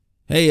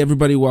Hey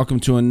everybody, welcome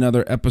to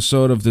another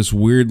episode of this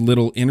weird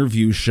little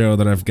interview show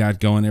that I've got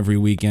going every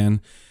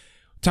weekend.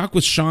 Talk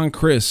with Sean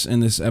Chris in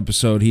this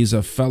episode. He's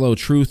a fellow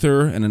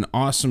truther and an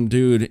awesome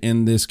dude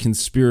in this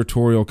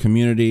conspiratorial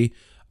community.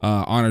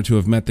 Honored to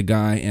have met the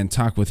guy and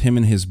talk with him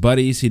and his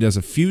buddies. He does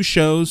a few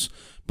shows,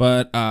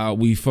 but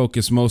we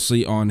focus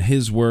mostly on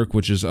his work,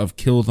 which is of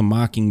Kill the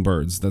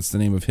Mockingbirds. That's the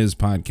name of his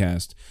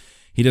podcast.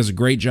 He does a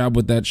great job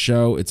with that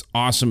show. It's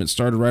awesome. It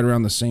started right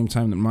around the same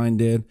time that mine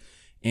did.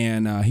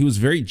 And he was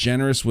very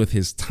generous with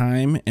his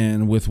time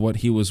and with what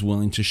he was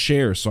willing to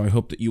share. So I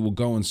hope that you will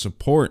go and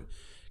support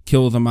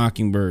Kill the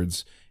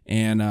Mockingbirds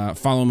and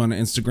follow him on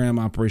Instagram,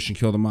 Operation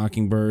Kill the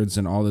Mockingbirds,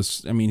 and all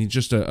this. I mean, he's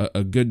just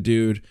a good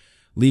dude.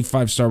 Leave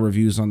 5-star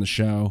reviews on the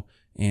show,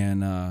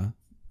 and I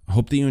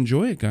hope that you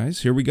enjoy it,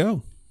 guys. Here we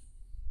go.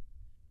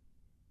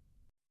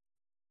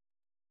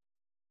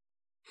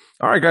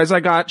 All right, guys,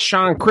 I got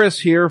Sean Chris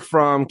here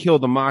from Kill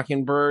the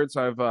Mockingbirds.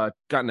 I've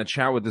gotten to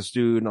chat with this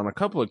dude on a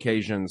couple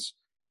occasions.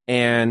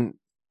 And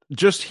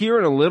just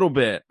hearing a little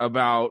bit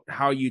about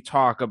how you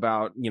talk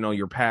about, you know,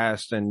 your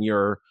past and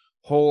your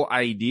whole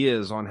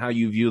ideas on how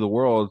you view the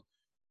world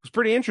was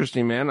pretty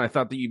interesting, man. I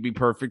thought that you'd be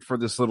perfect for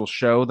this little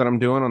show that I'm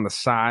doing on the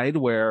side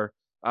where,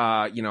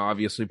 you know,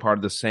 obviously part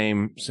of the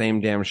same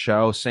damn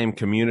show, same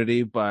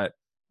community, but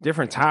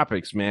different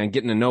topics, man,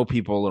 getting to know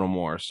people a little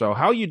more. So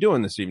how are you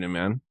doing this evening,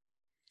 man?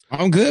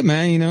 I'm good,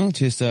 man. You know,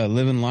 just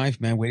living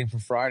life, man, waiting for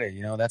Friday.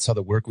 You know, that's how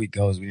the work week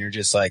goes when you're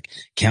just like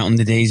counting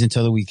the days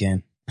until the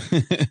weekend.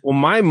 Well,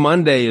 my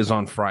Monday is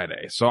on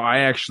Friday, so I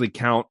actually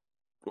count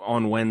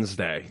on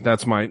Wednesday.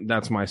 That's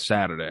my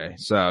Saturday.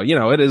 So, you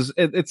know, it's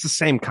the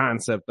same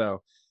concept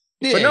though.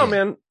 Yeah. But no,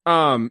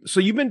 man. So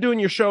you've been doing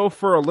your show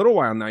for a little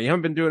while now. You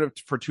haven't been doing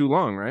it for too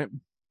long, right?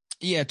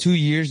 Yeah, 2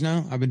 years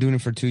now. I've been doing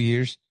it for 2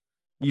 years.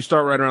 You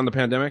start right around the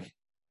pandemic?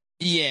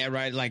 Yeah,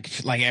 right. Like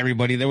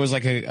everybody, there was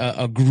like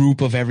a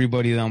group of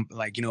everybody that,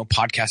 like, you know,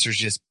 podcasters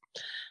just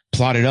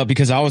plotted up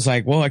because I was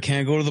like, well, I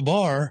can't go to the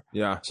bar.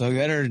 Yeah. So I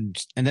better, and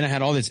then I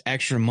had all this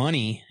extra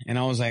money and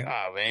I was like,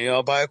 oh, maybe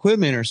I'll buy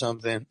equipment or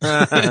something.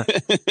 So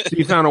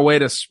you found a way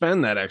to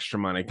spend that extra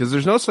money because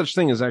there's no such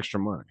thing as extra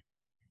money.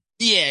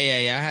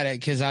 Yeah. I had it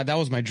because that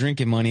was my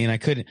drinking money and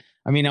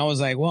I was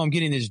like, well, I'm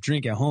getting this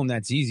drink at home.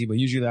 That's easy. But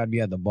usually I'd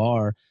be at the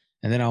bar.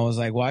 And then I was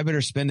like, well, I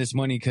better spend this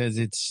money because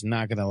it's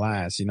not going to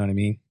last. You know what I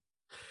mean?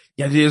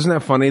 Yeah. Isn't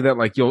that funny that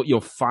like you'll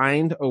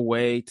find a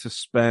way to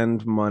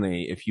spend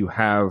money if you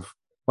have,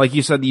 like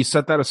you said, you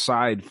set that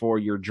aside for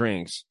your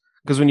drinks.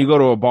 Because when you go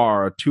to a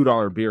bar, a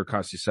 $2 beer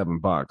costs you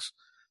 $7.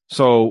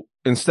 So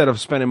instead of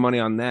spending money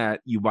on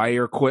that, you buy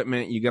your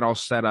equipment, you get all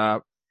set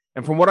up.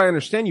 And from what I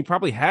understand, you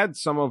probably had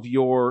some of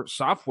your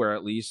software,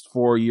 at least,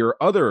 for your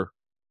other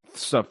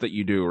stuff that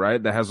you do,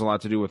 right? That has a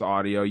lot to do with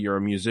audio. You're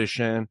a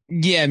musician.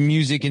 Yeah,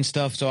 music and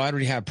stuff. So I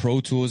already have Pro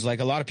Tools. Like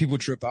a lot of people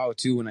trip out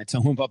too when I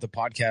tell them about the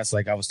podcast.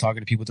 Like I was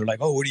talking to people, they're like,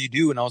 oh, what do you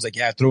do? And I was like,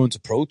 yeah, I throw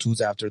into Pro Tools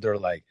after. They're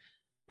like,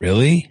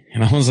 really?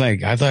 And I was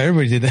like, I thought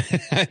everybody did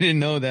that. I didn't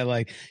know that,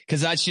 like, because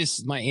that's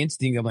just my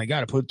instinct. I'm like,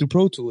 gotta put it through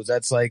Pro Tools.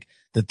 That's like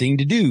the thing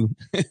to do.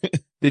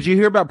 Did you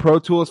hear about Pro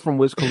Tools from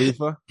Wiz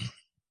Khalifa?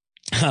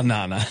 No.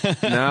 No?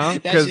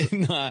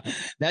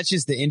 That's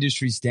just the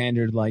industry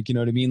standard. Like, you know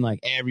what I mean?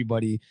 Like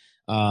everybody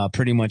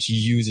pretty much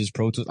uses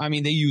Pro Tools. I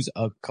mean, they use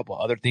a couple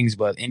other things,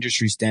 but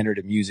industry standard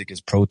of music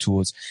is Pro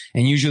Tools.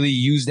 And usually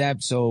you use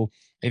that. So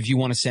if you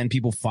want to send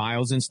people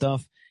files and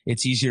stuff,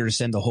 it's easier to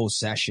send the whole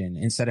session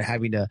instead of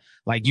having to,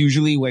 like,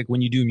 usually like when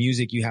you do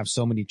music, you have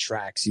so many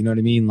tracks, you know what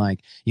I mean?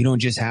 Like you don't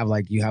just have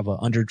like, you have an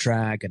under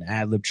track, an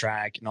ad lib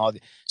track and all.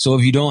 So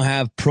if you don't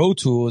have Pro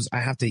Tools,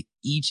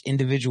 each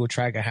individual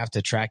track, I have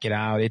to track it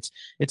out.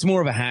 It's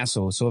more of a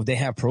hassle. So if they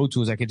have Pro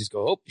Tools, I could just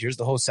go, oh, here's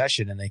the whole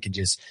session and they can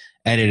just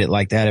edit it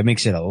like that. It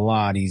makes it a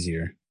lot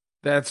easier.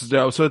 That's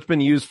dope. So it's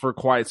been used for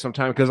quite some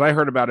time because I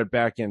heard about it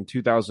back in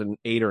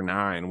 2008 or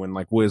 9 when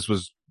like Wiz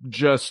was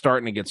just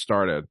starting to get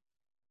started.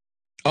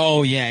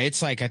 Oh yeah.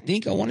 It's like, I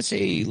want to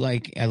say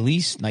like at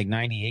least like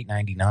 98,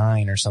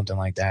 99 or something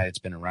like that. It's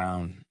been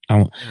around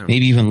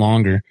maybe even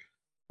longer.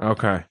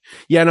 Okay.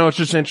 Yeah, no, it's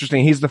just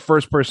interesting. He's the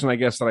first person, I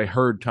guess, that I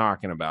heard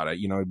talking about it,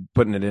 you know,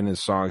 putting it in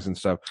his songs and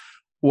stuff.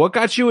 What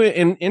got you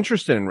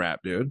interested in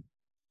rap, dude?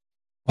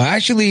 Well,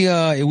 actually,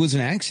 it was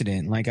an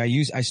accident. Like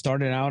I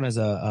started out as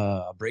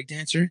a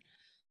breakdancer.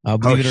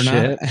 Believe it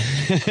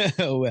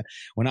or not.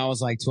 When I was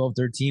like 12,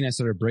 13, I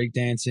started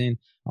breakdancing.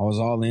 I was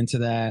all into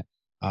that.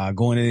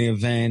 Going to the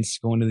events,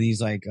 going to these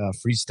like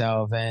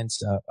freestyle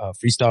events,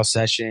 freestyle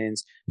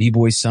sessions,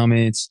 B-boy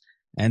summits.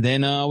 And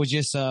then I was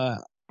just on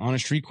a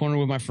street corner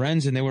with my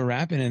friends and they were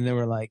rapping and they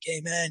were like,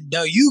 hey man,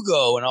 no, you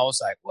go. And I was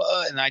like,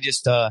 what? And I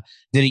just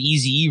did an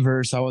Easy-E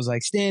verse. I was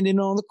like, standing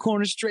on the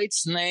corner straight,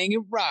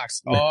 slanging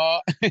rocks. Oh.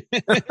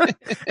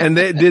 And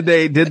did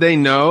they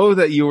know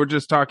that you were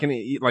just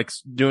talking like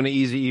doing an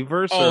Easy-E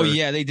verse? Oh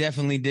yeah, they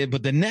definitely did.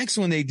 But the next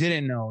one they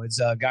didn't know. It's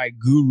a guy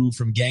Guru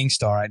from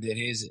Gangstar. I did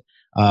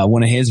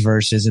one of his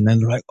verses and then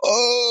they're like,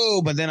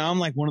 oh, but then I'm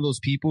like one of those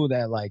people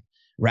that like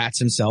rats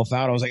himself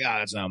out. I was like,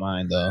 that's not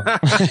mine though.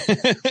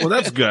 Well,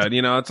 that's good.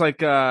 You know, it's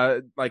like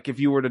if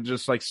you were to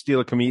just like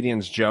steal a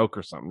comedian's joke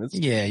or something.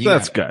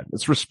 That's good.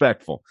 It's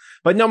respectful.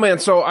 But no, man.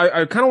 So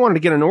I kind of wanted to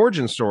get an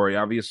origin story.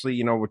 Obviously,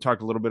 you know, we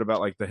talked a little bit about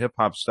like the hip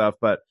hop stuff,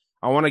 but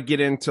I want to get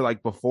into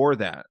like before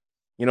that,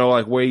 you know,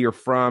 like where you're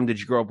from. Did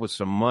you grow up with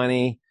some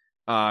money?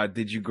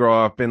 Did you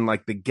grow up in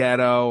like the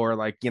ghetto, or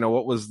like, you know,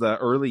 what was the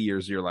early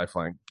years of your life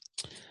like?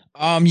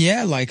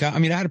 Yeah, like, I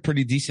mean, I had a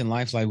pretty decent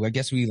life. Like, I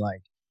guess we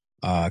like,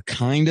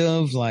 kind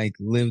of like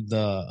lived,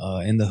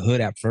 in the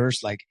hood at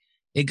first. Like,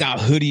 it got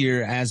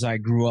hoodier as I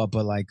grew up,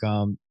 but like,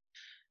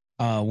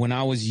 when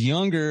I was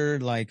younger,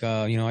 like,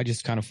 you know, I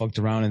just kind of fucked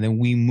around, and then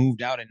we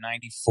moved out in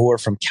 94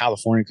 from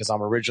California, because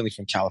I'm originally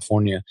from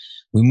California.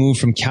 We moved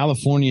from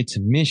California to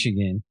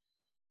Michigan,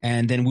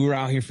 and then we were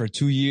out here for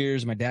 2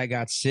 years. My dad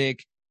got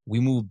sick. We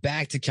moved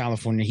back to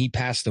California. He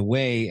passed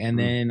away, and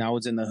then I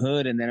was in the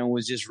hood, and then it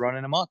was just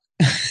running amok.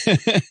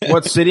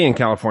 What city in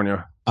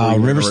California?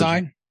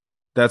 Riverside.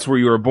 That's where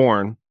you were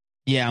born.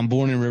 Yeah, I'm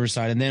born in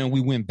Riverside, and then we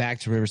went back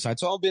to Riverside.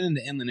 So I've been in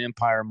the Inland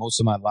Empire most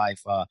of my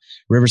life.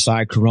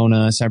 Riverside,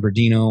 Corona, San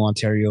Bernardino,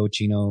 Ontario,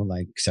 Chino,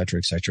 like et cetera,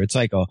 et cetera. It's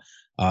like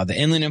the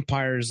Inland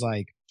Empire is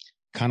like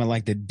kind of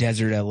like the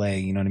desert LA.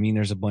 You know what I mean?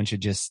 There's a bunch of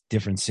just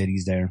different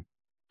cities there.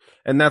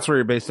 And that's where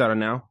you're based out of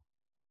now?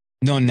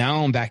 No,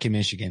 now I'm back in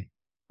Michigan.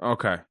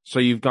 Okay. So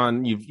you've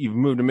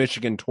moved to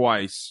Michigan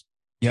twice.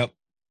 Yep.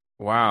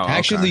 Wow.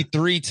 Actually,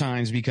 3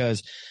 times,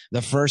 because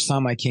the first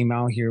time I came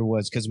out here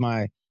was because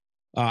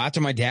after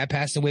my dad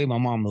passed away, my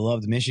mom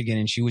loved Michigan,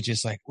 and she was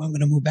just like, well, I'm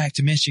going to move back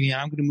to Michigan.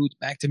 I'm going to move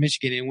back to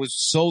Michigan. And it was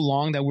so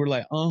long that we're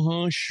like,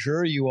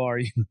 sure you are.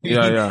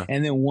 Yeah.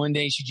 And then one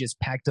day she just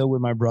packed up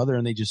with my brother,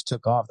 and they just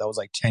took off. That was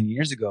like 10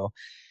 years ago.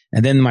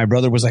 And then my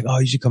brother was like, oh,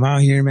 you should come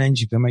out here, man. You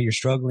should come out. You're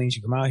struggling. You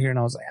should come out here. And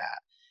I was like, ah.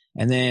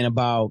 And then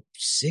about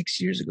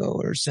 6 years ago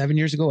or 7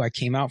 years ago, I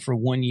came out for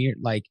 1 year,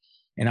 like,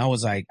 and I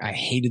was like, I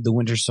hated the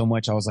winter so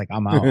much. I was like,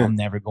 I'm out. I'm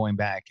never going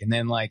back. And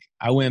then like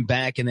I went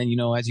back, and then, you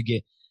know,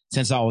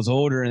 since I was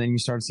older, and then you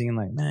start seeing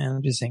like, man,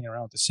 I'm just hanging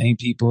around with the same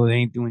people. They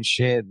ain't doing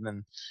shit. And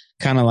then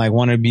kind of like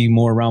want to be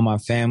more around my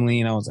family.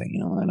 And I was like, you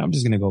know what? I'm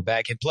just going to go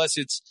back. And plus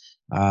it's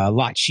a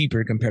lot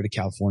cheaper compared to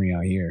California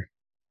out here.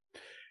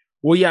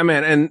 Well, yeah,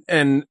 man.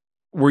 And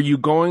were you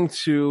going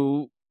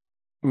to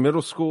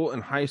middle school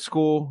and high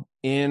school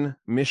in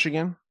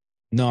Michigan?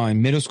 No,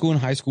 in middle school and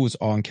high school, it's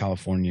all in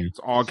California. It's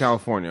all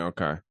California.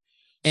 Okay.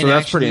 And so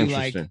that's actually, pretty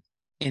interesting. Like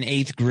in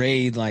 8th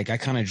grade, like I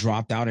kind of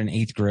dropped out in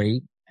 8th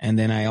grade. And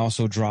then I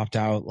also dropped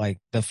out, like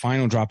the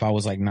final dropout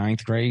was like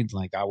 9th grade.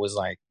 Like I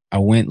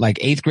went like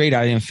 8th grade.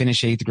 I didn't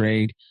finish 8th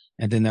grade.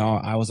 And then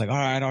I was like, all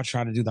right, I'll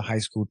try to do the high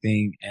school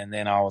thing. And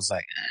then I was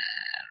like,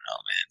 I don't know,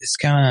 man, this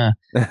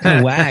kind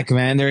of whack,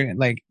 man.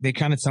 They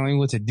kind of tell me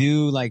what to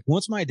do. Like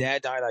once my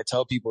dad died, I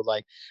tell people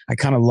like, I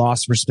kind of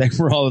lost respect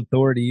for all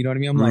authority. You know what I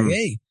mean? I'm like,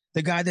 hey,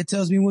 the guy that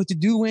tells me what to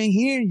do ain't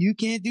here. You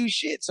can't do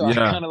shit. So I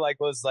kind of like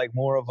was like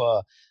more of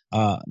a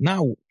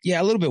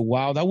little bit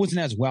wild. I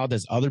wasn't as wild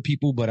as other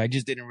people, but I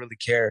just didn't really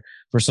care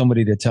for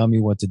somebody to tell me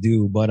what to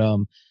do. But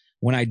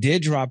when I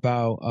did drop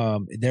out,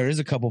 there is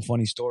a couple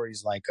funny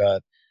stories. Like I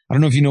don't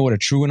know if you know what a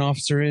truant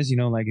officer is. You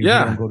know, like if you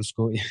don't go to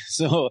school.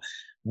 So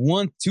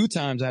 2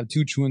 times I have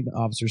 2 truant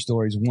officer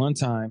stories. One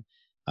time,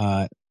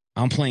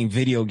 I'm playing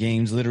video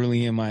games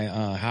literally in my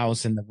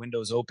house, and the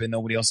window's open.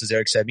 Nobody else is there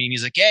except me. And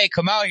he's like, hey,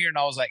 come out here. And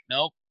I was like,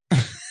 nope.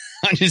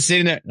 I'm just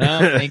sitting there. No,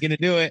 I ain't going to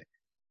do it.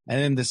 And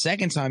then the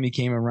second time he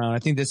came around, I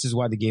think this is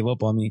why they gave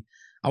up on me.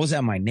 I was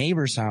at my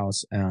neighbor's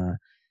house,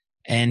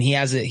 and he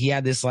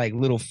had this like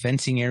little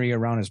fencing area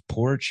around his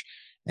porch,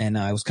 and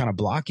it was kind of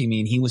blocking me.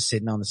 And he was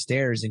sitting on the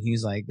stairs, and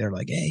he's like, they're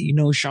like, hey, you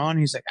know Sean?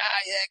 He's like,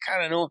 yeah,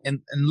 kind of know.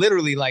 And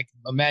literally, like,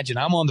 imagine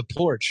I'm on the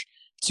porch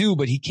too,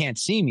 but he can't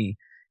see me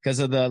because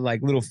of the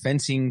like little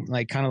fencing,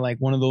 like kind of like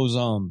one of those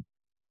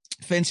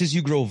fences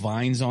you grow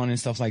vines on and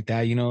stuff like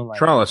that, you know, like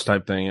trellis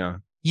type thing, yeah.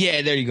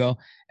 Yeah, there you go.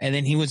 And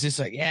then he was just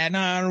like, yeah, no,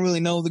 I don't really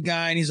know the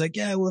guy. And he's like,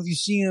 yeah, well, if you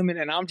see him,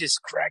 and I'm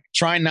just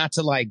trying not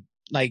to like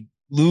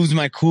lose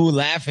my cool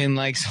laughing,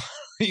 like,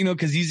 you know,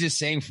 cause he's just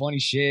saying funny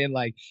shit.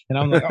 Like, and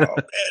I'm like, oh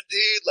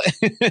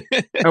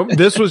man, dude.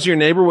 This was your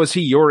neighbor. Was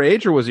he your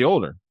age or was he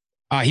older?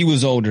 He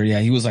was older. Yeah.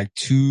 He was like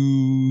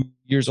 2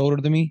 years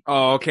older than me.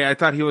 Oh, okay. I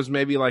thought he was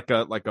maybe like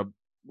a,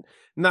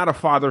 not a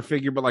father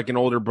figure, but like an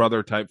older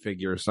brother type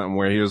figure or something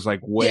where he was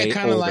like way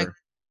older. Like,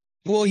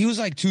 well, he was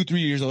like 2-3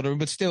 years older,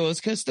 but still,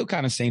 it's still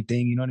kind of same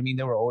thing. You know what I mean?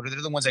 They were older.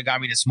 They're the ones that got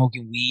me to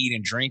smoking weed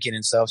and drinking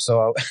and stuff.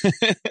 So,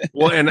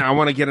 well, and I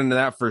want to get into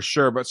that for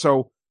sure. But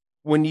so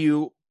when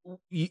you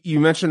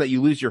mentioned that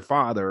you lose your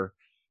father,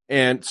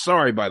 and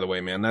sorry, by the way,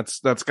 man,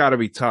 that's got to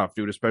be tough,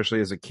 dude, especially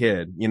as a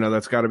kid. You know,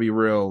 that's got to be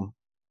real.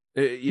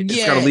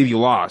 It's got to leave you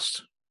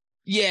lost.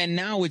 Yeah,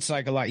 now it's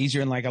like a lot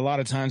easier. And like a lot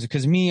of times,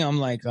 because I'm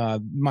like,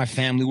 my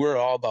family, we're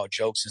all about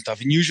jokes and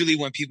stuff. And usually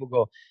when people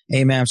go,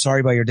 hey man, I'm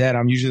sorry about your dad,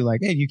 I'm usually like,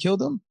 hey, you killed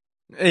him?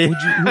 Would you,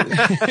 know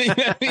what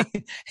I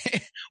mean?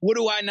 What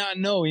do I not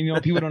know? You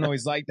know, people don't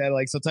always like that.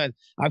 Like sometimes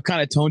I've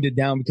kind of toned it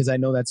down because I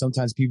know that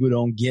sometimes people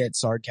don't get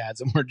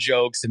sarcasm or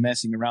jokes and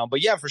messing around.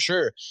 But yeah, for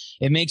sure.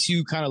 It makes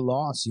you kind of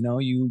lost. You know,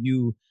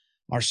 you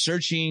are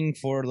searching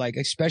for like,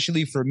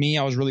 especially for me,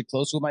 I was really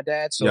close with my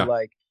dad. So Yeah.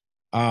 like,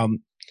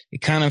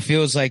 it kind of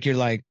feels like you're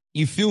like,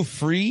 you feel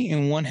free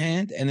in one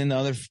hand, and then the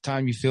other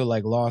time you feel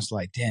like lost,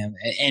 like damn,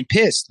 and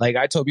pissed. Like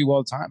I tell people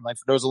all the time, like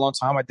there was a long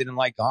time I didn't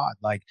like God.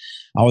 Like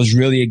I was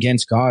really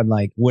against God.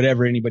 Like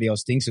whatever anybody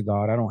else thinks of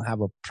God, I don't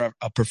have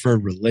a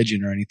preferred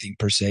religion or anything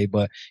per se.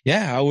 But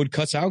yeah, I would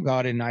cuss out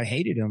God, and I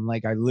hated him.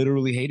 Like I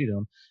literally hated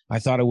him. I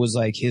thought it was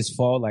like his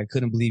fault. I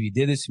couldn't believe he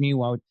did this to me.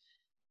 Why would,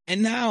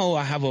 and now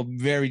I have a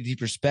very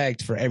deep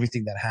respect for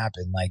everything that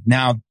happened. Like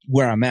now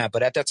where I'm at,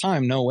 but at that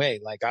time, no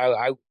way. Like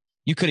I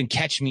you couldn't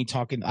catch me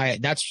talking.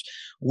 That's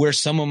where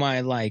some of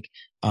my like,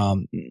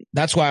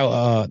 that's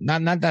why,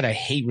 not that I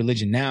hate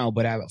religion now,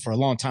 but for a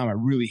long time, I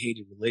really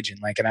hated religion.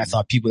 Like, and I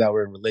thought people that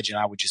were in religion,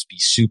 I would just be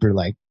super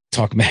like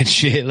talk mad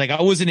shit. Like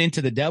I wasn't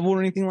into the devil or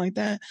anything like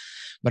that,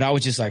 but I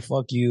was just like,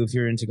 fuck you. If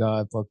you're into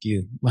God, fuck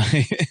you.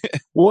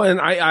 Well, and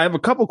I have a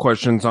couple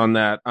questions on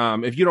that.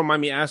 If you don't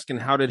mind me asking,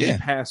 how did Yeah. he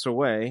pass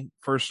away,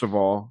 first of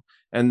all?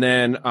 And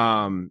then,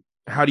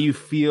 how do you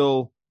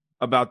feel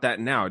about that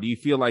now? Do you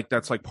feel like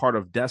that's like part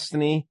of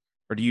destiny,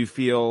 or do you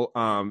feel,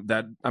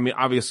 that, I mean,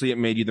 obviously it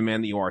made you the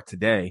man that you are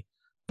today,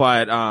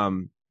 but,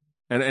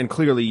 and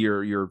clearly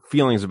your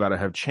feelings about it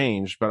have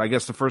changed. But I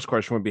guess the first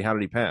question would be, how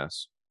did he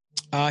pass?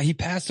 He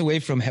passed away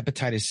from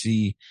hepatitis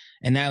C,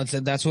 and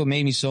that's what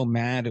made me so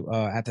mad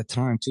at the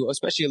time too,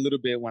 especially a little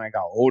bit when I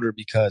got older,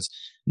 because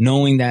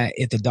knowing that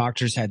if the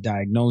doctors had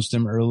diagnosed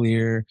him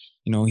earlier,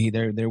 you know,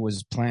 there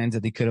was plans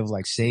that they could have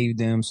like saved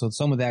him. So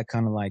some of that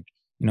kind of like,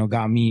 you know,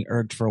 got me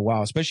irked for a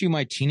while, especially in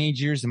my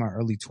teenage years and my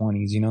early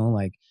 20s, you know,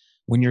 like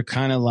when you're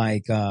kind of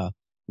like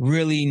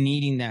really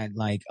needing that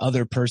like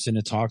other person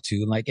to talk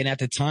to. Like, and at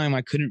the time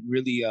I couldn't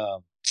really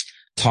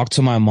talk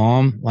to my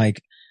mom.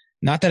 Like,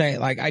 not that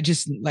I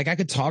just like I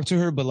could talk to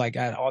her, but like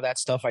all that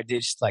stuff I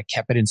did just like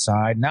kept it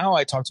inside. Now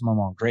I talk to my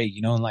mom great,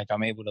 you know, and like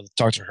I'm able to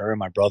talk to her and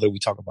my brother. We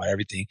talk about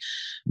everything.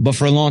 But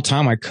for a long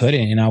time I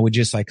couldn't, and I would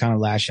just like kind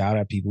of lash out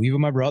at people. Even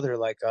my brother,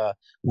 like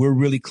we're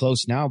really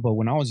close now, but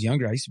when I was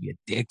younger, I used to be a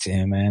dick to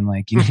him, man.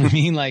 Like, you know what I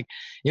mean? Like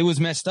it was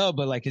messed up,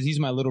 but like cause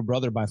he's my little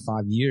brother by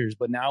 5 years,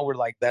 but now we're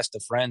like best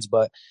of friends.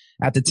 But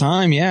at the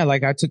time, yeah,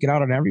 like I took it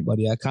out on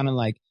everybody. I kind of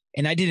like,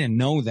 and I didn't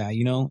know that,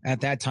 you know,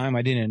 at that time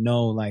I didn't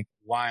know like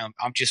why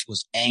I'm just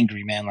was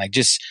angry, man, like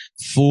just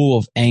full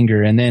of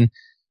anger. And then,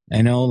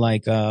 I know,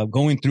 like,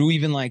 going through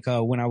even like,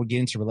 when I would get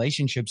into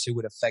relationships, it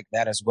would affect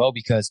that as well,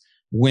 because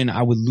when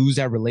I would lose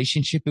that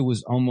relationship, it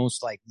was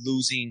almost like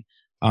losing,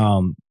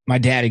 my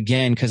dad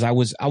again. Cause I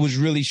was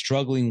really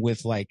struggling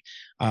with like,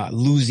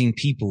 losing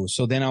people.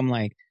 So then I'm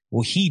like,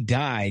 well, he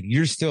died,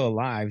 you're still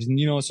alive. And,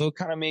 you know, so it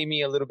kind of made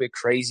me a little bit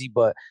crazy,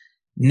 but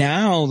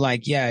now,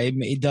 like, yeah,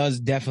 it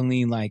does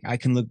definitely, like, I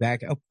can look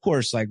back, of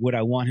course, like, would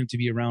I want him to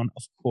be around?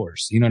 Of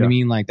course, you know what I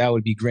mean? Like, that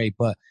would be great.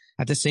 But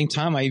at the same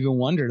time, I even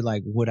wondered,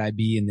 like, would I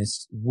be in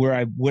this, would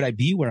I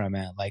be where I'm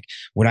at? Like,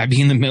 would I be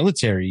in the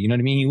military? You know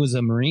what I mean? He was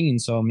a Marine,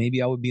 so maybe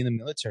I would be in the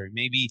military.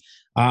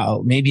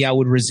 Maybe I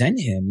would resent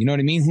him. You know what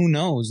I mean? Who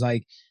knows?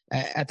 Like,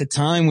 at the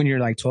time when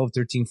you're like 12,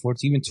 13,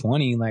 14, even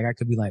 20, like I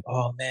could be like,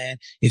 oh man,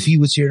 if he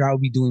was here, I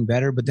would be doing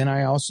better. But then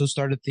I also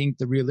started to think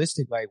the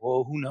realistic, like,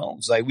 well, who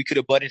knows? Like we could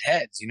have butted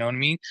heads, you know what I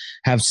mean?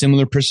 Have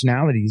similar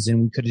personalities,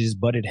 and we could have just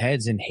butted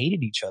heads and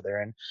hated each other.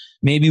 And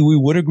maybe we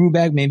would have grew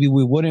back, maybe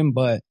we wouldn't,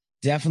 but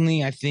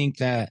definitely I think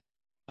that,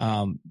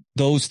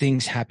 those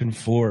things happen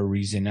for a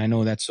reason. I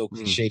know that's so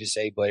cliche to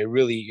say, but it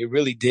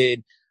really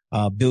did,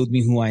 build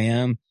me who I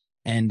am.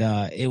 And,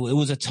 it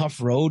was a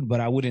tough road, but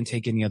I wouldn't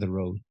take any other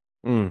road.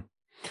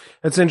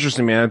 That's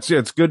interesting, man.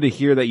 It's good to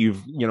hear that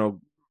you've,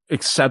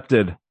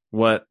 accepted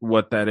what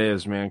that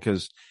is, man.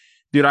 Cause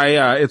dude,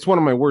 it's one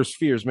of my worst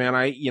fears, man.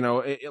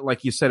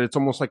 Like you said, it's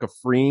almost like a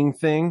freeing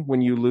thing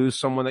when you lose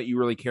someone that you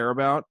really care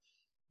about,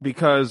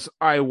 because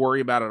I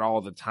worry about it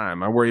all the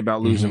time. I worry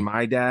about losing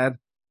my dad.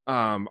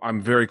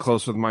 I'm very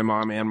close with my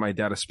mom and my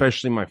dad,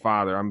 especially my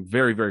father. I'm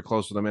very, very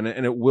close with them,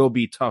 and it will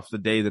be tough the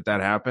day that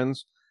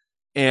happens.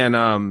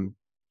 And,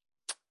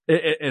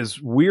 as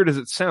weird as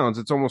it sounds,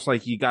 it's almost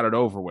like you got it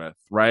over with,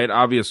 right?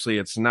 Obviously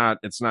it's not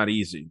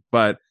easy,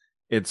 but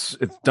it's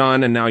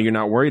done. And now you're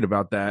not worried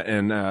about that.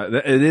 And,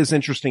 it is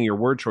interesting, your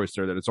word choice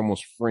there, that it's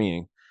almost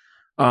freeing.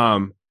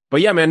 But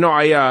yeah, man,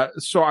 no,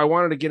 so I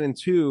wanted to get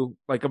into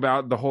like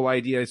about the whole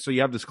idea. So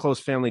you have this close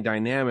family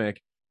dynamic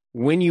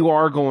when you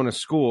are going to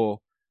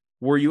school.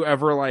 Were you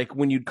ever like,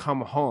 when you'd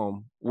come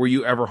home, were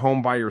you ever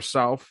home by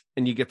yourself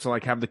and you get to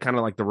like have the kind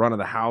of like the run of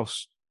the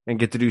house and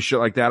get to do shit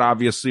like that?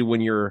 Obviously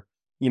when you're,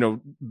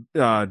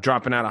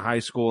 dropping out of high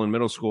school and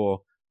middle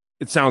school,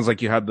 it sounds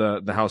like you had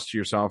the house to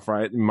yourself,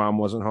 right? Mom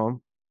wasn't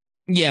home.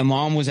 Yeah,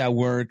 mom was at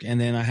work, and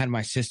then I had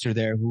my sister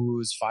there who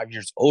was 5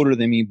 years older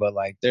than me, but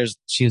like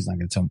she was not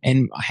gonna tell me.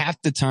 And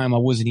half the time I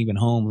wasn't even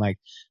home. Like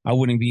I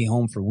wouldn't be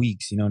home for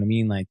weeks, you know what I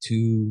mean? Like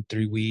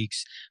 2-3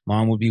 weeks.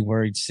 Mom would be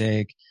worried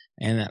sick.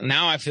 And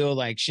now I feel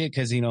like shit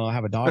because, I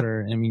have a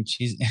daughter. I mean,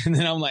 and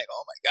then I'm like,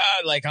 oh my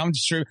God, like I'm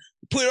sure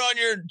put it on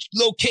your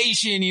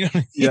location, you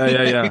know?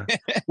 Yeah.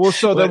 Well,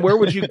 so then where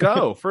would you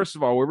go? First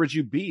of all, where would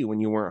you be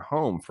when you weren't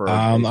home for?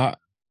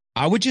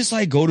 I would just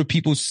like go to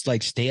people's,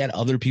 like stay at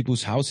other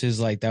people's houses,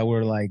 like that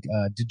were like,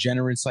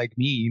 degenerates like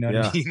me, you know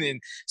what I mean?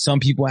 And some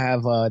people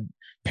have,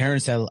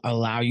 parents that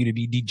allow you to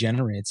be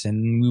degenerates,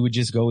 and we would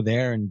just go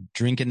there and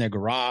drink in their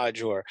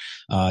garage or,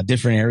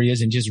 different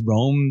areas and just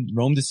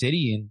roam the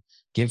city and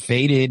get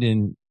faded.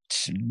 And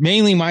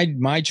mainly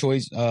my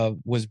choice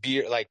was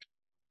beer, like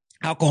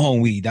alcohol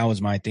and weed. That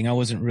was my thing. I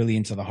wasn't really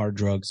into the hard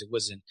drugs. It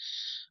wasn't,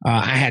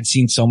 I had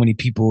seen so many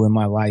people in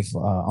my life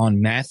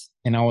on meth,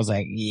 and I was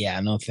like, yeah,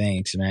 no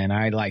thanks, man.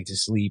 I like to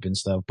sleep and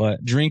stuff,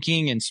 but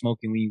drinking and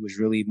smoking weed was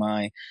really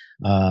my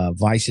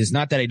vices.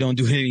 Not that I don't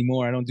do it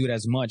anymore. I don't do it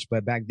as much,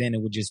 but back then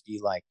it would just be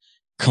like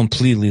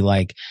completely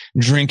like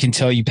drink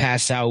until you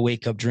pass out,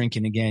 wake up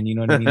drinking again. You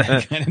know what I mean?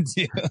 That kind of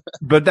deal.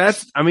 But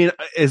that's, I mean,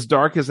 as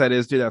dark as that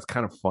is, dude, that's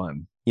kind of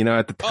fun,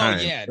 at the time.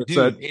 Oh yeah,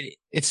 dude,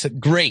 it's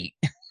great.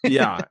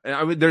 Yeah.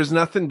 I mean, there's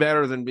nothing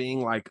better than being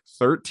like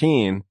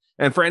 13.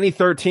 And for any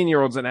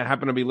 13-year-olds that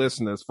happen to be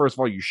listening to this, first of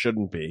all, you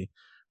shouldn't be.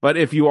 But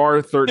if you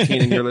are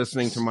 13 and you're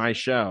listening to my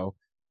show,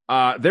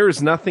 there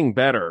is nothing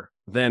better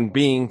than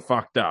being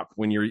fucked up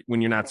when you're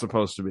not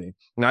supposed to be.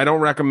 Now, I don't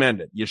recommend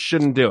it. You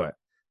shouldn't do it.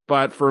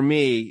 But for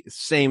me,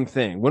 same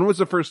thing. When was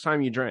the first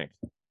time you drank?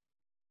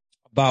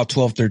 About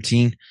 12,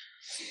 13.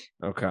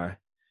 Okay.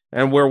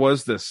 And where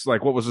was this?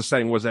 Like, what was the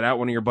setting? Was it at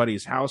one of your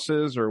buddies'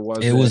 houses, or was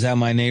it? It was at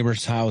my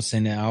neighbor's house,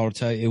 and I'll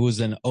tell you, it was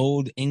an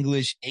old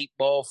English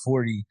 8-ball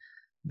 40.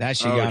 That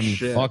shit got me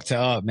fucked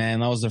up,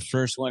 man. That was the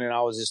first one, and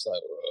I was just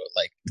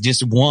like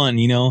just one,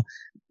 Well,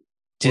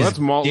 that's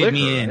malt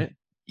liquor, right?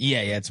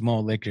 Yeah, it's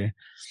malt liquor.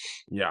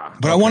 Yeah.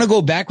 But I want to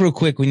go back real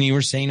quick when you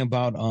were saying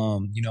about,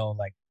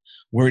 like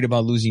worried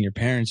about losing your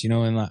parents,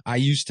 and like, I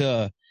used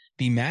to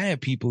be mad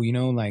at people,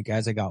 like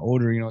as I got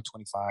older,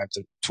 25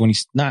 to 20,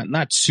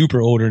 not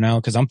super older now,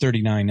 cause I'm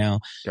 39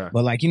 now,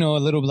 but like, a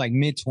little like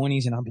mid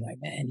 20s, and I'll be like,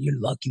 man, you're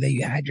lucky that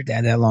you had your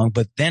dad that long.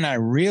 But then I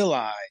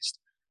realized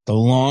the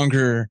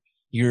longer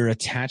you're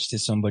attached to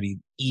somebody,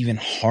 even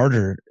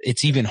harder.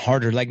 It's even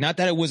harder. Like, not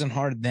that it wasn't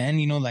hard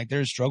then, like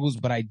there's struggles,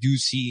 but I do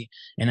see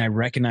and I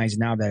recognize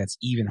now that it's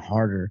even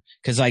harder.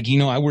 Cause like,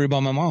 I worry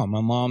about my mom. My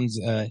mom's,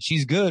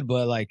 she's good,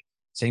 but like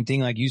same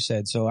thing like you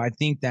said. So I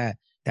think that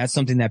that's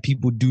something that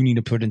people do need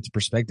to put into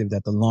perspective,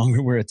 that the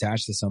longer we're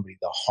attached to somebody,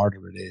 the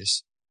harder it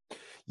is.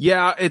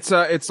 Yeah, it's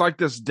like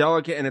this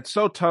delicate, and it's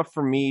so tough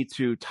for me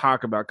to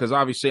talk about. Cause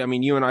obviously, I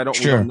mean, you and I we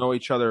don't know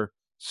each other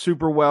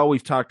super well.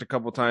 We've talked a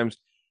couple times.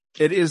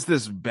 It is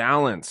this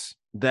balance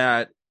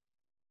that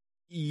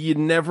you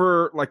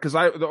never like, cause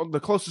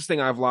the closest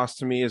thing I've lost,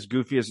 to me, as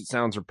goofy as it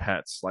sounds, are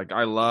pets. Like,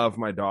 I love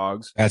my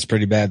dogs. That's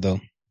pretty bad though.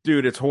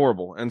 Dude, it's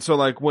horrible. And so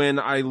like when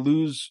I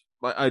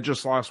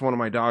just lost one of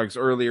my dogs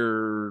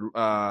earlier,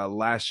 late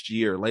last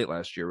year,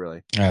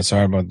 really. Yeah,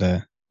 sorry about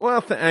that.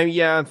 Well,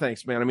 yeah,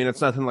 thanks, man. I mean,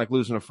 it's nothing like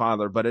losing a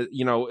father, but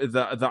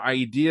the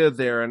idea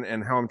there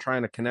and how I'm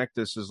trying to connect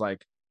this is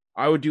like,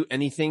 I would do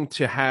anything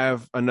to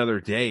have another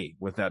day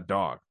with that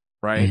dog.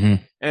 Right.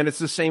 Mm-hmm. And it's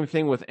the same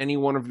thing with any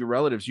one of your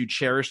relatives. You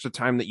cherish the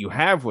time that you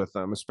have with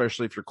them,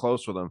 especially if you're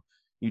close with them.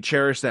 You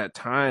cherish that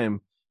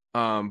time.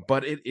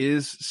 But it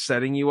is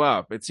setting you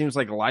up. It seems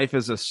like life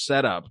is a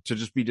setup to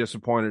just be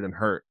disappointed and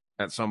hurt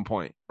at some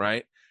point.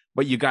 Right.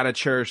 But you got to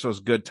cherish those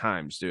good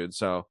times, dude.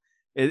 So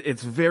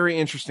it's very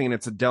interesting, and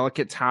it's a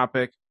delicate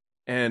topic,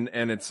 and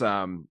it's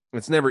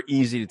never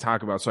easy to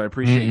talk about. So I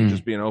appreciate you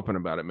just being open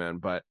about it, man.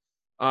 But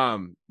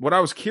what I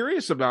was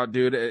curious about,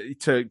 dude,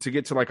 to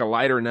get to like a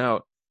lighter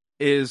note,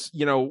 is,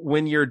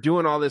 when you're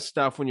doing all this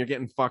stuff, when you're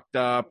getting fucked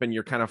up and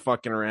you're kind of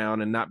fucking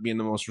around and not being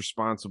the most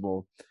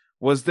responsible,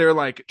 was there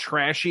like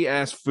trashy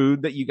ass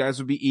food that you guys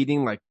would be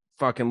eating, like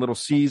fucking Little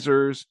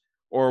Caesars,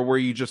 or were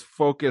you just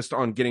focused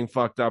on getting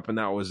fucked up and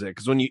that was it?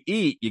 Because when you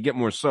eat, you get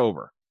more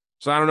sober.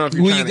 So I don't know if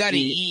you got to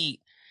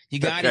eat. You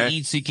got to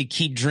eat so you can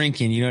keep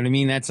drinking. You know what I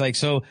mean? That's like,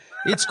 so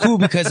it's cool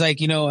because like,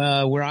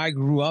 where I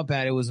grew up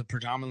at, it was a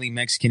predominantly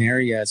Mexican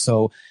area.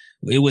 So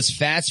it was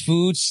fast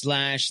food /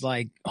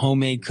 like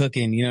homemade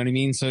cooking. You know what I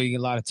mean? So you get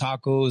a lot of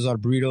tacos, a lot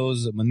of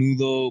burritos,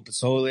 menudo,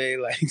 pozole.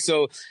 Like,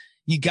 so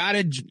you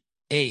gotta,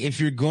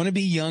 if you're going to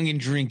be young and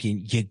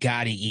drinking, you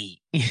gotta eat.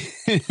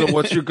 So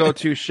what's your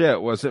go-to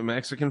shit? Was it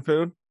Mexican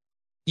food?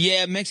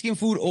 Yeah, Mexican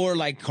food, or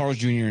like Carl's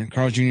Jr.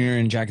 Carl's Jr.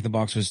 and Jack in the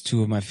Box was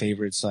two of my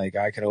favorites. Like,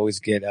 I could always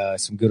get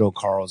some good old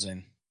Carl's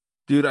in.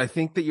 Dude, I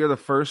think that you're the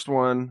first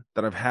one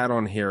that I've had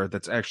on here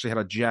that's actually had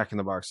a Jack in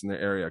the Box in their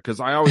area.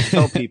 Because I always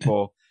tell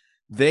people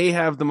they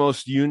have the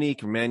most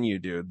unique menu,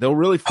 dude. They'll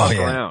really fuck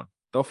around.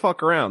 They'll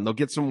fuck around. They'll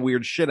get some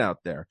weird shit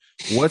out there.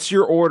 What's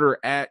your order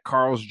at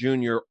Carl's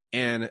Jr.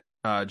 and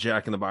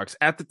Jack in the Box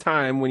at the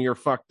time when you're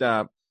fucked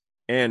up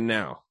and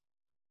now?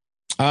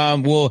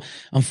 Well,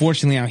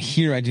 unfortunately out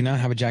here, I do not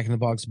have a Jack in the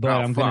Box, but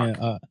I'm going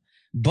to,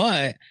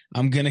 But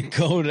I'm gonna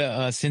go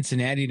to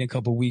Cincinnati in a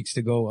couple weeks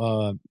to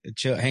go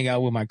hang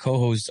out with my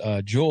co-host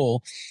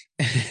Joel,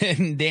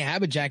 and they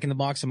have a Jack in the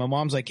Box. And my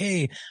mom's like,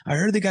 "Hey, I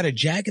heard they got a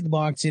Jack in the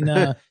Box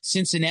in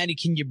Cincinnati.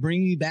 Can you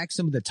bring me back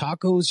some of the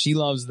tacos?" She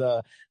loves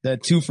the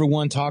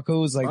 2-for-1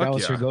 tacos. Like that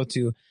was her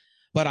go-to.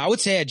 But I would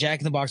say a Jack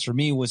in the Box for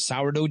me was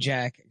sourdough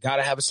Jack.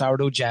 Gotta have a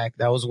sourdough Jack.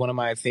 That was one of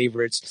my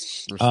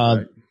favorites.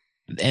 And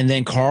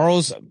then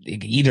Carl's,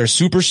 either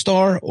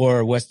Superstar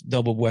or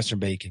double Western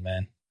Bacon,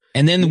 man.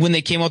 And then when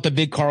they came out the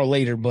big Carl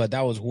later, but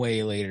that was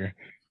way later.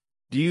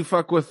 Do you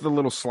fuck with the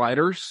little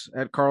sliders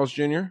at Carl's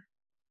Jr.?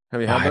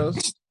 Have you had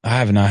those? I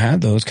have not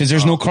had those because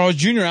there's no Carl's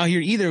Jr. out here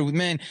either.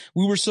 Man,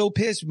 we were so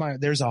pissed.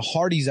 There's a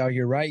Hardee's out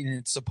here, right? And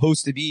it's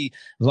supposed to be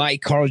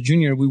like Carl's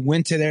Jr. We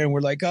went to there and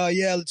we're like, oh,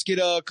 yeah, let's get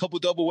a couple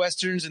double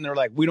Westerns. And they're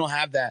like, we don't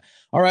have that.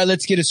 All right,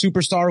 let's get a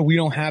Superstar. We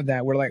don't have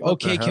that. We're like,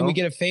 okay, can we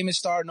get a Famous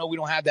Star? No, we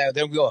don't have that.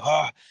 Then we go,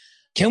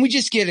 can we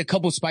just get a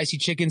couple spicy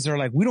chickens? They're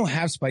like, we don't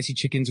have spicy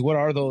chickens. What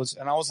are those?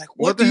 And I was like,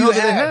 what the hell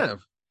do they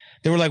have?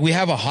 They were like, we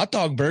have a hot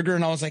dog burger.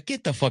 And I was like,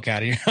 get the fuck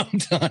out of here. I'm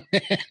done.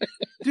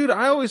 Dude,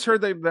 I always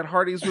heard that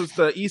Hardee's was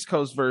the East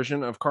Coast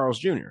version of Carl's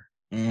Jr.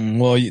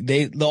 Well,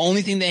 the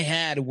only thing they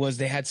had was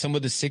they had some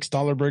of the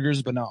 $6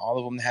 burgers, but not all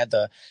of them. They had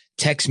the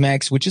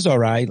Tex-Mex, which is all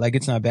right. Like,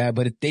 it's not bad,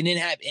 but they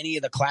didn't have any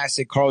of the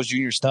classic Carl's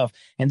Jr. stuff.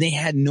 And they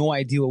had no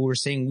idea what we were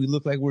saying. We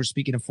looked like we were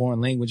speaking a foreign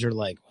language. Or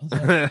like,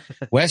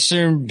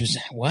 Western,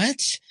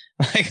 what?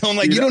 Like, I'm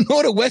like, you don't know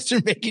what a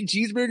Western bacon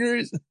cheeseburger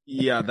is?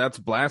 Yeah, that's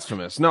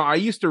blasphemous. No, I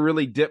used to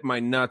really dip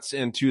my nuts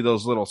into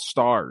those little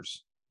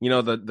stars. You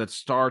know, the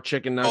star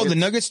chicken nuggets. Oh, the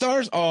nugget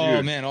stars? Oh,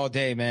 dude. Man, all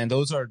day, man.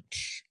 Those are...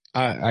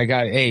 I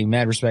got,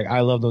 mad respect. I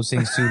love those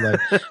things too. Like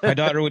my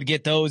daughter would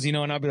get those, and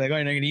I'd be like, "Oh,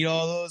 you're not gonna eat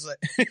all those."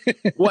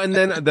 Like, well, and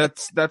then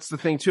that's the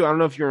thing too. I don't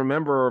know if you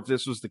remember or if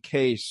this was the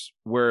case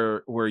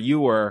where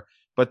you were,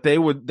 but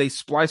they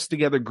spliced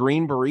together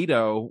green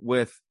burrito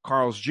with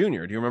Carl's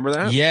Jr. Do you remember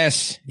that?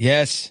 Yes.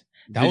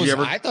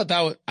 I thought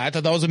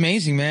that was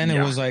amazing, man.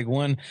 Yeah. It was like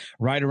one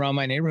right around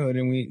my neighborhood,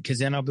 and cause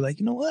then I'll be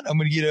like, you know what? I'm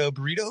gonna get a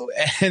burrito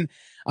and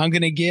I'm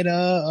going to get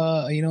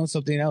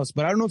something else.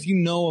 But I don't know if you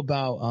know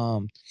about,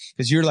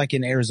 cause you're like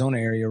in Arizona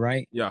area,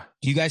 right? Yeah.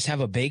 Do you guys have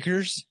a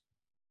Baker's?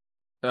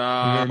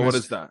 What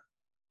is that?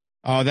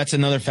 Oh, that's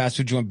another fast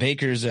food joint.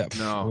 Baker's. No,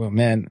 oh,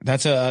 man,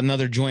 that's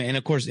another joint. And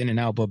of course,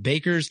 In-N-Out, but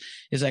Baker's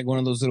is like one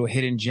of those little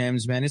hidden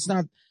gems, man. It's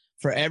not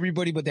for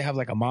everybody, but they have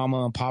like a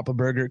mama and papa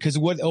burger. Cause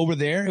over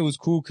there, it was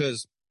cool.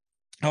 Cause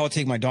I would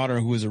take my daughter,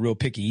 who is a real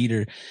picky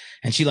eater,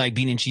 and she liked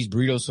bean and cheese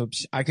burritos. So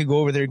I could go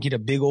over there and get a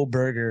big old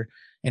burger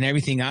and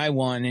everything I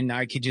want, and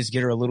I could just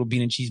get her a little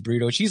bean and cheese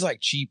burrito. She's like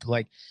cheap.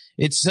 Like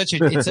it's such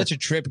a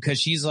trip because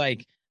she's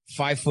like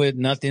 5 foot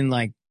nothing,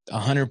 like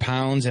 100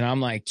 pounds, and I'm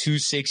like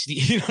 260.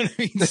 You know what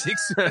I mean?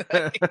 6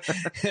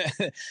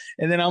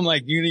 and then I'm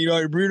like, you gonna eat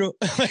all your burrito?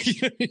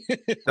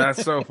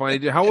 That's so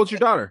funny. How old's your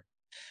daughter?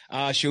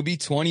 She'll be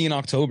 20 in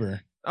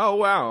October. Oh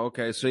wow.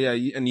 Okay. So yeah,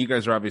 and you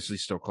guys are obviously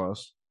still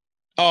close.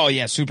 Oh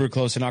yeah, super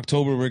close. In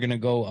October, we're gonna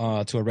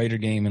go to a Raider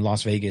game in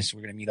Las Vegas.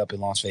 We're gonna meet up in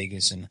Las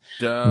Vegas and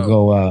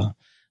go.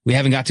 We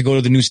haven't got to go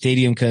to the new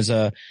stadium because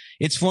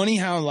it's funny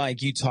how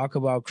like you talk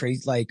about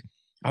crazy. Like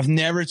I've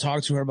never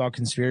talked to her about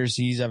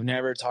conspiracies. I've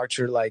never talked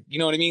to her like, you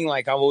know what I mean?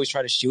 Like I've always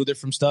tried to shield her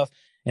from stuff.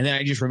 And then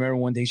I just remember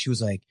one day she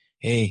was like,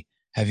 "Hey,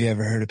 have you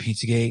ever heard of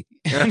Pizzagate?"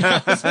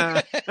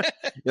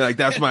 You're like,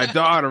 that's my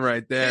daughter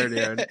right there,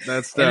 dude.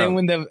 That's tough.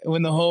 And then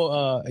when the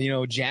whole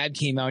jab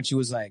came out, she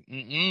was like,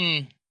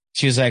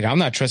 She was like, "I'm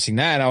not trusting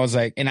that." I was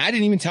like, and I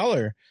didn't even tell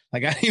her.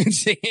 Like, I didn't even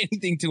say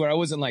anything to her. I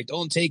wasn't like,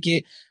 "Don't take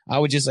it." I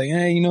was just like,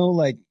 "Hey,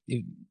 like,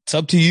 it's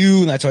up to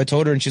you." And that's what I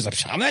told her. And she's like,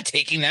 "I'm not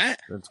taking that."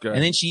 That's good.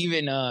 And then she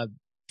even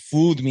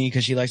fooled me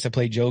because she likes to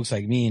play jokes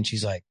like me. And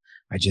she's like,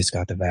 "I just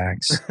got the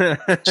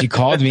vax." She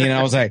called me and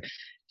I was like,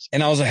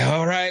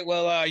 "All right,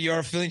 well,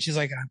 you're feeling." She's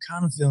like, "I'm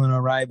kind of feeling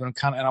all right, but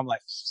and I'm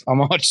like,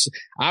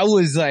 I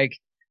was like,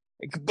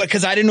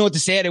 because I didn't know what to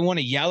say. I didn't want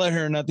to yell at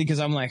her or nothing because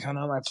I'm like,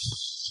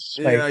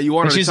 yeah, you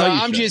want to. She's like,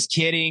 "I'm just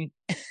kidding."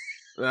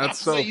 That's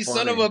so funny. You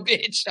son of a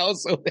bitch.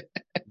 Also,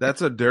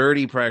 that's a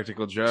dirty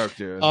practical joke,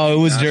 dude. Oh,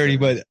 it was dirty,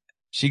 but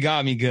she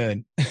got me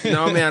good.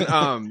 No, man.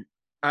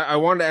 I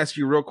wanted to ask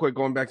you real quick,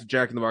 going back to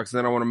Jack in the Box, and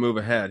then I want to move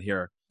ahead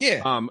here.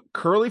 Yeah.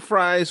 Curly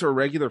fries or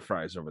regular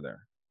fries over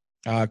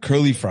there?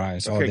 Curly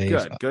fries all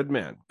day. Good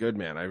man.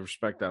 I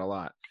respect that a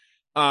lot.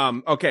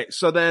 Okay,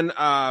 so then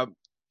I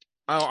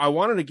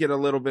wanted to get a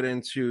little bit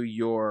into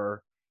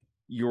your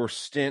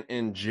stint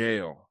in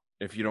jail,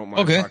 if you don't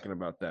mind talking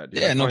about that.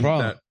 Yeah, no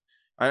problem.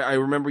 I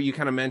remember you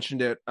kind of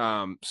mentioned it.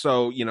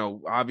 So,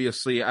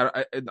 obviously,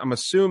 I'm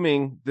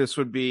assuming this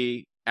would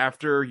be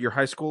after your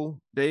high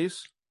school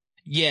days?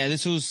 Yeah,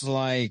 this was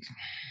like,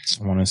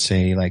 I want to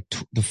say like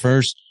the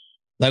first,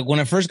 like when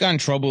I first got in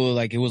trouble,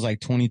 like it was like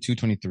 22,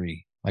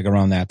 23, like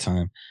around that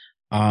time.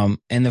 And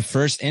the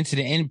first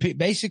incident, and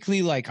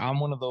basically like I'm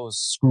one of those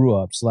screw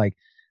ups. Like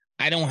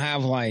I don't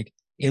have like,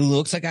 it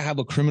looks like I have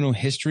a criminal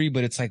history,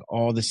 but it's like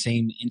all the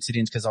same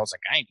incidents. Cause I was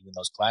like, I ain't doing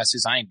those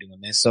classes. I ain't doing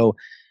this. So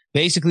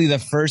basically the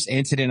first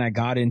incident I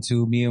got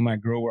into, me and my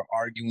girl were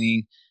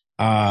arguing.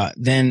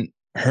 then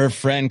her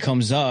friend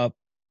comes up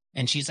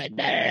and she's like,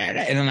 nah, nah,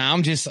 nah. And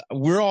I'm just,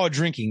 we're all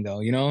drinking though,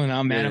 you know, and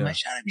I'm mad. I'm like,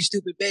 shut up, you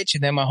stupid bitch.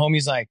 And then my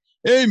homie's like,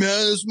 hey man,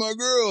 this is my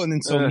girl. And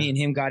then so me and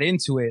him got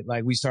into it.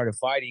 Like we started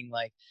fighting,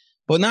 like,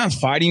 but not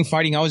fighting.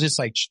 I was just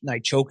like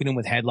choking him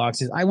with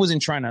headlocks. I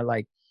wasn't trying to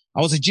like,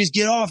 I was like, just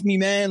get off me,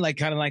 man. Like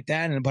kind of like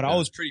that. But I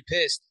was pretty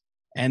pissed.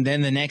 And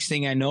then the next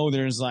thing I know,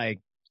 there's like,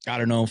 I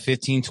don't know,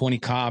 15, 20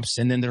 cops.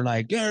 And then they're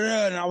like,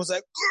 yeah. And I was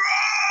like,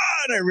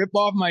 ah! And I rip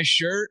off my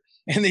shirt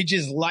and they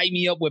just light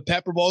me up with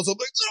pepper balls. I'm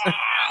like, ah!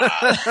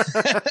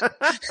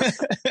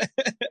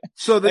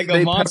 So like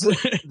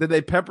did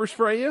they pepper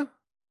spray you?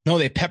 No,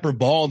 they pepper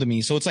balled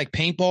me. So it's like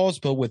paintballs,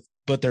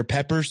 but they're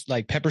peppers,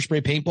 like pepper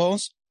spray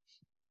paintballs.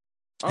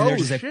 And they're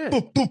just like,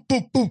 boop, boop,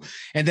 boop, boop.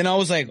 And then I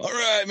was like, all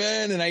right,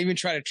 man. And I even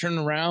tried to turn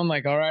around,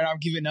 like, all right, I'm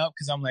giving up.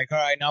 Cause I'm like, all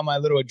right, now my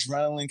little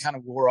adrenaline kind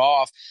of wore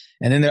off.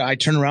 And then I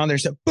turn around,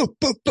 there's a boop,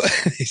 boop,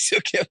 boop. They still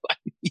kept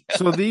lighting me up.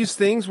 So these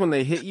things, when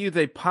they hit you,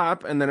 they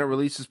pop and then it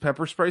releases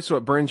pepper spray. So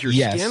it burns your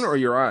skin or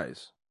your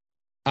eyes?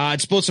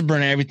 It's supposed to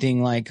burn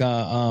everything. Like,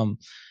 well,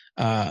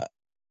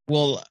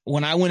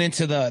 when I went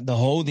into the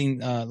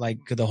holding, like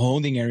the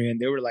holding area, and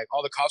they were like,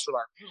 all the cops were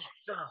like,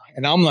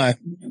 and I'm like,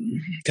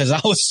 because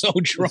I was so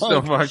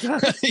drunk.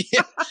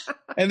 Yeah.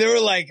 And they were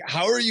like,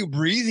 how are you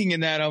breathing in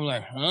that? I'm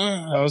like,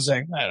 huh? I was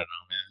like, I don't know,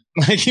 man.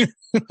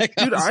 Like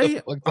dude,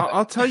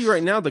 I'll tell you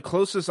right now, the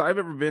closest I've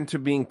ever been to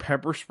being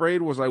pepper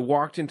sprayed was I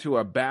walked into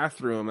a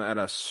bathroom at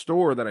a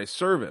store that I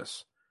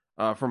service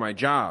for my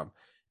job.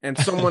 And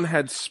someone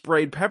had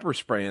sprayed pepper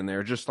spray in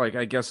there, just like,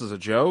 I guess as a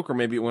joke, or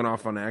maybe it went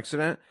off on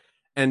accident.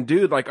 And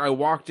dude, like I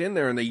walked in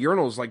there and the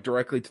urinal's like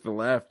directly to the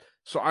left.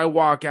 So I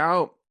walk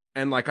out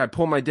and like I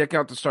pull my dick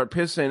out to start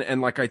pissing and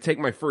like I take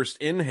my first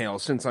inhale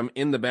since I'm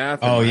in the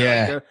bathroom. Oh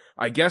yeah.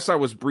 I guess I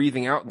was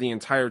breathing out the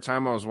entire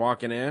time I was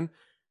walking in.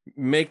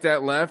 Make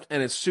that left.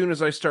 And as soon as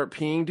I start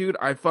peeing, dude,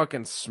 I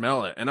fucking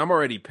smell it and I'm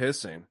already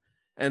pissing.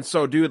 And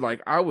so, dude,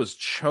 like I was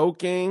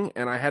choking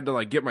and I had to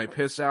like get my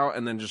piss out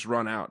and then just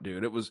run out,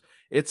 dude.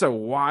 It's a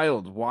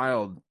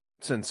wild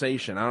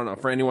sensation. I don't know,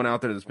 for anyone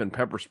out there that's been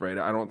pepper sprayed,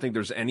 I don't think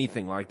there's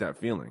anything like that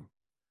feeling.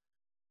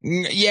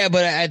 Yeah,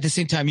 but at the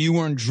same time, you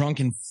weren't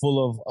drunk and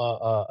full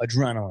of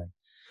adrenaline.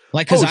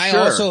 Like, cause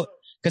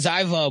cause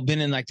I've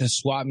been in like the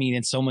swap meet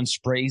and someone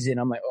sprays it and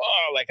I'm like,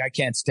 oh, like I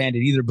can't stand it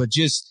either. But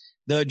just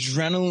the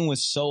adrenaline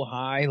was so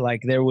high,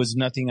 like there was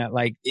nothing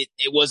like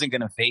it wasn't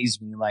gonna phase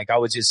me. Like I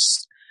was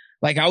just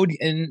like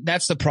and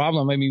that's the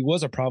problem. I mean, it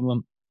was a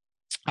problem.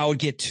 I would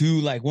get too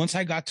like once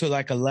I got to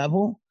like a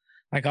level,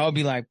 like I would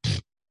be like,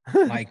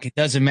 like it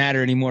doesn't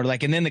matter anymore.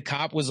 Like, and then the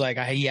cop was like,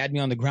 he had me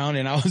on the ground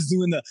and I was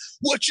doing the,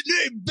 what's your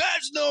name?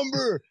 Badge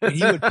number. And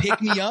he would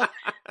pick me up.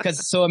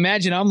 So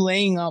imagine I'm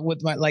laying up with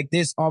my, like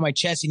this on my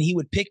chest and he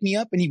would pick me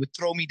up and he would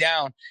throw me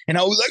down. And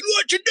I was like,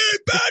 what's your name?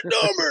 Badge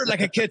number.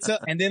 Like a kid's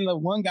up. And then the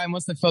one guy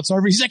must have felt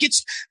sorry. He's like,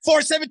 it's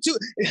 472.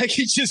 Like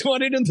he just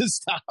wanted him to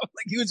stop.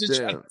 Like he was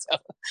just trying to tell.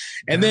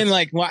 And then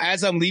like,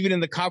 as I'm leaving in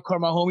the cop car,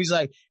 my homie's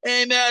like,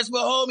 hey man, that's my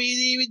homie. He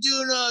didn't even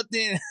do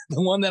nothing.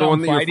 The one that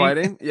you're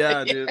fighting?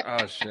 Yeah, dude.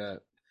 Oh shit.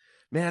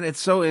 Man, it's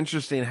so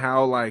interesting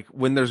how like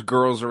when there's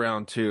girls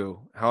around too,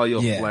 how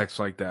you'll flex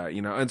like that,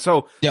 you know? And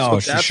so,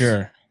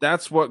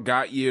 that's what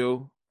got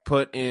you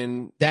put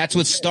in. That's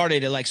what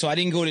started it. Like, so I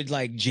didn't go to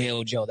like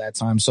jail that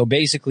time. So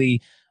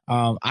basically,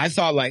 I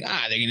thought like,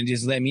 they're going to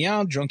just let me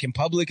out drunk in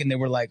public. And they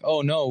were like, oh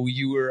no,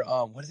 you were,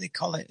 what do they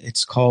call it?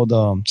 It's called,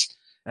 I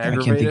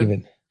can't think of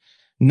it.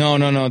 No.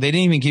 They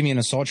didn't even give me an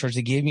assault charge.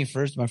 They gave me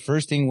my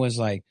first thing was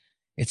like,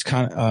 it's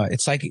kind of,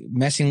 it's like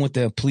messing with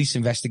the police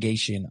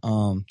investigation.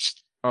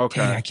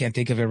 Okay. Dang, I can't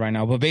think of it right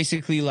now, but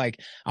basically like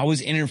I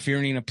was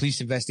interfering in a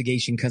police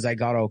investigation because I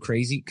got all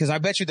crazy. Cause I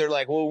bet you they're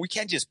like, well, we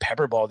can't just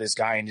pepperball this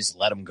guy and just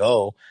let him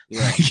go.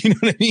 Yeah. You know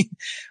what I mean?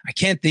 I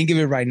can't think of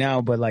it right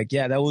now, but like,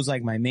 yeah, that was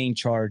like my main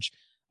charge.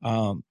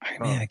 Man,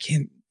 I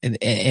can't. And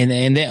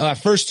then at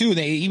first too,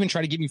 they even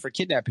tried to get me for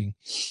kidnapping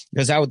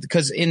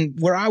because in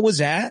where I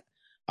was at,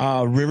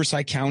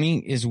 Riverside County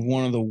is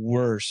one of the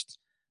worst.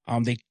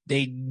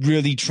 They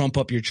really trump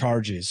up your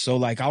charges. So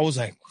like, I was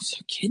like,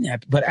 what's a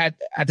kidnap? But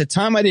at the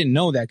time I didn't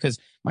know that because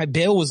my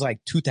bail was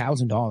like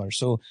 $2,000.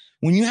 So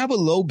when you have a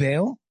low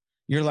bail,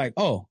 you're like,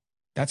 oh,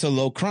 that's a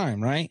low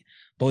crime, right?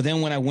 But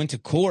then when I went to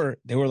court,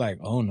 they were like,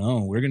 oh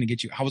no, we're going to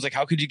get you. I was like,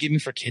 how could you get me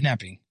for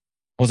kidnapping?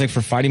 I was like,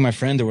 for fighting my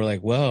friend. They were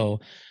like,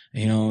 well,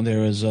 you know,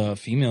 there was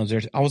females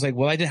there. I was like,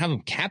 well, I didn't have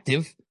him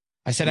captive.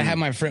 I said, I had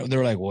my friend. They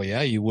were like, well,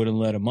 yeah, you wouldn't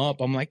let him up.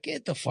 I'm like,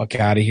 get the fuck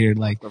out of here.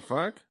 Like, the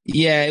fuck?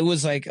 Yeah, it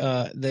was like,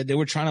 they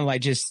were trying to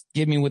like just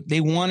give me what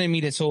they wanted me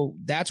to. So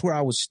that's where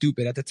I was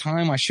stupid. At the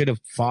time, I should have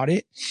fought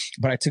it,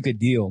 but I took a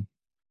deal.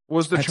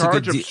 Was the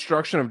charge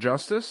obstruction of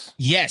justice?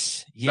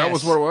 Yes. That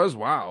was what it was?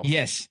 Wow.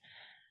 Yes.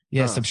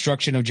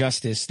 Obstruction of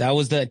justice.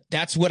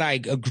 That's what I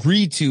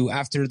agreed to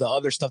after the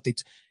other stuff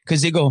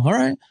cause they go, all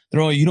right,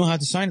 you don't have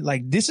to sign it.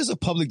 Like this is a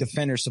public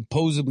defender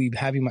supposedly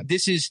having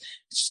this is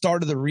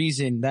start of the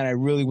reason that I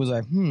really was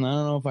like, I don't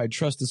know if I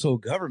trust this whole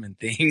government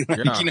thing. Like,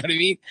 you know what I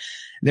mean?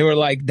 They were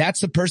like, that's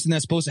the person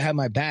that's supposed to have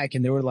my back.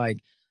 And they were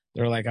like,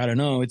 They're like, I don't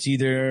know, it's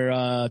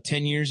either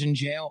 10 years in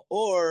jail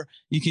or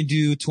you can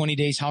do 20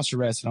 days house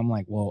arrest. And I'm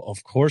like, well,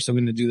 of course I'm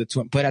going to do the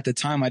 20. But at the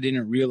time, I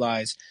didn't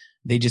realize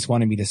they just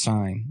wanted me to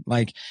sign.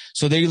 Like,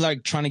 so they're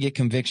like trying to get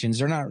convictions.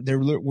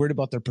 They're worried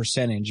about their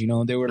percentage. You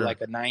know, they were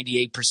like a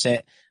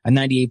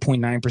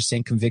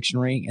 98.9% conviction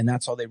rate. And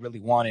that's all they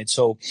really wanted.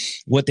 So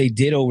what they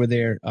did over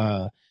there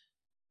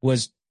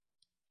was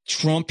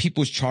trump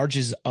people's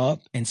charges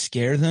up and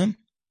scare them.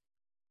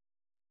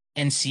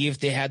 And see if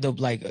they had the,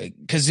 like,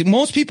 because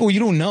most people, you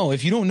don't know.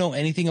 If you don't know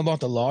anything about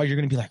the law, you're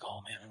going to be like,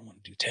 oh, man, I don't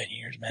want to do 10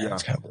 years, man.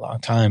 That's kind of a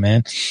long time,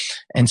 man.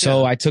 And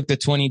so I took the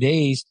 20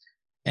 days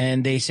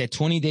and they said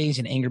 20 days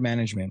in anger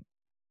management.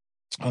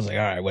 I was like,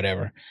 all right,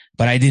 whatever.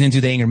 But I didn't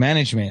do the anger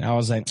management. I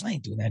was like, I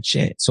ain't doing that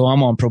shit. So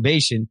I'm on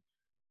probation.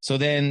 So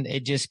then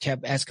it just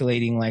kept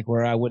escalating, like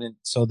where I wouldn't.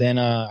 So then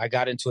I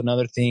got into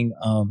another thing.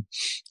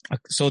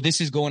 So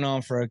this is going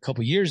on for a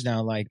couple years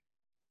now. Like,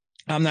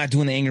 I'm not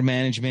doing the anger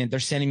management.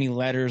 They're sending me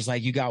letters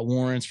like, you got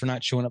warrants for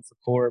not showing up for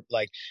court,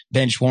 like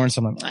bench warrants.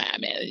 I'm like, man,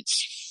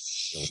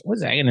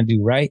 what's that going to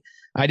do? Right.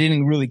 I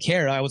didn't really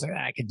care. I was like,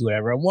 I can do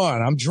whatever I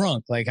want. I'm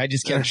drunk. Like, I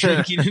just kept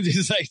drinking and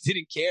just like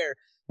didn't care.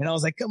 And I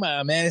was like, come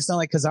on, man. It's not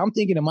like, cause I'm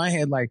thinking in my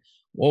head, like,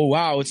 oh,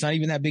 wow, it's not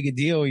even that big a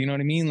deal. You know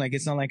what I mean? Like,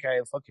 it's not like I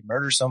fucking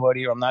murder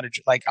somebody or I'm not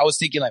like, I was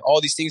thinking like all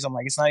these things. I'm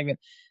like, it's not even,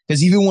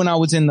 cause even when I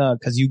was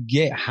cause you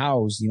get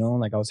housed, you know,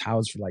 like I was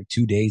housed for like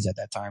 2 days at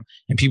that time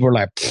and people were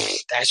like,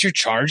 that's your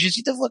charges.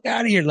 Get the fuck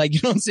out of here. Like, you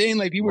know what I'm saying?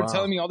 Like people were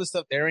telling me all this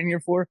stuff they're in here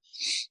for.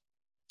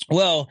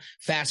 Well,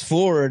 fast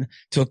forward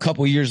to a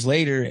couple years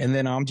later and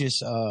then I'm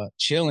just,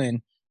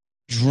 chilling.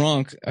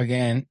 Drunk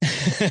again.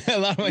 A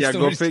lot of my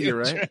go figure,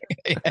 right?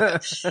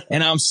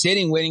 And I'm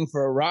sitting waiting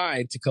for a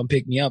ride to come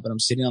pick me up. And I'm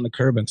sitting on the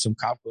curb and some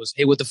cop goes,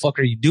 hey, what the fuck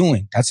are you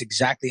doing? That's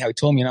exactly how he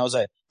told me. And I was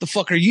like, the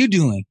fuck are you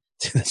doing?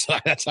 That's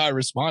how I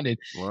responded.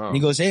 Wow. And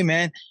he goes, hey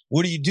man,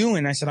 what are you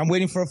doing? I said, I'm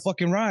waiting for a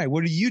fucking ride.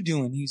 What are you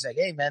doing? He's like,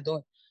 hey man,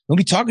 don't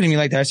be talking to me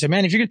like that. I said,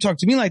 man, if you're going to talk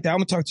to me like that, I'm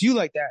going to talk to you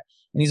like that.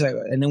 And he's like,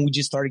 and then we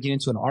just started getting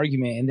into an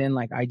argument. And then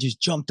like, I just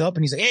jumped up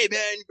and he's like, hey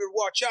man, you better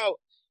watch out.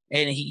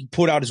 And he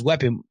pulled out his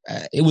weapon.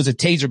 It was a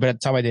taser, but at the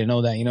time I didn't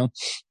know that, you know,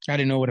 I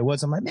didn't know what it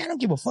was. I'm like, man, I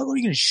don't give a fuck. Are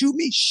you going to shoot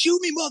me? Shoot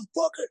me,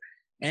 motherfucker.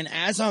 And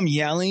as I'm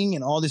yelling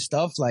and all this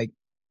stuff, like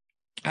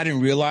I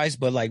didn't realize,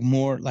 but like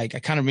more, like I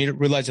kind of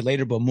realized it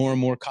later, but more and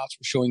more cops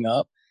were showing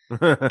up.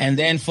 And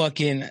then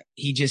fucking,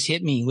 he just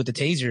hit me with the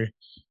taser.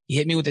 He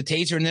hit me with the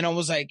taser. And then I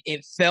was like,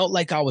 it felt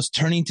like I was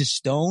turning to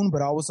stone,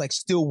 but I was like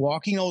still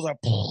walking. I was like,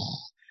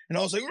 and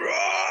I was like,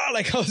 rah!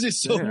 Like I was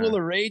just so full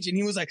of rage. And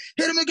he was like,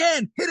 hit him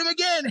again.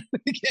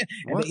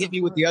 And they hit me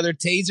with the other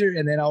taser.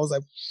 And then I was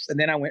like, and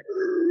then I went,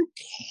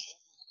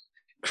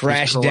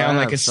 crashed down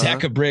like a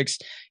sack of bricks.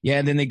 Yeah.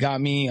 And then they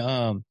got me,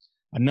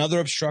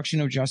 another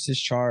obstruction of justice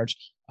charge.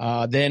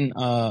 Then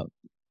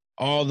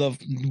all the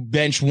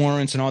bench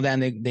warrants and all that.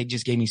 And they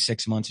just gave me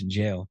 6 months in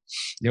jail.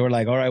 They were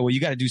like, all right, well, you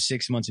got to do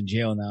 6 months in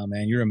jail now,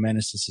 man. You're a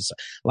menace to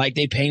society. Like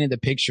they painted the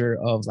picture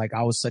of like,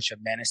 I was such a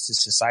menace to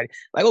society.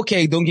 Like,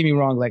 okay, don't get me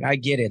wrong. Like I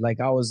get it. Like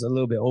I was a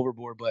little bit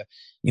overboard, but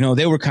you know,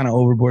 they were kind of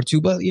overboard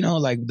too, but you know,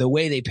 like the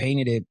way they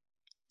painted it.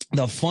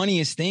 The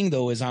funniest thing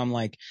though, is I'm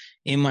like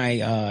in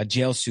my,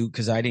 jail suit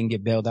cause I didn't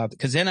get bailed out.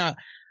 Cause then I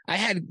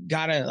had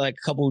got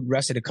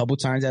arrested a couple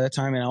times at a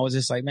time. And I was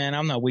just like, man,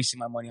 I'm not wasting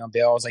my money on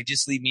bail. I was like,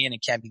 just leave me in.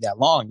 It can't be that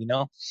long, you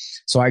know?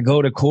 So I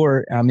go to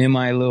court. I'm in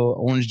my little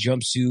orange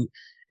jumpsuit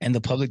and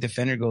the public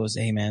defender goes,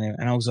 hey man.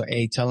 And I was like,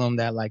 hey, tell him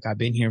that like I've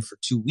been here for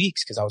 2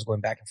 weeks. Cause I was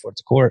going back and forth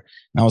to court.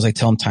 And I was like,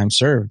 tell him time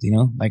served, you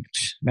know, like,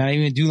 man, I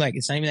even do like,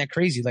 it's not even that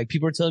crazy. Like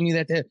people are telling me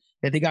that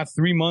they got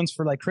 3 months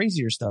for like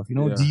crazier stuff, you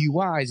know,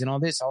 DUIs and all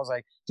this. I was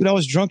like, dude, I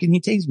was drunk and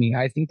he tased me.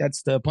 I think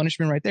that's the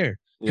punishment right there.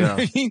 Yeah. You know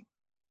what I mean?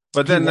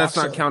 But then that's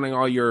not counting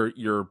all your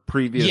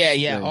previous. Yeah.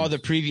 things. All the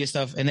previous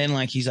stuff. And then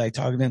like, he's like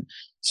talking to him.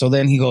 So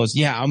then he goes,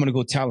 yeah, I'm going to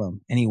go tell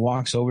him. And he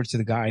walks over to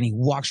the guy and he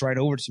walks right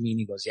over to me and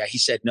he goes, yeah, he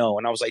said no.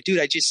 And I was like,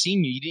 dude, I just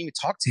seen you. You didn't even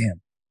talk to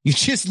him. You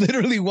just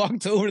literally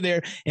walked over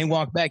there and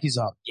walked back. He's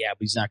like, yeah, but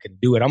he's not going to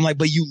do it. I'm like,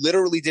 but you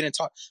literally didn't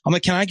talk. I'm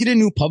like, can I get a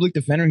new public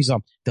defender? He's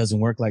like, doesn't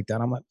work like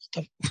that. I'm like,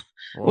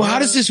 well, how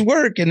does this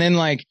work? And then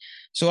like,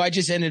 so I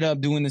just ended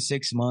up doing the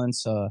 6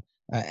 months,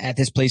 at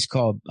this place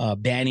called,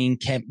 Banning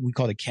Camp. We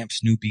call it Camp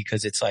Snoopy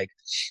because it's like,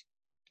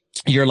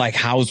 you're like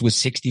housed with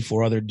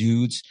 64 other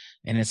dudes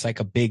and it's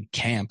like a big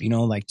camp, you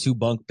know, like 2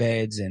 bunk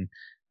beds. And,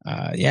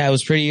 yeah, it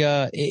was pretty,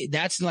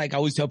 that's like, I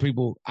always tell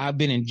people I've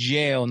been in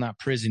jail, not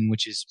prison,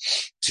 which is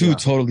 2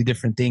 totally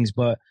different things.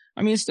 But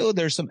I mean, still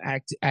there's some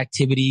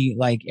activity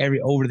like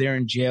over there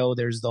in jail.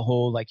 There's the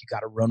whole, like, you got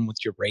to run with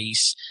your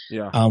race,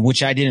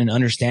 which I didn't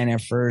understand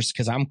at first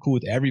because I'm cool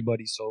with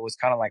everybody. So it was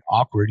kind of like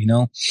awkward, you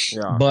know?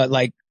 Yeah. But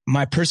like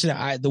my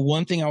the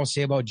one thing I will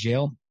say about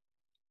jail,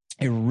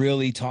 it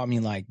really taught me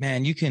like,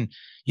 man, you can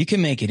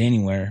make it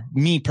anywhere.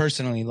 Me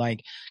personally,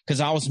 like, cause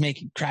I was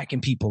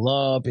cracking people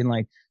up and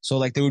like, so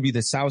like there would be the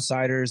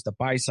Southsiders, the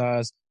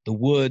Paisas, the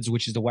Woods,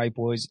 which is the white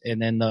boys,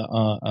 and then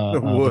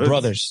the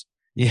brothers.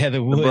 Yeah,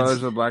 the Woods. The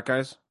brothers are black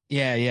guys?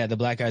 Yeah, the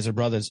black guys are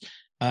brothers.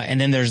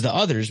 And then there's the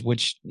others,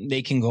 which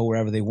they can go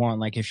wherever they want.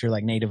 Like if you're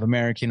like Native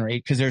American or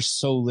because there's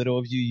so little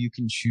of you, you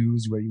can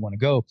choose where you want to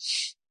go.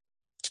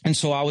 And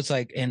so I was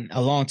like, and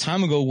a long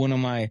time ago, one of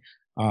my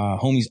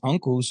homie's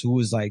uncles, who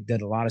was like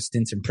did a lot of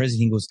stints in prison,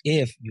 he goes,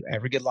 if you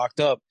ever get locked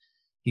up,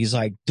 he's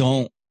like,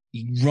 don't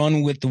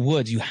run with the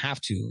woods. You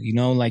have to, you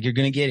know, like you're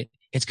gonna get it.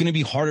 It's gonna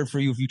be harder for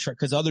you if you try.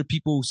 Because other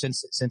people,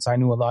 since I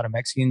knew a lot of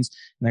Mexicans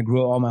and I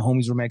grew up, all my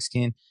homies were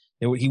Mexican.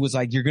 He was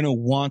like, you're going to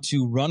want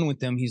to run with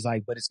them. He's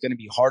like, but it's going to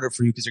be harder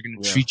for you because they're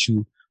going to treat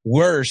you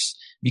worse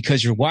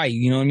because you're white.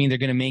 You know what I mean? They're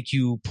going to make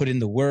you put in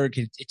the work.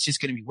 It's just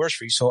going to be worse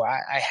for you. So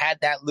I had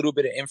that little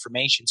bit of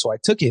information. So I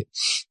took it.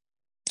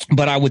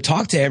 But I would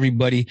talk to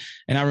everybody.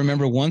 And I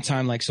remember one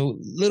time, like, so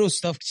little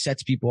stuff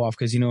sets people off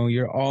because, you know,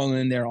 you're all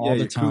in there all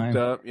the time.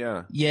 Up,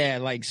 yeah. Yeah.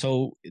 Like,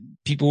 so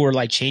people were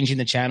like changing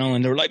the channel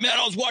and they were like, man,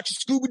 I was watching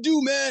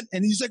Scooby-Doo, man.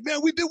 And he's like,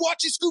 man, we've been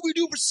watching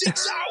Scooby-Doo for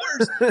 6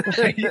 hours.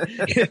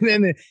 And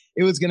then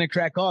it was going to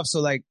crack off. So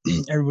like,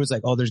 everybody was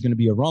like, oh, there's going to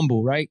be a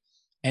rumble, right?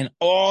 And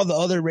all the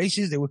other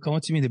races, they would come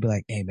up to me. They'd be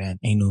like, hey, man,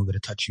 ain't no going to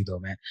touch you though,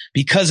 man.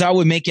 Because I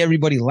would make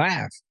everybody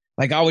laugh.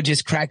 Like I would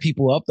just crack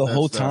people up the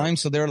whole time.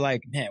 So they're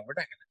like, man, we're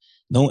not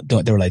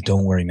they were like,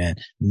 don't worry, man.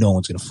 No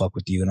one's going to fuck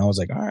with you. And I was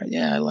like, all right,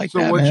 yeah, I like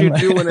that. So what'd you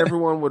do when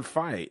everyone would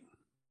fight?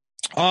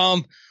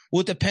 Well,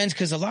 it depends.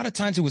 Cause a lot of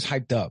times it was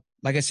hyped up.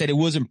 Like I said, it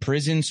was in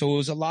prison. So it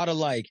was a lot of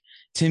like,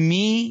 to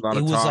me,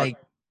 it was like,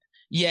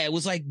 yeah, it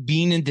was like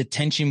being in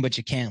detention, but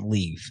you can't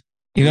leave.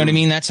 You know what I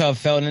mean? That's how it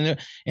felt.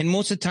 And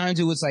most of the times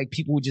it was like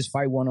people would just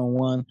fight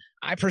one-on-one.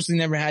 I personally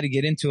never had to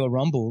get into a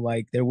rumble.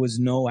 Like there was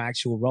no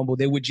actual rumble.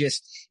 They would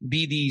just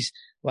be these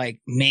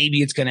like,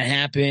 maybe it's going to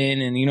happen.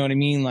 And you know what I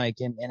mean? Like,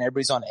 and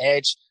everybody's on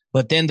edge.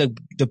 But then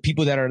the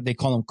people that are, they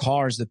call them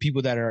cars, the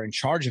people that are in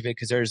charge of it,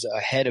 because there's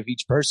a head of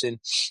each person.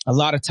 A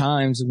lot of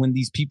times when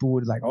these people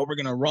would like, oh, we're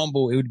going to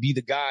rumble, it would be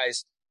the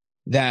guys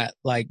that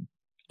like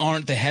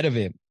aren't the head of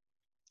it.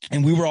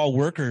 And we were all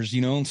workers,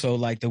 you know, and so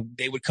like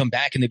they would come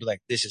back and they'd be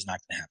like, this is not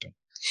going to happen.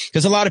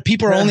 Because a lot of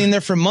people are only in there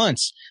for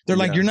months. They're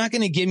like, you're not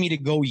going to get me to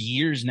go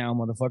years now,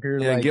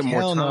 motherfucker. Yeah, like, get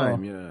more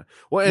time. No. Yeah.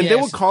 Well, and they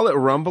would call it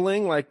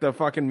rumbling, like the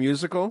fucking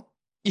musical.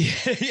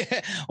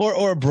 Yeah.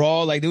 Or a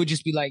brawl. Like they would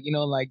just be like, you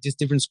know, like just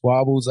different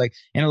squabbles. Like,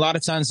 and a lot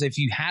of times if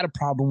you had a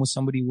problem with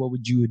somebody, what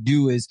you would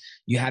do is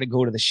you had to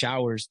go to the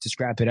showers to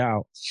scrap it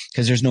out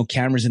because there's no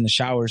cameras in the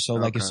showers. So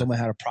like if someone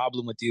had a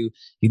problem with you,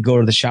 you'd go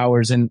to the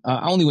showers. And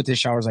I only went to the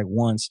showers like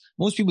once.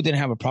 Most people didn't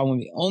have a problem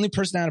with me. Only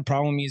person that had a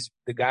problem with me is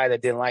the guy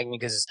that didn't like me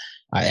because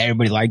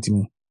everybody liked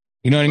me.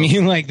 You know what I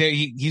mean? Like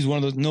he's one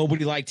of those,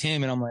 nobody liked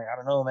him. And I'm like, I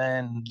don't know,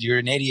 man, you're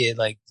an idiot.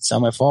 Like it's not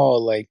my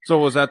fault. Like, so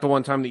was that the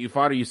one time that you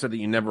fought or you said that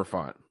you never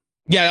fought?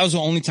 Yeah, that was the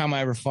only time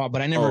I ever fought, but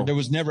there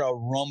was never a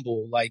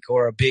rumble, like,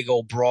 or a big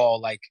old brawl.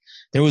 Like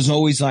there was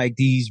always like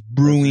these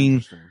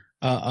brewing,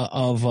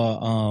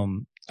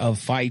 of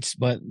fights,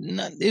 but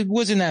it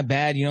wasn't that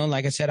bad. You know,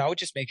 like I said, I would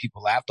just make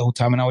people laugh the whole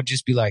time. And I would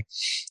just be like,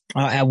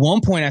 at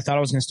one point I thought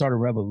I was going to start a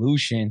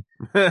revolution.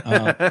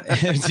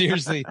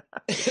 Seriously.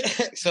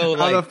 So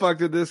how the fuck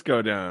did this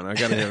go down? I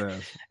gotta hear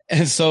this.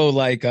 And so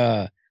like,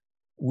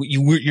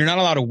 you're not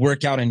allowed to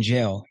work out in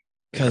jail.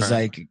 Cause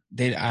like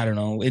I don't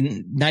know,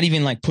 and not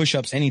even like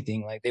push-ups,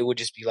 anything. Like they would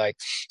just be like,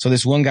 so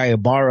this one guy,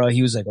 Ibarra,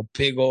 he was like a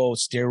big old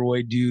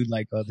steroid dude,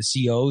 like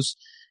the COs,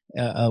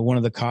 one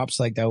of the cops,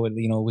 like that would,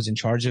 you know, was in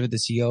charge of it,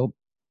 the CO.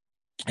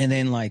 And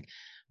then like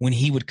when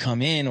he would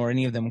come in or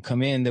any of them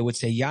come in, they would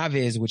say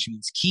llaves, which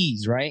means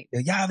keys, right?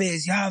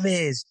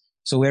 Llaves.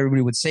 So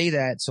everybody would say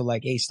that. So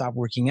like, hey, stop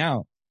working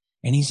out.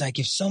 And he's like,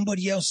 if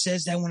somebody else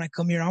says that when I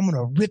come here, I'm going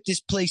to rip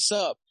this place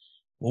up.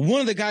 Well,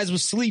 one of the guys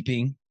was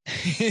sleeping.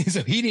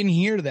 So he didn't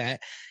hear that.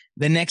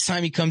 The next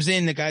time he comes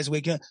in, the guys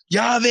wake up,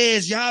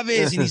 llaves.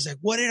 And he's like,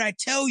 what did I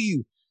tell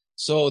you?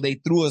 So they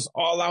threw us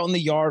all out in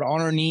the yard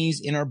on our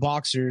knees in our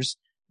boxers,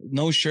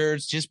 no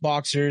shirts, just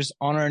boxers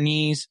on our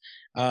knees,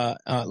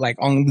 like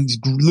on these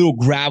little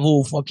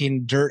gravel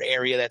fucking dirt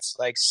area that's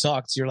like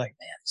sucks. You're like,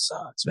 man, it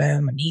sucks,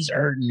 man. My knees are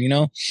hurting, you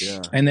know?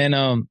 Yeah. And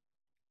then,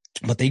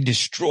 but they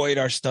destroyed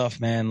our stuff,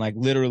 man, like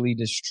literally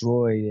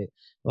destroyed it.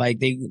 Like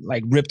they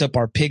like ripped up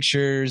our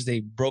pictures.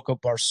 They broke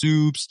up our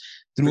soups.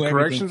 The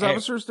corrections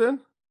officers did?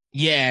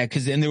 Yeah.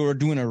 Cause then they were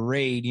doing a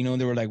raid, you know,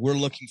 they were like, we're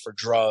looking for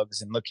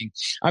drugs and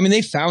I mean,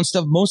 they found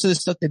stuff. Most of the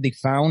stuff that they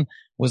found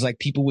was like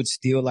people would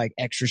steal like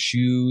extra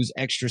shoes,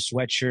 extra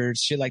sweatshirts,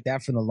 shit like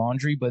that from the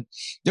laundry, but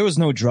there was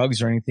no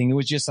drugs or anything. It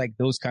was just like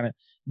those kind of,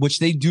 which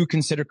they do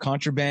consider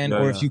contraband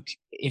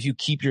if you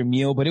keep your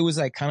meal, but it was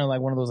like kind of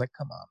like one of those like,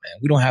 come on, man,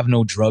 we don't have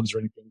no drugs or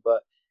anything,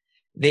 but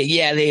they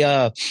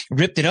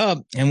ripped it up.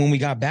 And when we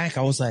got back,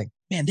 I was like,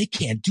 man, they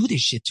can't do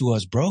this shit to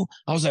us, bro.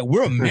 I was like,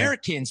 we're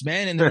Americans,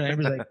 man. And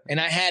then like, and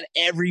I had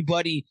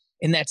everybody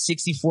in that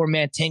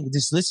 64-man tank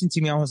just listen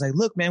to me. I was like,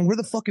 look, man, we're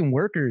the fucking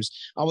workers.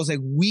 I was like,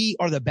 we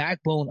are the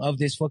backbone of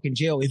this fucking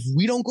jail. If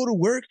we don't go to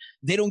work,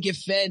 they don't get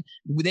fed.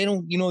 They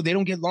don't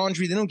get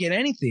laundry. They don't get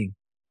anything.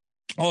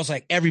 I was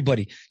like,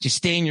 everybody just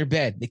stay in your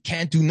bed. They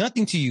can't do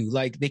nothing to you.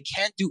 Like they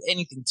can't do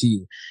anything to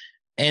you.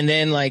 And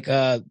then like,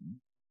 the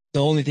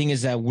only thing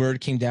is that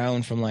word came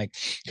down from like,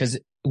 cause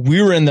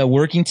we were in the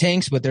working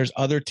tanks, but there's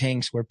other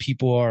tanks where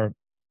people are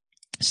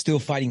still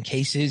fighting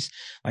cases,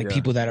 like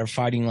people that are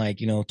fighting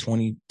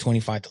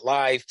 25 to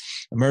life,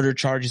 murder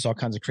charges, all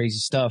kinds of crazy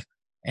stuff.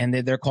 And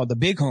they're called the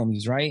big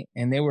homies, right?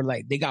 And they were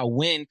like, they got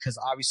wind because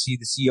obviously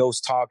the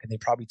CEOs talk and they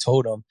probably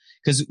told them.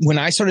 Because when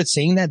I started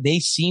saying that, they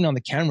seen on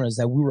the cameras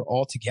that we were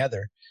all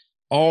together,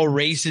 all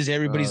races,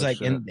 everybody's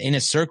in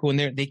a circle.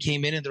 And they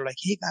came in and they're like,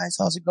 hey guys,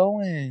 how's it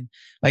going?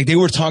 Like they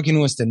were talking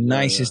to us the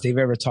nicest they've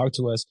ever talked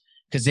to us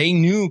because they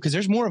knew, because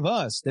there's more of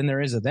us than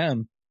there is of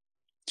them.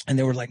 And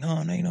they were like, no,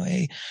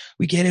 hey,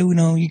 we get it.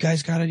 You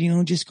guys got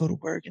to, just go to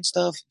work and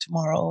stuff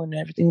tomorrow and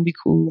everything will be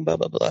cool and blah,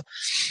 blah, blah.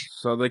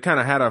 So they kind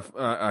of had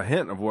a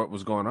hint of what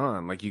was going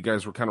on. Like you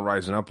guys were kind of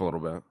rising up a little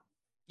bit.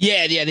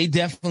 Yeah. They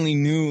definitely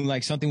knew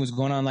like something was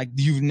going on. Like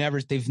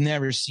they've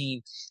never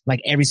seen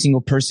like every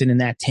single person in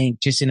that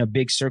tank just in a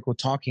big circle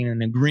talking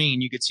and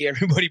agreeing. You could see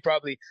everybody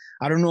probably,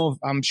 I don't know if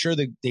I'm sure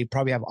that they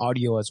probably have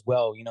audio as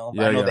well. I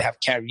know they have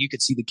camera. You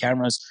could see the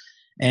cameras.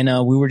 And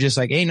we were just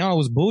like, hey, no, it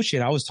was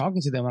bullshit. I was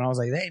talking to them and I was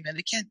like, hey, man,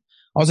 they can't.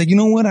 I was like, you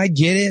know what? I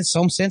get it in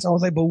some sense. I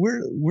was like, but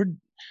we're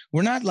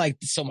not like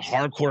some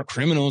hardcore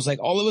criminals. Like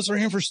all of us are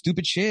here for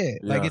stupid shit.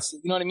 Yeah. Like it's,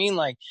 you know what I mean?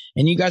 Like,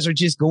 and you guys are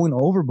just going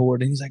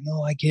overboard. And he's like,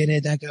 no, I get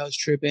it. That guy was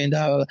tripping.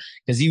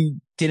 Because he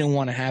didn't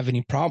want to have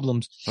any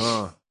problems.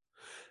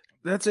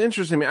 That's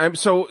interesting. Man.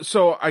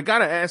 So I got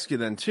to ask you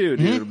then too,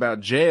 dude, about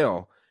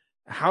jail.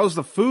 How's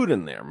the food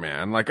in there,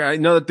 man? Like, I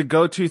know that the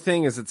go-to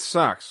thing is it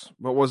sucks,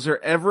 but was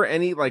there ever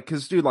any, like,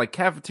 cause dude, like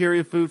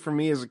cafeteria food for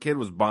me as a kid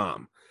was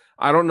bomb.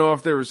 I don't know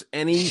if there was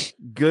any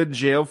good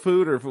jail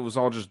food or if it was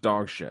all just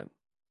dog shit.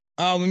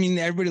 I mean,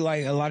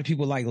 everybody a lot of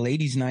people like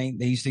ladies' night.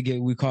 They used to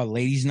we call it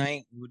ladies'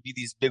 night. It would be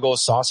these big old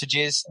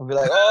sausages. And we'd be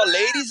like, oh,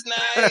 ladies'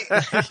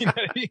 night. You know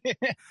what I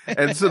mean?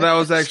 And so that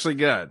was actually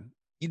good.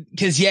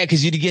 Cause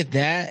you'd get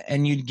that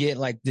and you'd get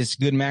like this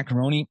good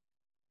macaroni.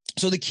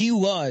 So the key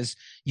was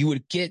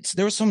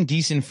there was some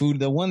decent food.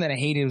 The one that I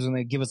hated was when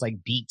they give us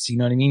like beets. You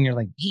know what I mean? You're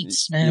like,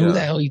 beets, man, who the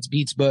hell eats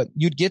beets? But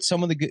you'd get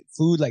some of the good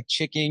food like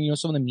chicken,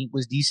 some of the meat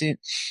was decent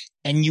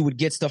and you would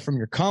get stuff from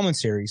your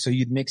commissary. So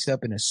you'd mix it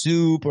up in a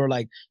soup or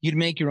like you'd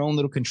make your own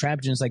little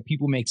contraptions. Like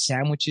people make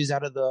sandwiches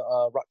out of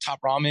the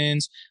top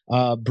ramens,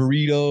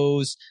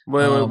 burritos.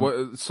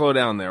 Wait, slow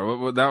down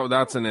there.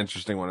 That's an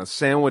interesting one. A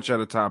sandwich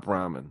out of top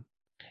ramen.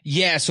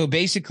 Yeah. So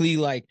basically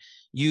like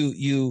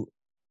you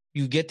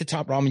get the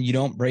top ramen, you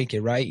don't break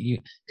it, right?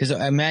 Because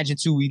imagine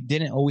too, we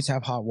didn't always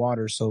have hot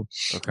water. So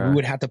we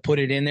would have to put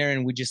it in there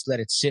and we just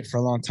let it sit for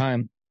a long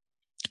time.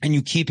 And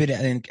you keep it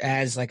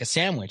as like a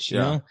sandwich, you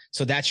know?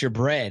 So that's your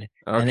bread.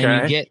 Okay. And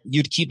then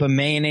you'd keep a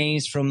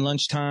mayonnaise from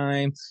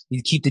lunchtime.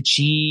 You'd keep the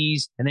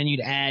cheese and then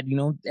you'd add,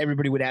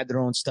 everybody would add their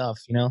own stuff,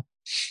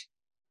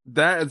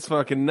 That is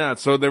fucking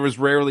nuts. So there was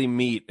rarely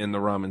meat in the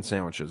ramen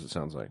sandwiches, it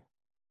sounds like.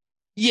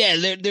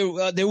 Yeah,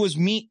 there was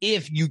meat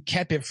if you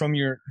kept it from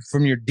your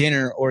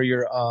dinner or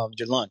your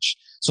lunch.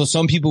 So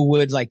some people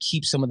would like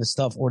keep some of the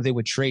stuff or they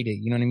would trade it.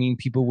 You know what I mean?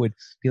 People would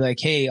be like,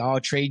 hey, I'll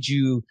trade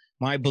you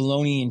my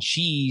bologna and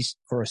cheese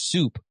for a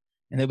soup.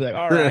 And they'll be like,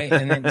 all right.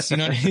 And then, you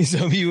know what I mean?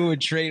 So people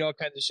would trade all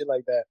kinds of shit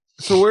like that.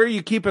 So where are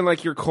you keeping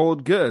like your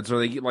cold goods? Are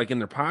they like in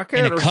their pocket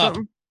in a or cup?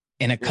 Something?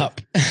 In a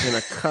cup. In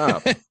a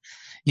cup.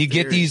 You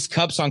get these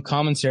cups on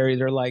commissary.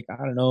 They're like,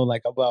 I don't know,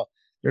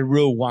 they're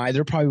real wide.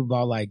 They're probably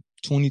about like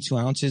 22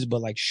 ounces, but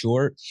like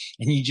short.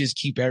 And you just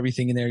keep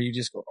everything in there. You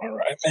just go, all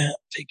right, man, I'm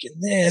taking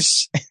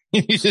this.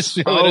 You just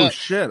fill it up.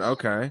 Shit.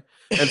 Okay.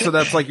 And so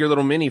that's like your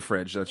little mini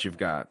fridge that you've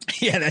got.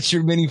 Yeah, that's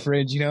your mini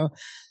fridge, And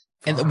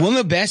one of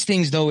the best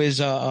things though is,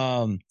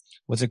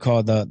 what's it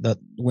called?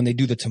 When they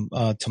do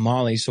the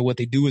tamales. So what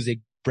they do is they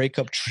break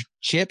up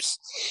chips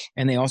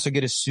and they also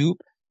get a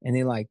soup and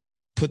they like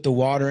put the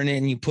water in it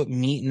and you put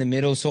meat in the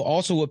middle. So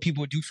also what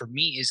people would do for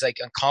meat is like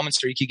a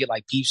commissary, you could get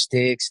like beef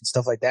sticks and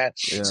stuff like that.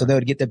 Yeah. So they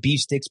would get the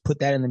beef sticks, put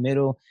that in the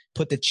middle,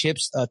 put the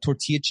chips,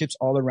 tortilla chips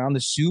all around the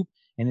soup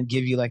and it'd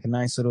give you like a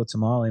nice little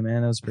tamale,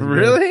 man. That was pretty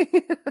Really?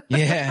 Good.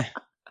 Yeah.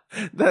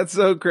 That's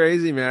so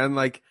crazy, man.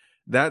 Like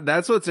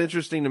that's what's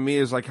interesting to me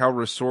is like how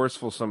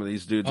resourceful some of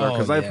these dudes are.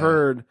 Cause I've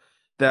heard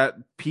that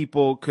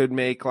people could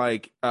make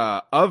like,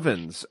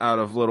 ovens out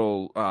of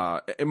little,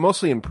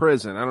 mostly in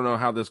prison. I don't know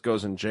how this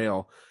goes in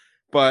jail.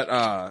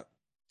 But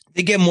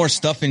they get more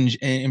stuff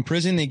in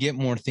prison. They get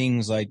more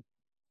things like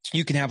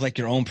you can have like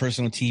your own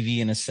personal TV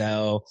in a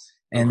cell.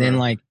 And then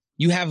like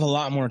you have a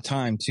lot more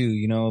time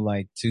too,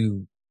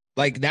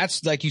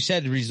 that's like you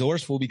said,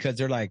 resourceful because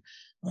they're like,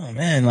 oh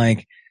man,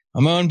 like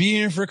I'm going to be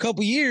here for a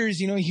couple years.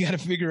 You got to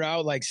figure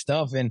out like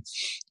stuff. And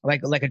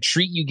like a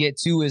treat you get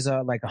too is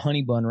like a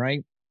honey bun,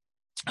 right?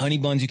 Honey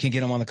buns, you can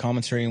get them on the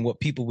commissary. And what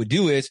people would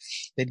do is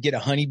they'd get a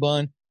honey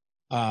bun,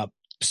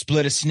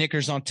 split a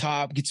Snickers on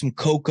top, get some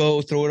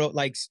cocoa, throw it up.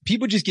 Like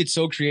people just get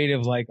so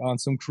creative, like on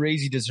some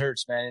crazy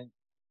desserts, man.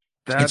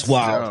 It's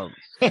wild.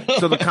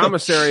 So the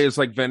commissary is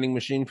like vending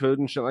machine food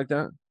and shit like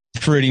that?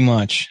 Pretty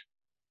much.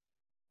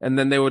 And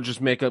then they would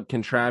just make up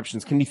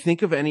contraptions. Can you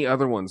think of any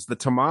other ones? The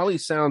tamale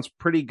sounds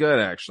pretty good,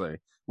 actually.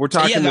 We're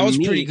talking that was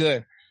pretty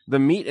good. The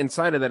meat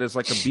inside of that is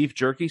like a beef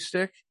jerky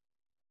stick?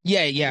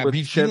 Yeah. With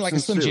Beef, chips like a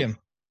and Slim soup. Jim.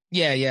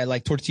 Yeah,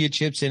 like tortilla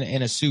chips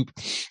and a soup.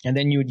 And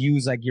then you would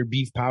use like your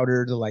beef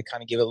powder to like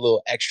kind of give it a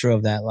little extra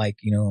of that, like,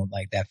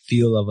 like that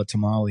feel of a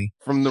tamale.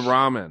 From the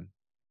ramen.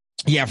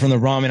 Yeah, from the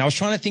ramen. I was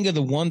trying to think of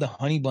the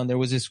honey bun. There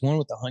was this one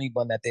with the honey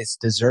bun that this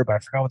dessert, but I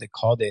forgot what they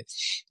called it.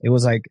 It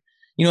was like,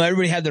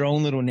 everybody had their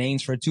own little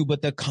names for it too,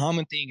 but the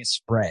common thing is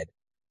spread.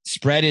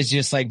 Spread is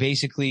just like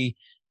basically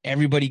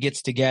everybody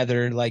gets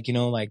together, like,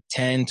 like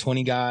 10,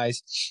 20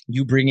 guys.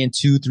 You bring in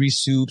 2, 3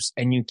 soups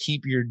and you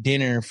keep your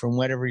dinner from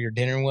whatever your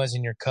dinner was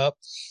in your cup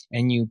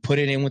and you put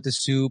it in with the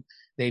soup.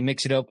 They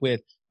mix it up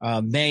with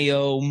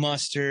mayo,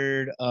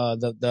 mustard,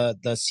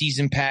 the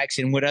season packs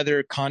and what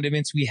other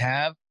condiments we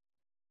have.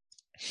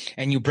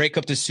 And you break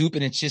up the soup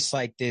and it's just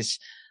like this,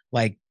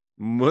 like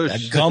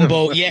Mush. a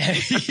gumbo. Yeah.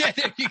 Yeah.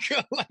 There you go.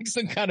 Like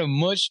some kind of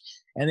mush.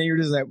 And then you're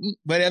just like,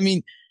 but I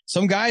mean,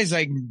 some guys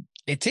like,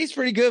 it tastes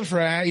pretty good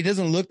it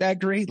doesn't look that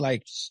great.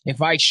 Like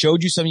if I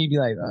showed you something, you'd be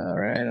like, all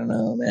right, I don't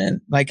know,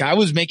 man. Like I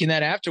was making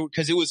that after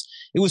because it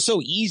was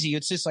so easy.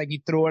 It's just like you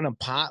throw it in a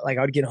pot. Like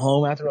I would get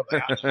home after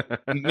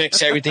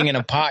mix everything in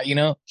a pot,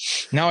 Now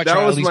I try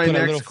that was to at least my put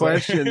next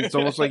question. It's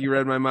almost like you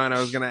read my mind. I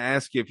was going to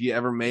ask you if you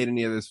ever made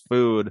any of this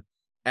food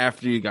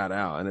after you got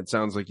out, and it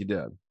sounds like you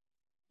did.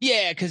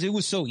 Yeah, because it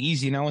was so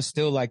easy, and I was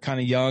still like kind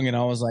of young, and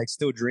I was like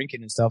still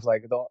drinking and stuff.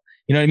 Like, you know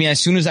what I mean? As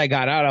soon as I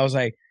got out, I was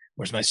like,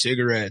 "Where's my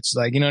cigarettes?"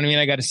 Like, you know what I mean?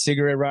 I got a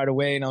cigarette right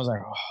away, and I was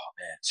like, "Oh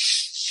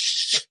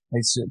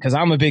man," because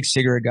I'm a big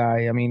cigarette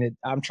guy. I mean,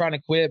 I'm trying to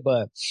quit,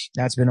 but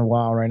that's been a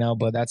while right now.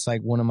 But that's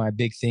like one of my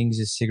big things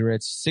is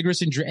cigarettes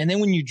and drink. And then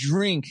when you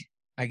drink,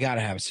 I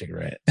gotta have a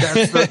cigarette.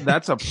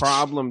 That's a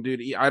problem,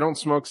 dude. I don't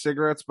smoke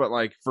cigarettes, but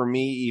like for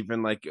me,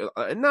 even like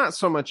not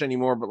so much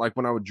anymore. But like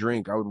when I would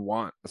drink, I would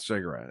want a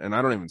cigarette, and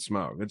I don't even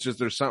smoke. It's just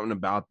there's something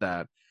about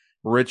that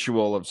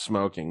ritual of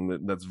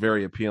smoking that's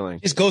very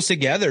appealing. It goes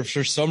together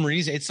for some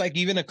reason. It's like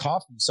even a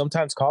coffee.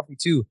 Sometimes coffee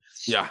too.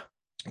 Yeah,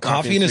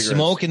 coffee and a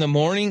smoke in the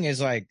morning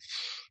is like,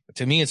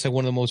 to me, it's like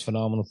one of the most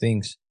phenomenal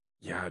things.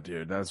 Yeah,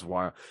 dude, that's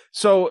wild.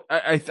 So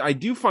I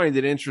do find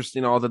it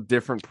interesting, all the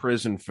different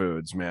prison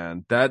foods,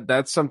 man.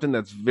 That's something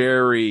that's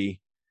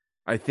very,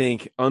 I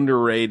think,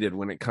 underrated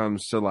when it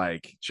comes to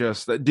like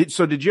just that.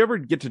 Did you ever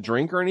get to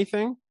drink or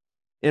anything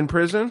in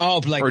prison? Oh,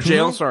 like or Pruno?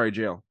 jail? Sorry,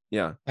 jail.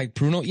 Yeah, like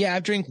Pruno. Yeah,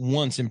 I've drank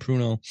once in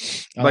Pruno.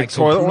 Like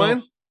toilet Pruno,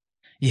 wine.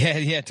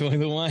 Yeah,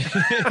 toilet wine.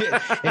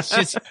 It's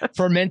just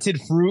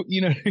fermented fruit,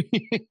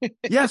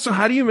 Yeah. So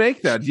how do you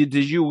make that? Did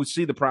you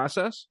see the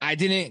process? I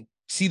didn't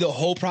see the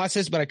whole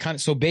process, but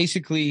so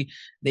basically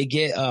they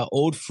get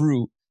old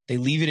fruit, they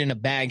leave it in a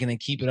bag and they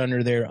keep it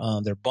under their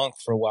bunk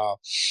for a while.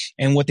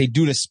 And what they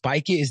do to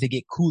spike it is they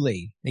get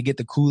Kool-Aid. They get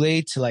the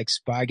Kool-Aid to like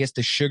I guess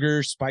the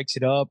sugar spikes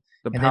it up.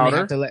 The and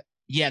powder? Then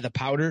they have to the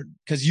powder,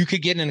 because you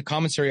could get in a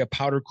commissary a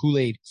powder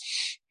Kool-Aid,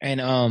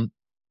 and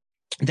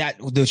that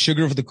the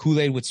sugar of the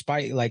Kool-Aid would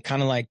spike, like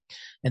kind of like,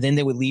 and then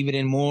they would leave it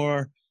in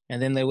more.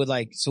 And then they would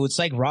so it's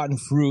like rotten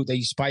fruit that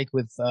you spike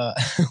with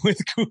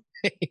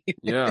Kool-Aid.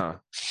 Yeah.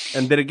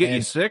 And did it get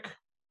you sick?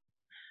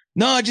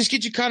 No, it just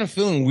gets you kind of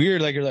feeling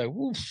weird. Like you're like,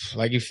 oof,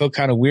 like you feel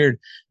kind of weird.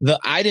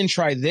 I didn't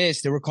try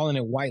this. They were calling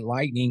it white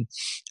lightning.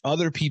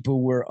 Other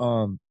people were,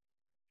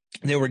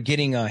 they were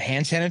getting a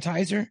hand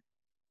sanitizer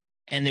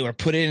and they were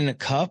put it in a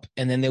cup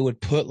and then they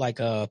would put like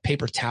a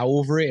paper towel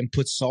over it and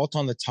put salt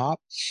on the top.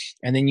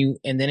 And then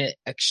it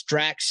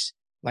extracts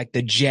like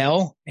the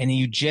gel and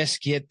you just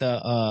get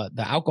the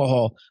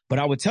alcohol. But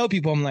I would tell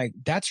people, I'm like,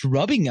 that's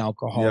rubbing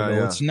alcohol though.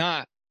 Yeah. It's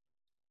not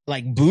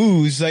like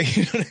booze, like,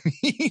 you know what I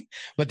mean?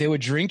 But they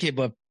would drink it,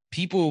 but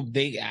people,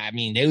 they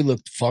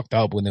looked fucked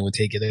up when they would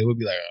take it. They would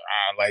be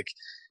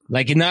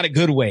like in not a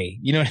good way.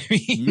 You know what I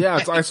mean? Yeah.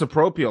 It's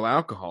isopropyl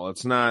alcohol.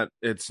 It's not,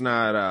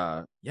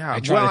 yeah. I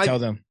try to tell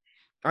them.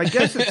 I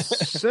guess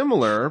it's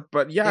similar,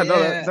 but yeah. No,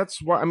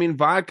 that's why,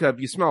 vodka,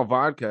 if you smell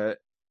vodka,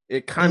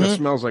 it kind of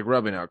smells like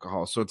rubbing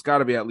alcohol. So it's got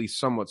to be at least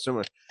somewhat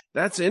similar.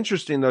 That's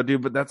interesting though,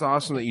 dude, but that's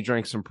awesome that you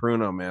drank some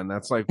Pruno, man.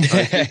 That's like,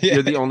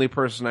 you're the only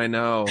person I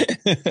know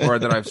or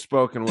that I've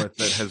spoken with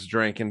that has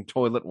drank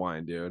toilet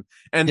wine, dude.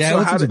 And yeah,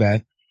 so how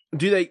bad.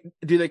 Do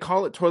they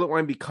call it toilet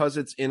wine because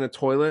it's in a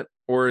toilet,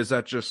 or is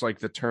that just like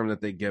the term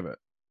that they give it?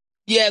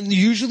 Yeah,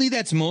 usually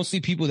that's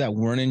mostly people that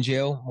weren't in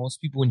jail. Most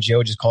people in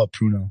jail just call it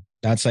Pruno.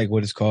 That's like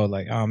what it's called.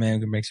 Like, oh man, we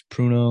can make some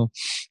Pruno.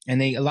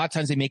 And a lot of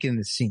times they make it in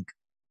the sink.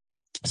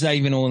 It's not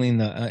even only in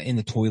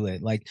the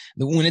toilet. Like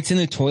when it's in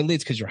the toilet,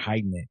 it's because you're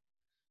hiding it.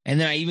 And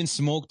then I even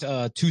smoked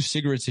 2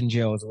 cigarettes in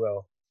jail as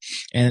well.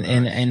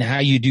 And how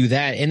you do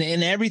that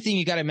and everything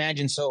you got to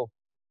imagine. So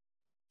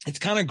it's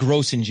kind of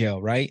gross in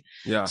jail, right?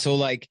 Yeah. So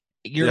like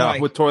you're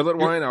with toilet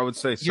wine, I would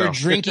say so. You're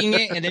drinking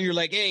it and then you're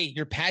like, hey,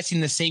 you're passing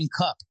the same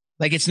cup.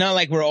 Like it's not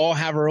like we all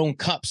have our own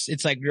cups.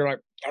 It's like you're like,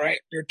 all right,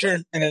 your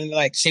turn. And then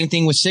like same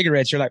thing with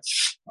cigarettes. You're like,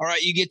 all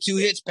right, you get 2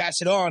 hits,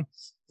 pass it on.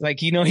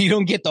 Like, you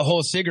don't get the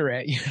whole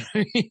cigarette. You know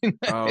what I mean?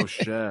 Oh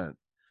shit.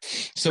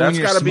 So That's when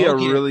you're got to be a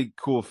smoking, really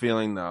cool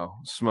feeling, though,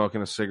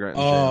 smoking a cigarette in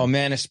oh jail.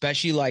 man,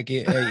 especially like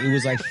it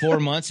was like 4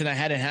 months and I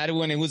hadn't had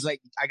one. It was like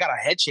I got a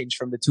head change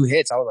from the 2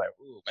 hits. I was like,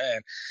 oh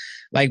man,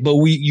 like, but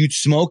you'd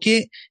smoke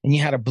it and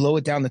you had to blow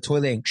it down the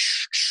toilet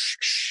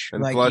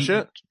And like flush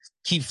it?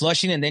 keep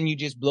flushing, and then you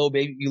just blow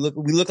baby.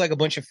 We look like a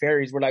bunch of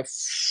fairies. We're like,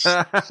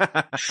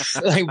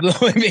 like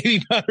blowing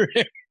baby powder.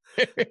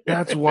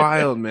 That's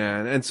wild,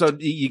 man. And so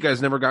you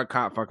guys never got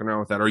caught fucking around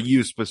with that, or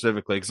you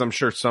specifically? Because I'm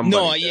sure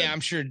somebody. No, did. yeah, I'm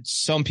sure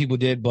some people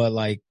did, but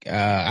like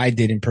I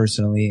didn't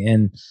personally.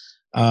 And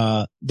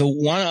the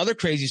one other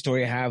crazy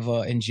story I have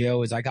in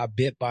jail is I got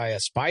bit by a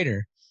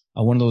spider,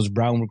 one of those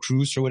brown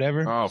recruits or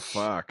whatever. Oh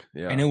fuck,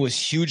 yeah. And it was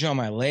huge on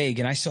my leg,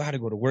 and I still had to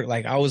go to work.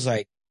 Like I was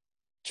like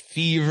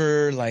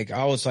fever, like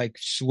I was like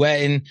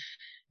sweating,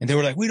 and they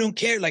were like, "We don't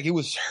care." Like it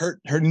was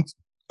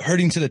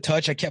hurting to the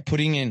touch. I kept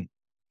putting in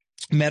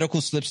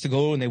medical slips to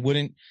go, and they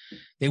wouldn't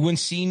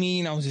see me,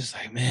 and I was just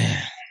like,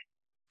 man,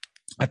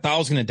 I thought I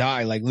was gonna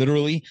die. Like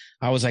literally,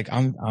 I was like,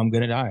 I'm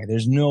gonna die.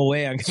 There's no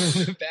way I'm gonna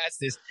live past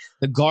this.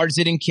 The guards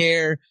didn't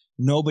care.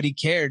 Nobody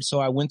cared. So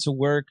I went to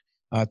work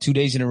 2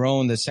 days in a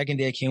row, and the second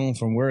day I came home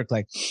from work,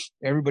 like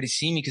everybody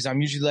see me because I'm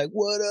usually like,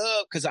 "What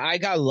up?" Because I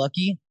got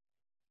lucky.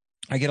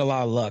 I get a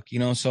lot of luck, you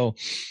know. So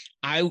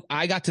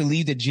I got to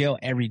leave the jail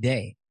every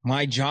day.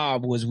 My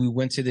job was we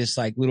went to this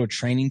like little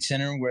training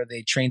center where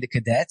they trained the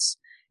cadets,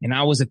 and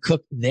I was a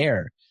cook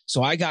there.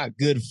 So I got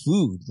good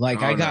food.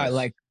 Like I got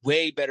like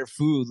way better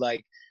food.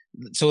 Like,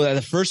 so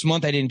the first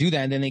month I didn't do that.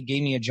 And then they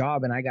gave me a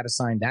job and I got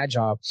assigned that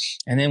job.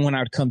 And then when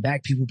I would come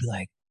back, people would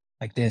be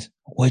like this,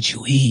 "What'd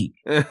you eat?"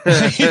 And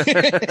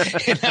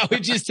I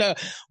would just,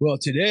 well,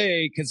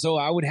 today, so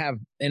I would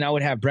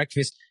have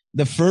breakfast.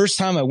 The first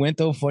time I went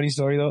though, funny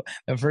story though,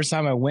 the first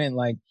time I went,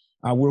 like,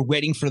 we're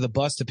waiting for the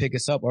bus to pick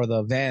us up or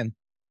the van.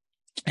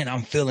 And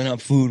I'm filling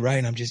up food, right?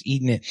 And I'm just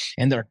eating it.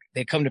 And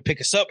they come to pick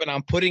us up and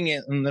I'm putting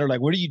it. And they're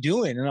like, "What are you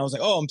doing?" And I was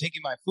like, "Oh, I'm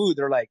taking my food."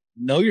 They're like,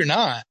 "No, you're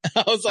not."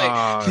 I was like,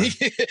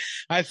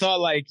 I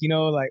thought like, you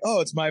know, like, "Oh,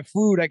 it's my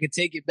food. I could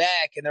take it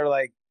back." And they're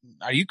like,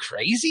 "Are you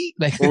crazy?"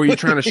 Like, or were you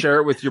trying to share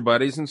it with your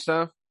buddies and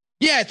stuff?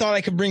 Yeah, I thought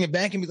I could bring it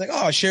back and be like,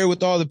 "Oh, I'll share it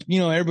with all the, you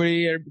know, everybody,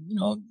 you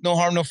know, no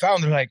harm, no foul."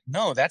 And they're like,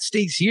 "No, that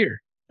stays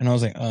here." And I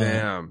was like, "Oh,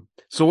 damn."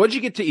 So what'd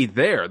you get to eat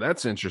there?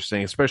 That's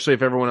interesting, especially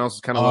if everyone else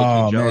is kind of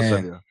low-key jealous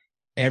of you.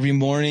 Every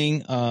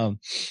morning,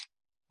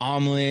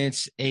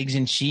 omelets, eggs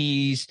and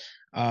cheese,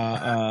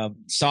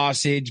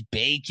 sausage,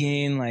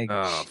 bacon, like,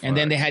 and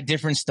then they had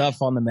different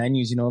stuff on the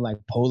menus, you know, like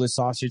Polish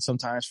sausage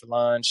sometimes for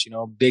lunch, you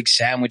know, big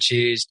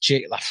sandwiches,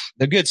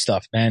 the good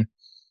stuff, man.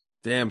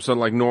 Damn. So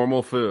like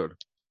normal food.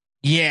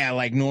 Yeah,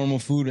 like normal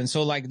food. And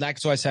so like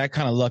so I said, I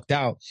kind of lucked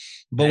out.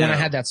 But when I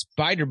had that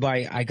spider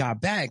bite, I got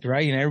back,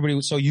 right?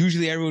 And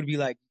usually everyone would be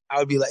like, I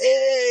would be like,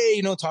 "Hey,"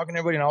 you know, talking to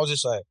everybody. And I was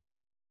just like,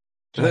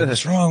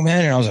 "What's wrong,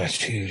 man?" And I was like,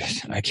 "Dude,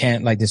 I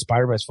can't, like, this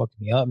spider bite's fucking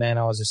me up, man."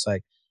 I was just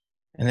like,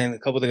 and then a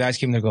couple of the guys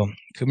came there, go,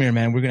 "Come here,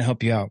 man. We're going to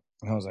help you out."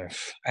 And I was like,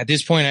 at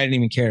this point, I didn't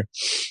even care.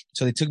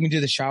 So they took me to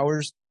the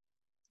showers,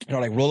 you know,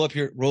 like roll up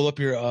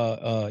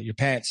your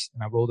pants.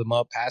 And I rolled them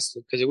up past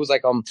it because it was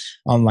like on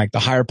like the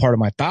higher part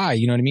of my thigh.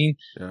 You know what I mean?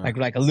 Yeah.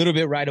 Like a little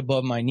bit right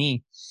above my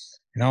knee.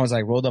 And I was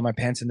like, rolled up my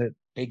pants, and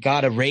they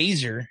got a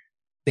razor.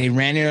 They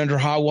ran it under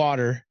hot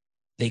water.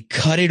 They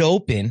cut it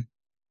open,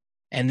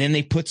 and then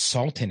they put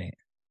salt in it.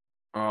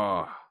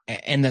 Oh,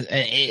 and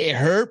it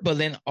hurt, but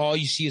then all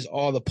you see is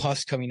all the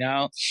pus coming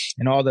out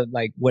and all the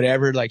like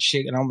whatever like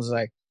shit. And I was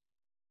like,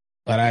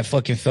 but I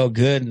fucking felt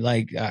good.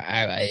 Like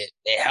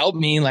it helped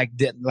me. Like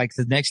the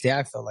next day,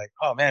 I felt like,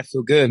 oh man, I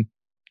feel good.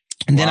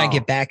 And then I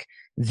get back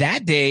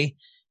that day,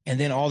 and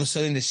then all of a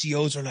sudden the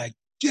COs are like,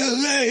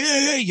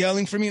 hey,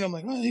 yelling for me, and I'm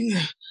like,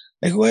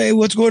 wait,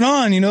 what's going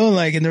on? You know,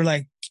 like, and they're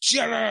like,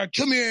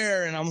 "Come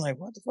here," and I'm like,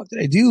 what the fuck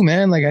did I do,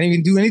 man? Like I didn't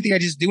even do anything. I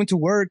just went to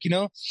work, you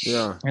know.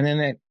 Yeah. And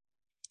then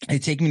they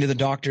take me to the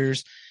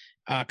doctors.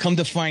 Come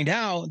to find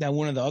out that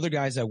one of the other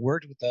guys that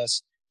worked with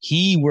us,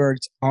 he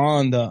worked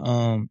on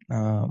the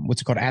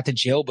what's it called, at the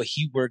jail, but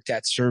he worked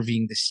at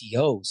serving the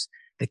COs.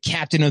 The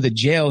captain of the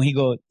jail,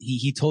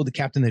 he told the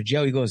captain of the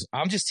jail, he goes,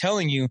 "I'm just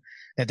telling you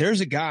that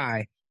there's a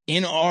guy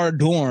in our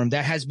dorm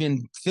that has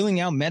been filling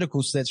out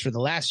medical slips for the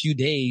last few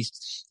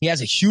days. He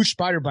has a huge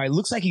spider bite.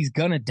 Looks like he's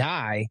gonna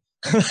die."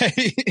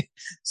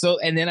 So,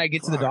 and then I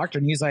get to the doctor,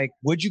 and he's like,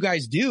 "What'd you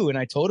guys do?" And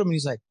I told him, and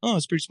he's like, "Oh,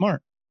 it's pretty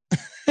smart."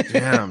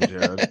 Damn,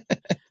 dude.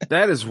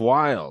 That is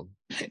wild.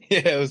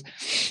 Yeah,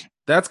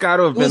 that's got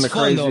to have been the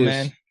fun, craziest. Though,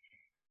 man.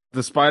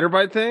 The spider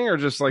bite thing, or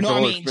just like the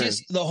whole experience?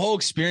 Just the whole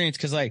experience,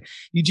 because like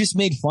you just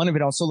made fun of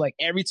it. Also, like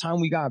every time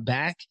we got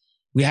back,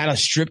 we had to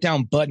strip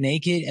down butt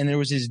naked, and there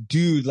was this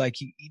dude, like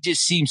he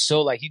just seemed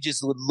so like he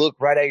just would look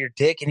right at your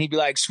dick, and he'd be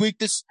like, sweep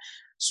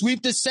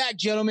the sack,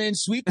 gentlemen,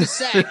 sweep the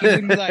sack."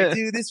 And he'd be like,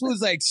 "Dude, this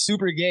was like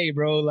super gay,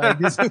 bro. Like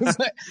this was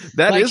like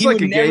that is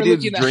like a gay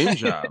dude's dream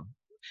job."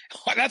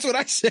 That's what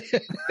I said.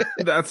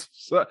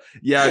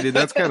 Yeah, dude,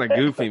 that's kind of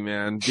goofy,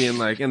 man. Being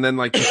like, and then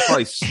like he's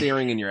probably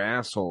staring in your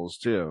assholes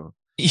too.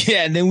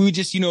 Yeah, and then we would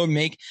just, you know,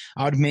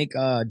 I would make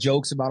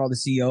jokes about all the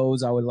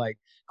COs. I would like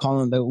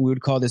we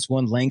would call this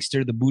one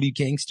Langster, the booty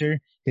gangster,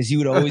 because he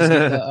would always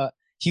get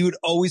he would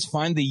always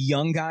find the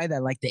young guy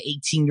that like the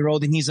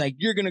 18-year-old, and he's like,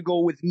 "You're gonna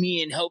go with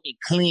me and help me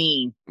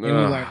clean." And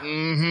we're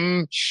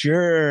like,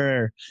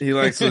 sure. He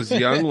likes those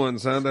young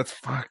ones, huh? That's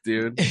fuck,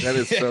 dude. That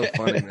is so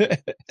funny, man.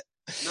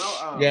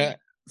 No, yeah.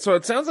 So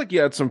it sounds like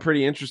you had some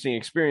pretty interesting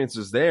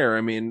experiences there.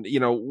 I mean, you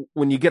know,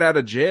 when you get out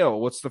of jail,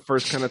 what's the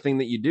first kind of thing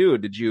that you do?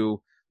 Did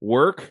you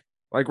work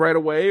like right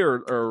away,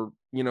 or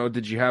you know,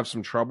 did you have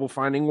some trouble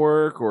finding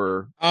work,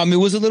 or? It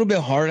was a little bit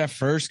hard at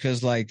first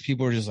because like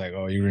people were just like,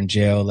 "Oh, you're in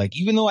jail." Like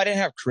even though I didn't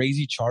have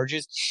crazy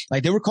charges,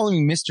 like they were calling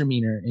me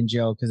misdemeanor in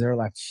jail because they were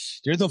like,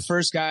 "You're the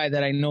first guy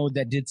that I know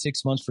that did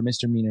 6 months for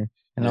misdemeanor."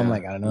 And I'm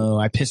like, I don't know.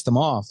 I pissed them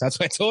off. That's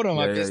what I told them.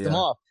 I pissed them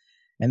off.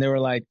 And they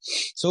were like,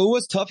 so it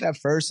was tough at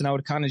first. And I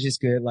would kind of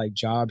just get like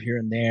job here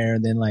and there.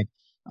 And then like,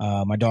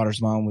 my daughter's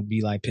mom would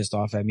be like pissed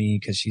off at me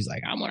because she's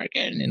like, I'm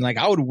working. And like,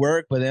 I would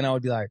work, but then I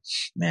would be like,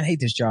 man, I hate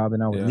this job.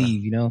 And I would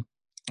leave, you know?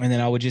 And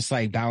then I would just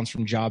like bounce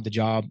from job to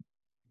job.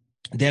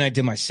 Then I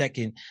did my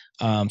second,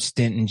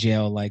 stint in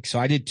jail. Like, so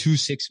I did 2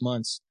 6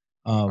 months.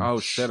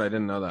 Oh shit. I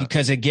didn't know that.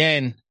 Because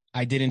again,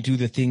 I didn't do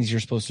the things you're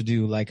supposed to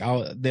do. Like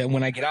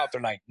when I get out, they're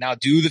like, now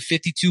do the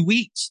 52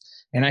 weeks.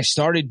 And I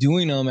started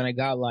doing them and I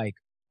got like,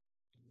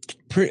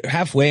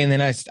 halfway, and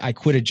then I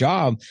quit a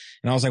job,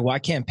 and I was like, well, I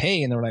can't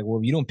pay. And they're like, well,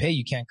 if you don't pay,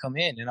 you can't come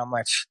in. And I'm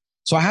like,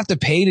 so I have to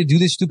pay to do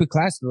this stupid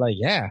class? They're like,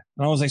 yeah.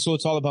 And I was like, so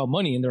it's all about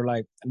money? And they're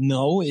like,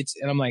 no, it's,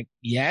 and I'm like,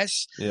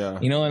 yes. Yeah.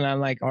 You know, and I'm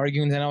like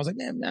arguing, and I was like,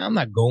 man, I'm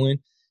not going.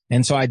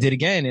 And so I did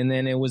again. And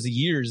then it was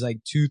years, like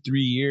 2-3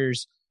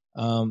 years,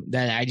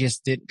 that I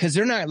just did, cause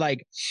they're not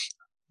like,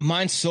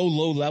 mine's so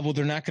low level,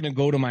 they're not going to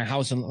go to my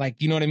house and like,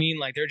 you know what I mean?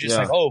 Like, they're just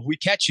like, oh, if we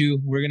catch you,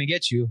 we're going to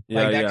get you.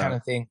 Like that kind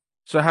of thing.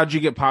 So how'd you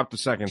get popped the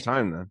second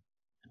time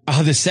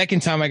then? The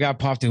second time I got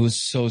popped, it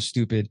was so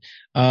stupid.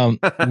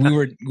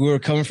 We were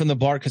coming from the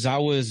bar because I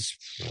want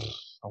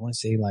to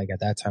say like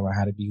at that time I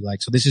had to be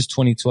like, so this is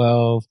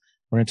 2012,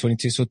 we're in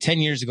 22. So 10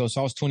 years ago.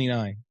 So I was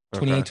 29,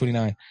 28,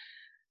 29.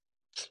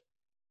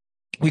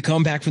 We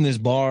come back from this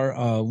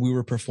bar, we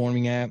were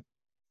performing at,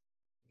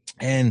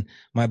 and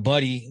my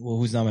buddy, well,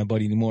 who's not my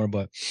buddy anymore,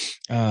 but,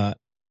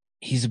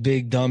 he's a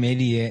big dumb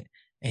idiot.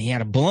 And he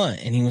had a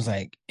blunt, and he was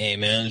like, hey,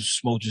 man,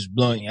 smoke this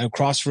blunt. And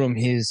across from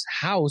his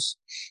house,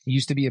 it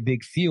used to be a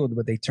big field,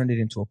 but they turned it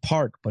into a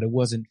park, but it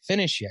wasn't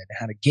finished yet. It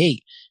had a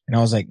gate. And I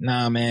was like,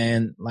 nah,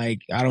 man,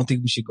 like, I don't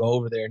think we should go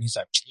over there. And he's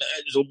like, man,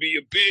 this will be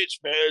a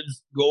bitch, man.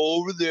 Just go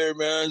over there,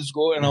 man. Just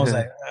go. And I was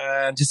like,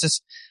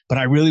 but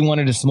I really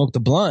wanted to smoke the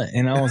blunt.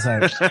 And I was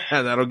like,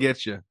 that'll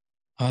get you.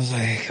 I was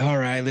like, all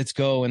right, let's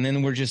go. And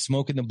then we're just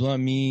smoking the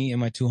blunt, me and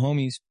my 2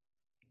 homies.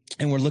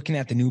 And we're looking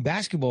at the new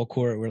basketball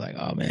court. We're like,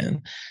 oh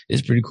man,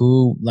 it's pretty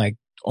cool. Like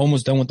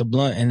almost done with the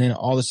blunt. And then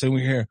all of a sudden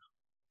we hear,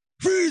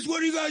 freeze,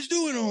 what are you guys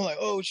doing? And I'm like,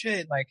 oh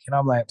shit. Like, and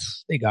I'm like,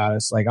 they got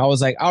us. Like, I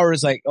was like,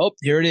 oh,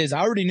 here it is.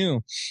 I already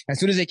knew. As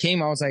soon as they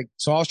came, I was like,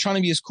 so I was trying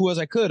to be as cool as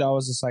I could. I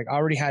was just like, I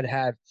already had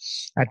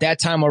at that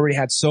time, I already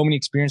had so many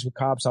experience with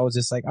cops. I was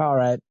just like, all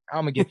right,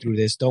 I'm gonna get through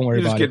this. Don't worry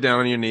about it. Just get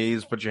down on your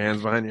knees, put your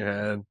hands behind your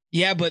head.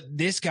 Yeah. But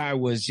this guy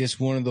was just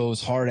one of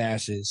those hard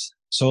asses.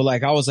 So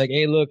like, I was like,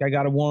 hey, look, I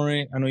got a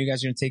warrant. I know you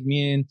guys are going to take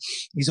me in.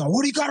 He's like,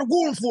 what do you got a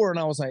warrant for? And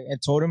I was like, I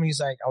told him, I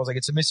was like,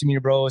 it's a misdemeanor,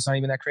 bro. It's not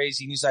even that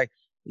crazy. And he's like,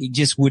 he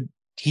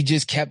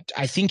just kept,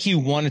 I think he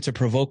wanted to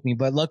provoke me,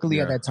 but luckily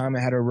at that time I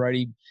had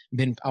already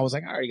I was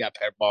like, I already got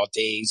pepperball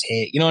days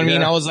hit. You know what I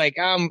mean? I was like,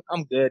 I'm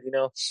good. You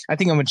know, I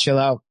think I'm going to chill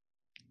out.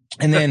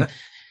 And then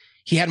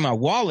he had my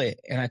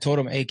wallet, and I told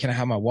him, hey, can I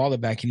have my wallet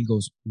back? And he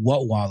goes,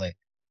 what wallet?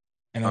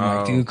 And I'm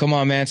like, dude, come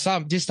on, man.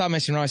 Stop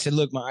messing around. I said,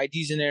 look, my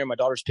ID's in there. My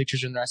daughter's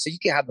pictures in there. I said, you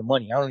can have the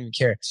money. I don't even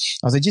care.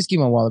 I was like, just give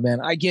me my wallet, man.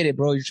 I get it,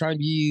 bro. You're trying to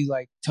be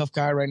like tough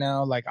guy right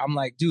now. Like, I'm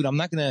like, dude,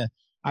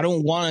 I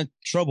don't want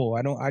trouble.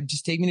 I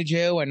just take me to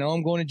jail. I know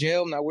I'm going to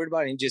jail. I'm not worried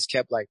about it. And he just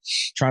kept like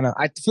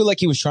I feel like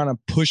he was trying to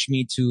push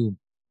me to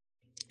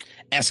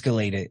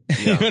escalate it. Yeah.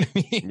 You know what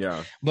I mean?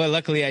 Yeah. But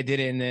luckily I did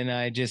it. And then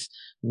I just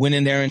went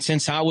in there. And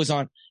since I was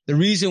the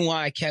reason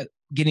why I kept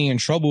getting in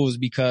trouble is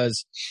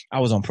because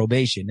I was on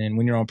probation. And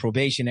when you're on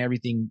probation,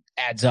 everything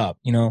adds up.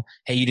 You know,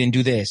 hey, you didn't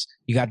do this.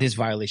 You got this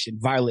violation.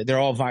 They're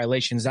all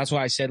violations. That's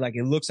why I said, like,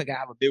 it looks like I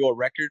have a big old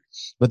record,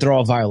 but they're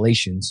all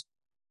violations.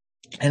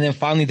 And then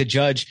finally the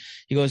judge,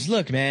 he goes,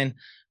 look, man,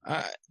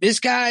 this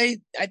guy,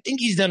 I think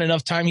he's done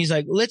enough time. He's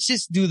like, let's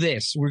just do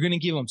this. We're going to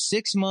give him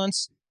 6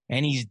 months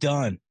and he's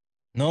done.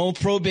 No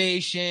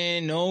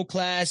probation, no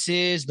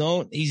classes,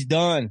 he's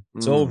done.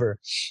 It's over.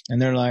 And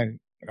they're like,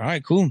 all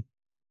right, cool.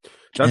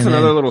 That's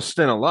another little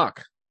stint of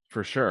luck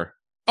for sure.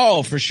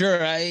 Oh, for sure.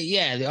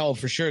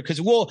 For sure. Cause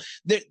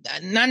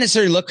not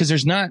necessarily luck. Cause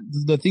there's not,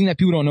 the thing that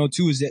people don't know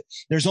too is that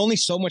there's only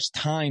so much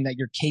time that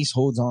your case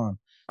holds on.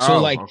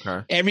 So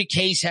every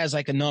case has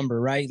like a number,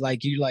 right? Like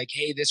you're like,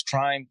 hey, this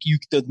crime,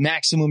 the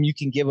maximum you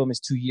can give them is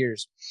 2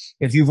 years.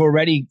 If you've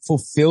already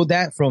fulfilled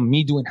that from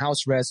me doing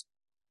house arrest,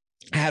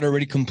 I had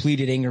already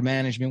completed anger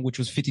management, which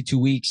was 52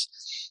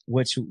 weeks,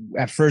 which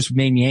at first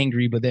made me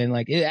angry, but then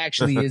like it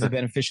actually is a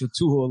beneficial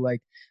tool.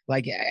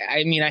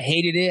 I mean, I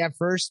hated it at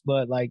first,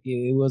 but like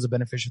it was a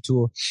beneficial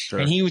tool. Sure.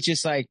 And he was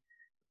just like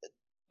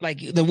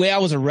the way I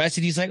was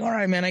arrested, he's like, all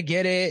right, man, I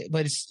get it.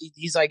 But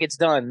he's like, it's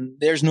done.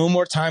 There's no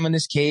more time on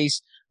this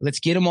case. Let's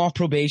get him off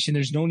probation.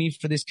 There's no need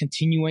for this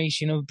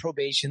continuation of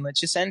probation. Let's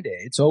just end it.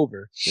 It's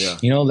over. Yeah.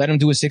 Let him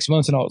do it 6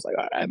 months. And I was like,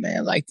 all right, man, I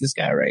like this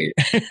guy, right?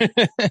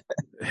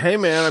 Hey,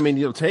 man, I mean,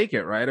 you'll take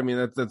it, right? I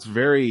mean, that's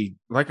very,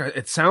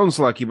 it sounds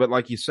lucky, but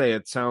like you say,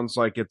 it sounds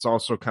like it's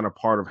also kind of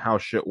part of how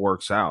shit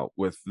works out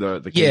with the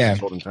cases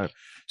holding time.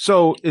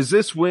 So is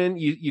this when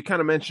you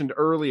kind of mentioned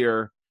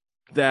earlier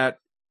that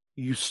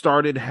you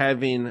started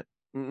having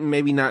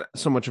maybe not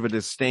so much of a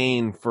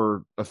disdain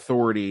for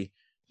authority,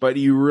 but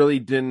you really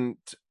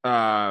didn't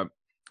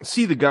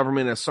see the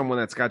government as someone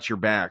that's got your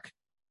back?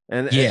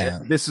 And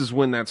this is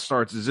when that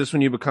starts. Is this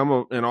when you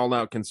become an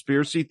all-out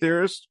conspiracy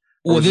theorist?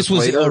 Well, this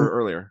was later or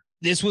earlier.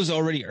 This was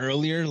already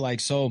earlier.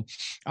 Like, so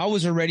I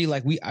was already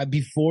like,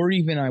 before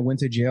even I went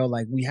to jail,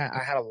 like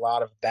I had a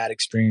lot of bad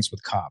experience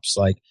with cops.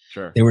 Like,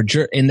 sure, they were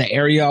in the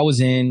area I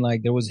was in.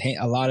 Like, there was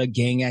a lot of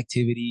gang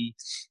activity,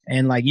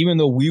 and like, even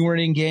though we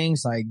weren't in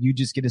gangs, like you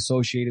just get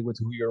associated with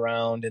who you're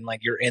around, and like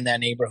you're in that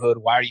neighborhood.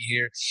 Why are you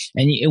here?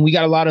 And we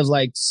got a lot of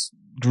like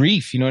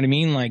grief. You know what I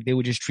mean? Like they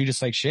would just treat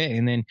us like shit,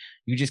 and then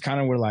you just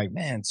kind of were like,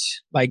 man,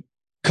 like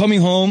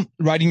coming home,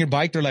 riding your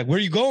bike. They're like, where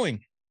are you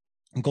going?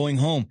 I'm going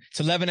home. It's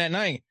 11 at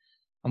night.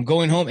 I'm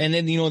going home. And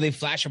then, they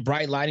flash a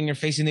bright light in your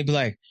face and they'd be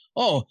like,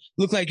 oh,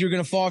 look like you're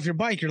going to fall off your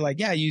bike. You're like,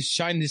 yeah, you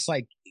shine this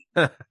like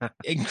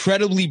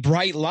incredibly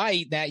bright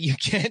light that you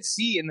can't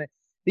see. And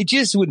they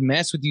just would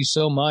mess with you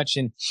so much.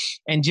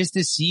 And just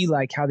to see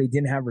like how they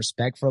didn't have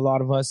respect for a lot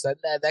of us,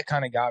 that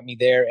kind of got me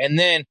there. And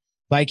then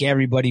like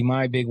everybody,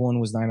 my big one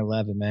was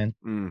 9/11, man.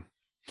 Mm.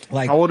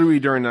 Like, how old were you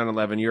during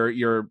 9/11?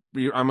 You're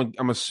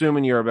I'm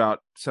assuming you're about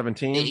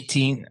 17.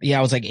 18. Yeah,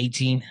 I was like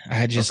 18. I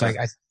had just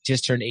I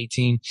just turned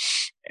 18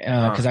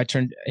 because I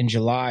turned in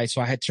July,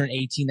 so I had turned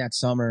 18 that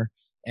summer,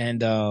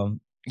 and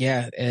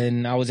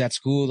and I was at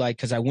school like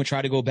because I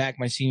tried to go back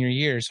my senior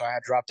year, so I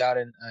had dropped out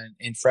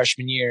in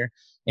freshman year.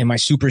 In my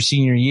super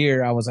senior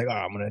year, I was like, oh,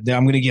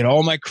 I'm gonna get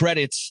all my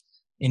credits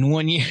in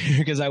 1 year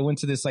because I went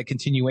to this like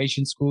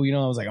continuation school.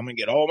 I was like, I'm gonna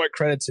get all my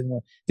credits,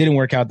 and didn't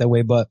work out that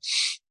way, but.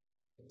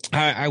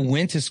 I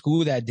went to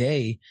school that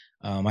day.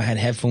 I had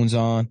headphones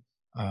on.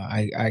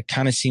 I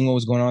kind of seen what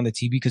was going on the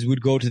TV because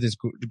we'd go to this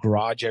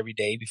garage every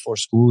day before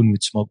school and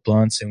we'd smoke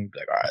blunts and we'd be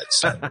like, all right, it's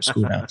time for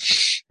school now.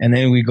 And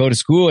then we'd go to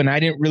school and I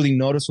didn't really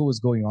notice what was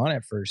going on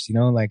at first,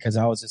 like, cause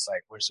I was just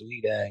like, where's the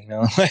weed at?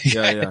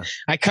 Like,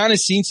 I kind of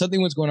seen something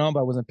was going on,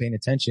 but I wasn't paying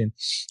attention.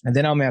 And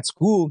then I'm at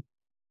school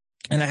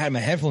and I had my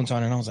headphones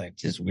on and I was like,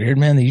 this is weird,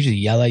 man. They usually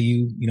yell at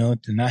you, to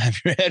not have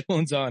your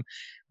headphones on,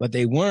 but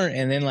they weren't.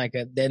 And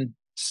then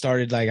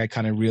started like I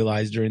kind of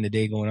realized during the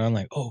day going on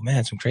like, oh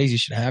man, some crazy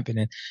shit happened,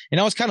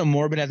 and I was kind of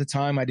morbid at the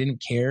time. I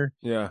didn't care.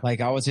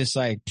 Like I was just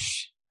like,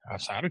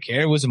 I don't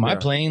care. It wasn't my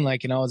plane.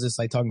 Like, and I was just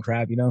like talking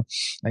crap,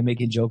 like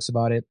making jokes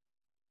about it.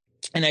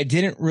 And I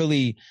didn't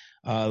really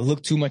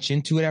look too much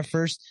into it at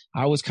first.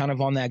 I was kind of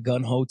on that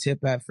gun ho tip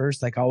at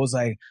first. Like I was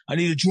like, I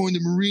need to join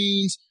the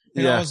Marines.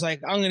 And I was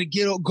like, I'm gonna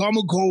go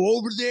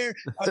over there.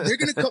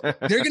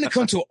 They're gonna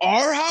come to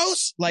our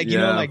house, like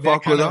like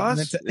fuck that kind with of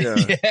us.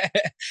 Yeah.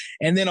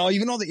 And then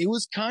it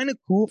was kind of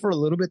cool for a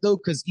little bit though,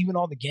 because even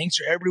all the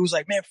gangster, everybody was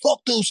like, man,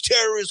 fuck those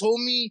terrorists,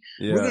 homie.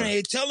 We're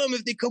gonna tell them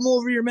if they come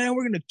over here, man,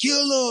 we're gonna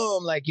kill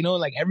them. Like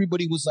like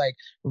everybody was like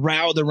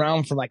riled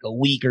around for like a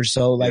week or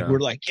so. Like we're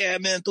like, yeah,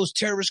 man, those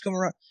terrorists come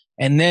around.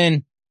 And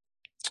then,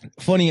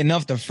 funny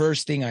enough, the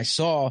first thing I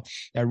saw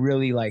that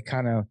really like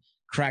kind of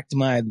cracked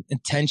my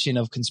attention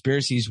of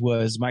conspiracies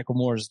was Michael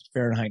Moore's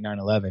Fahrenheit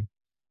 9/11.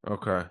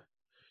 Okay.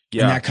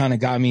 Yeah. And that kind of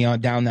got me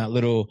down that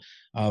little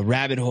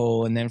rabbit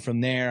hole. And then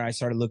from there, I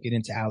started looking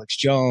into Alex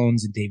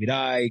Jones and David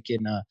Icke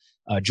and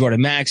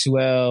Jordan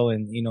Maxwell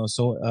and,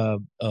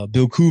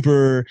 Bill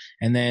Cooper.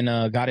 And then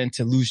got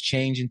into Loose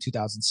Change in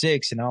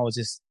 2006. And I was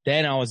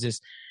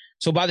just,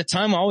 so by the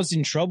time I was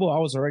in trouble, I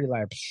was already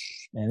like,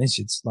 man, this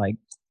shit's like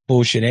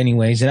bullshit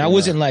anyways. And I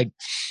wasn't like,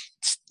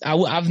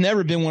 I've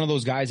never been one of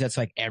those guys that's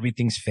like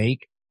everything's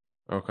fake.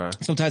 Okay.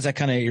 Sometimes that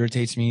kind of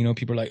irritates me.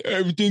 People are like,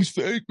 everything's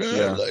fake,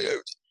 man. Yeah.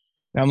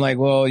 I'm like,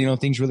 well,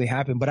 things really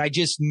happen. But I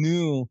just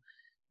knew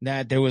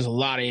that there was a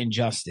lot of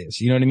injustice.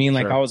 You know what I mean?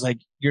 Like, I was like,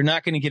 you're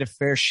not going to get a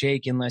fair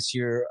shake unless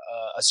you're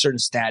a certain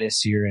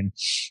status here. And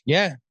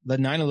the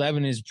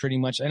 9/11 is pretty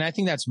much, and I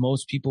think that's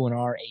most people in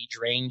our age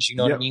range. You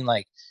know what I mean?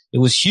 Like, it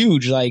was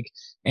huge. Like,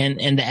 and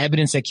the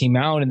evidence that came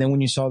out. And then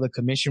when you saw the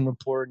commission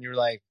report and you're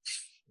like,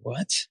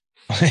 what?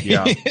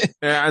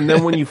 And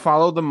then when you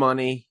follow the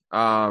money,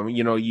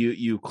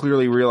 you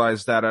clearly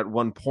realize that at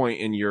one point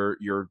in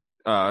your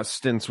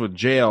stints with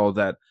jail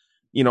that,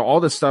 all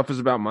this stuff is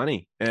about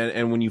money.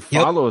 And when you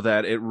follow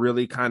that, it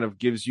really kind of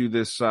gives you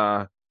this,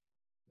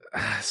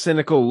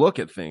 cynical look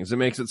at things. It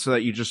makes it so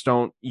that you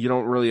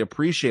don't really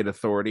appreciate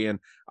authority. And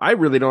I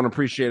really don't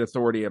appreciate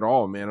authority at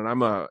all, man. And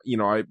I'm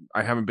I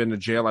haven't been to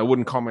jail. I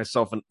wouldn't call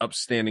myself an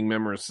upstanding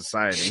member of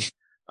society.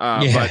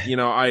 But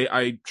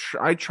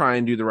I try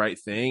and do the right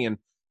thing. And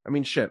I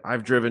mean, shit,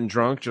 I've driven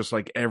drunk just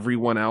like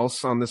everyone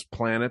else on this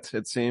planet,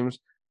 it seems.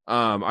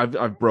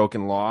 I've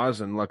broken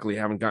laws and luckily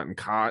haven't gotten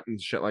caught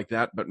and shit like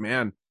that. But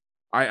man,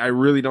 I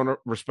really don't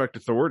respect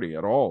authority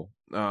at all.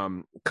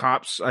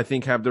 Cops, I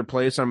think, have their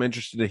place. I'm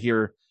interested to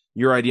hear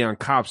your idea on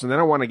cops. And then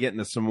I want to get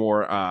into some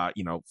more,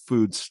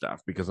 food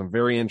stuff because I'm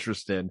very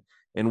interested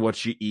in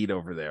what you eat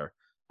over there.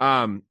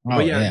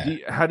 But yeah,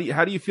 how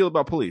do you feel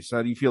about police?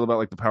 How do you feel about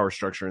like the power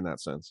structure in that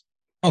sense?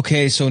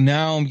 Okay, so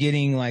now I'm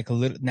getting like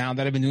now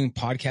that I've been doing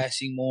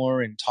podcasting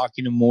more and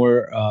talking to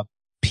more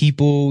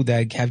people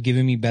that have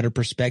given me better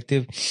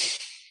perspective.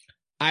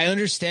 I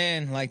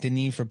understand like the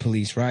need for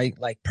police, right?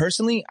 Like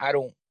personally, I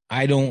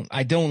don't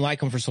like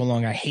them for so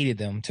long. I hated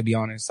them, to be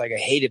honest. Like I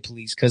hated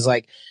police because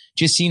like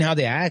just seeing how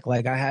they act.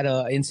 Like I had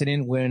an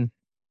incident when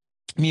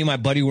me and my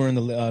buddy were in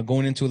the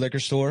going into a liquor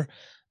store.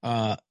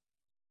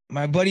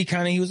 My buddy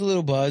he was a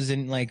little buzzed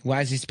and like,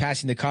 why is he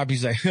passing the cop?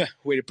 He's like,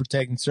 way to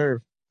protect and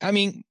serve. I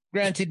mean,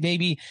 granted,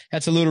 maybe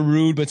that's a little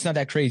rude, but it's not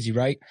that crazy,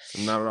 right?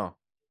 Not at all.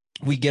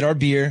 We get our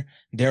beer.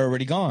 They're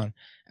already gone.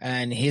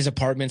 And his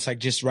apartment's like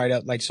just right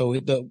up. Like, so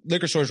the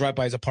liquor store is right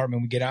by his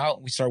apartment. We get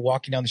out. We start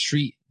walking down the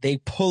street. They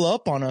pull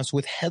up on us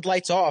with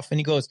headlights off. And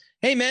he goes,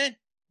 "Hey, man,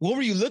 what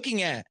were you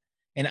looking at?"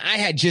 And I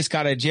had just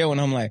got out of jail. And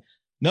I'm like,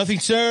 "Nothing,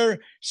 sir.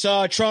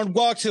 Saw trying to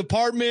walk to the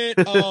apartment."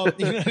 You know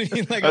what I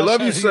mean? Like, I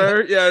love you,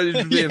 sir. Yeah,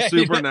 you're being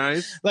super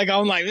nice. Like,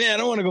 I'm like, man, I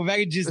don't want to go back.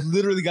 I just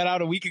literally got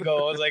out a week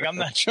ago. I was like, I'm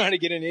not trying to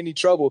get in any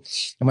trouble.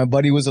 And my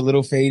buddy was a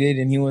little faded.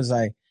 And he was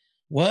like,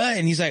 "What?"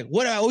 And he's like,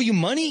 "What? I owe you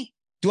money?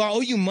 Do I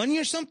owe you money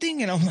or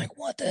something?" And I'm like,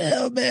 "What the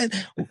hell, man?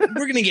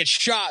 We're going to get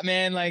shot,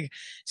 man." Like,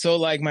 so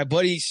like my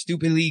buddy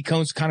stupidly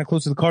comes kind of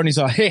close to the car and he's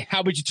like, "Hey,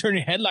 how about you turn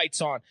your headlights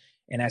on?"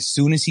 And as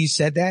soon as he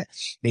said that,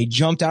 they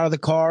jumped out of the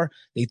car.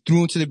 They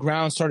threw him to the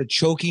ground, started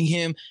choking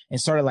him and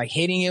started like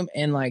hitting him.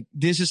 And like,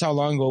 this is how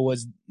long ago it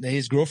was.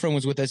 His girlfriend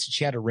was with us.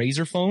 She had a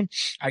Razr phone.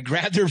 I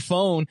grabbed her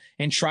phone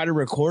and tried to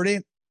record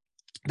it.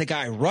 The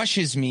guy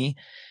rushes me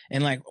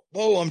and like,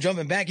 "Whoa, I'm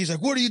jumping back." He's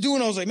like, "What are you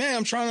doing?" I was like, "Man,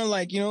 I'm trying to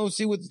like,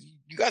 see what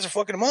you guys are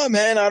fucking him up,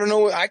 man. I don't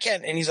know. I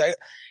can't." And he's like,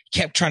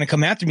 kept trying to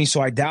come after me. So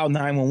I dialed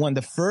 911.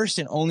 The first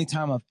and only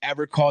time I've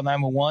ever called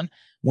 911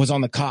 was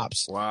on the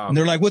cops. Wow. And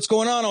they're like, "What's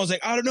going on?" I was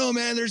like, "I don't know,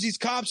 man. There's these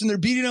cops and they're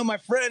beating on my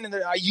friend. And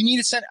you need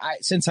to send,"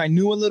 since I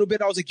knew a little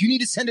bit, I was like, "You need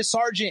to send a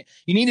sergeant.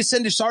 You need to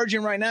send a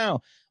sergeant right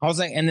now." I was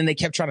like, and then they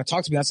kept trying to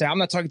talk to me. I said, "I'm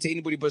not talking to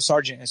anybody but a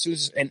sergeant." As soon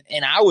as,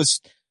 and I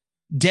was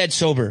dead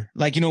sober.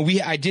 Like,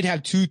 I did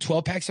have 2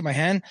 12-packs in my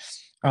hand.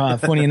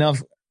 Funny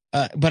enough.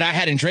 But I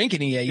hadn't drank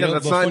any yet.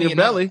 That's not in your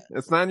belly.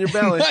 That's not in your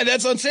belly.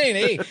 That's what I'm saying.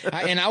 Hey,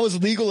 and I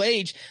was legal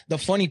age. The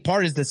funny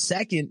part is the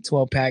second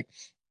 12-pack,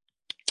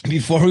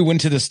 before we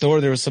went to the store,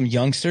 there was some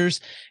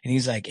youngsters and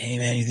he's like, "Hey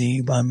man, you think you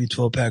can buy me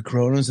 12-pack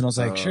Coronas?" And I was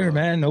like, "Sure,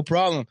 man, no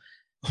problem."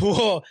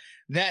 Well,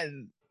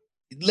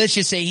 let's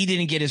just say he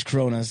didn't get his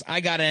Coronas.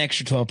 I got an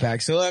extra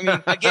 12-pack. So, I mean,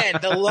 again,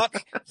 the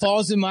luck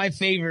falls in my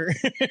favor.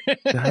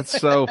 That's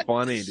so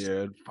funny,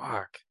 dude.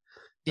 Fuck.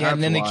 Yeah,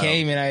 and then they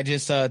came and I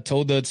just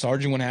told the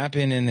sergeant what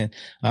happened. And then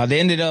they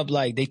ended up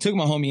like, they took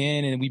my homie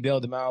in and we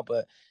bailed him out.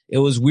 But it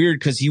was weird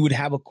because he would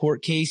have a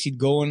court case. He'd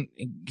go in,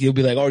 he'll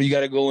be like, "Oh, you got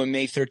to go in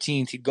May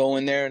 13th. He'd go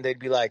in there and they'd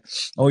be like,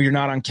 "Oh, you're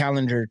not on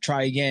calendar.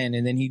 Try again."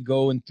 And then he'd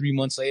go in 3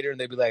 months later and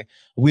they'd be like,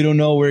 "We don't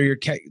know where you're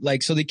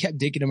like," so they kept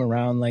dicking him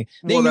around. Like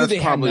they knew they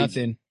had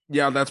nothing.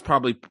 Yeah, that's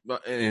probably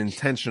an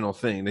intentional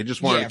thing. They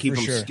just wanted to keep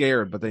them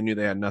scared, but they knew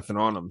they had nothing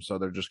on them. So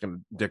they're just going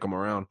to dick them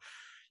around.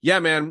 Yeah,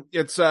 man,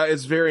 it's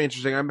very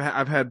interesting.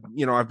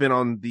 I've been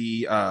on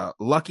the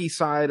lucky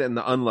side and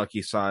the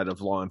unlucky side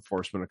of law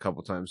enforcement a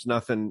couple times.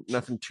 Nothing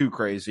too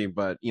crazy,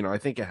 but I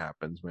think it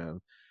happens,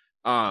 man.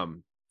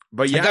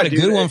 But yeah, I got a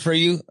good one for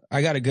you.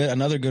 I got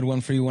another good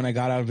one for you when I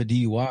got out of a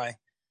DUI.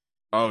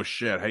 Oh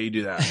shit, how you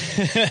do that?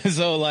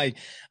 So like,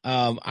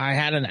 I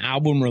had an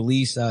album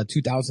release,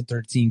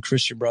 2013,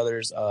 Christian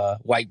Brothers,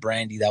 White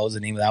Brandy. That was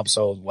the name of the album.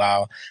 So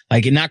wow.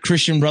 Like not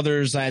Christian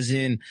Brothers as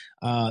in,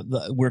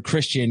 we're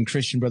Christian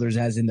Brothers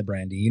as in the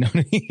brandy, you know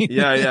what I mean?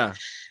 Yeah. Yeah.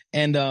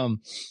 And,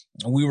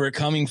 we were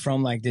coming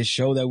from like this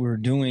show that we were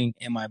doing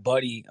and my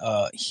buddy,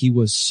 he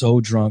was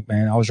so drunk,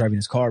 man. I was driving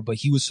his car, but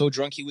he was so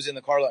drunk. He was in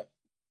the car,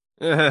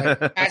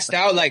 like passed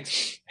out, like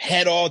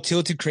head all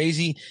tilted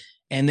crazy.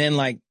 And then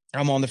like,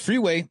 I'm on the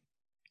freeway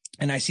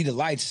and I see the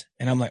lights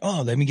and I'm like,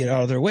 "Oh, let me get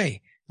out of their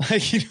way."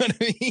 Like, you know what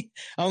I mean?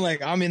 I'm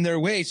like, I'm in their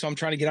way. So I'm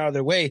trying to get out of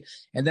their way.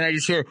 And then I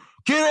just hear,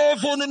 "Get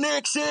off on the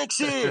next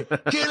exit.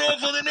 Get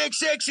off on the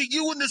next exit.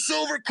 You in the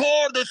silver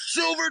car, the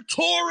silver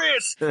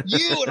Taurus,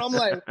 you." And I'm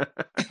like,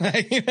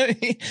 you know what I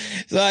mean?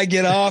 So I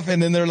get off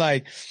and then they're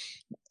like,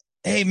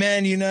 "Hey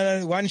man,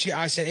 why don't you?"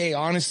 I said, "Hey,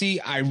 honestly,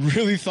 I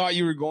really thought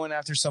you were going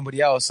after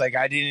somebody else. Like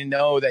I didn't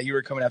know that you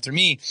were coming after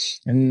me."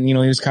 And he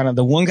was kind of,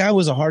 the one guy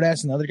was a hard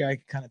ass and the other guy I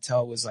could kind of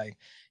tell was like,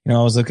 I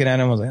was looking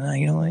at him, I was like,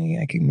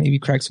 "I can maybe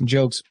crack some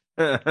jokes."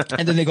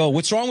 And then they go,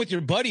 what's wrong with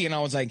your buddy? And I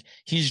was like,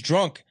 he's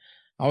drunk.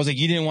 I was like,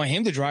 you didn't want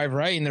him to drive,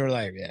 right? And they were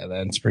like, yeah,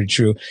 that's pretty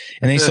true.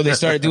 And so they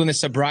started doing the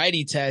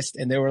sobriety test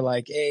and they were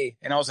like, hey,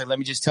 and I was like, let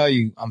me just tell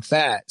you, I'm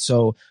fat.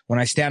 So when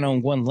I stand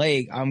on one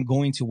leg, I'm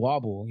going to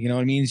wobble. You know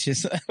what I mean? It's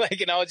just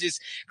like, and I was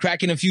just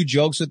cracking a few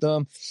jokes with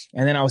them.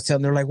 And then I was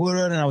telling, they're like, what?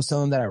 And I was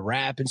telling them that I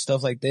rap and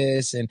stuff like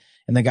this. And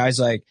the guy's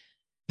like,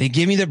 they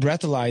gave me the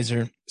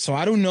breathalyzer. So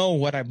I don't know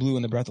what I blew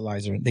in the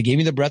breathalyzer. They gave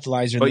me the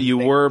breathalyzer. But you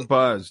were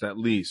buzzed at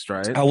least,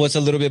 right? I was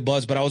a little bit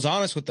buzzed, but I was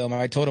honest with them.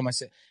 I told them, I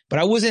said, but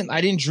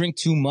I didn't drink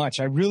too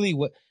much. I really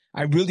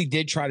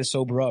did try to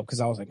sober up because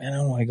I was like, man, I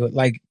don't want to go.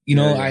 Like,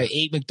 I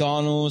ate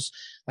McDonald's.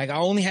 Like I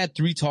only had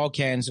 3 tall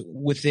cans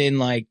within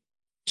like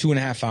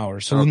 2.5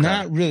 hours. So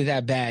not really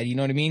that bad. You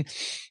know what I mean?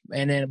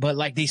 And then, but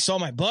like they saw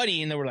my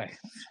buddy and they were like,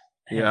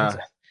 yeah.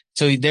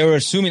 So they were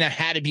assuming I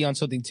had to be on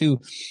something too.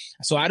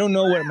 So I don't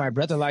know what my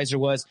breathalyzer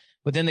was,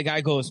 but then the guy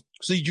goes,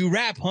 so you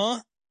rap, huh?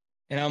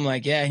 And I'm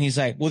like, yeah. And he's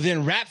like, well,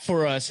 then rap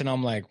for us. And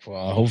I'm like,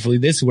 well, hopefully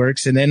this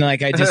works. And then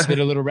like, I just spit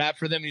a little rap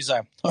for them. He's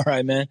like, all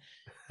right, man.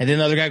 And then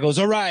the other guy goes,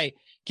 all right,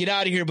 get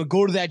out of here, but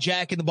go to that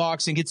Jack in the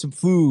Box and get some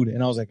food.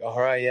 And I was like, all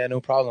right, yeah,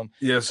 no problem.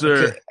 Yes,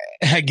 sir.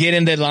 I get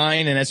in the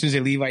line. And as soon as they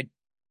leave, I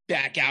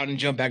back out and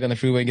jump back on the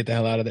freeway and get the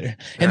hell out of there.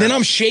 And then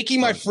I'm shaking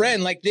my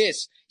friend like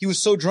this. He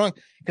was so drunk.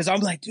 Because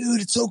I'm like,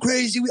 dude, it's so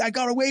crazy. I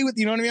got away with,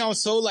 you know what I mean? I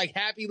was so like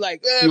happy,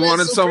 like, you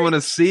wanted someone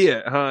to see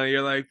it, huh?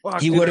 You're like,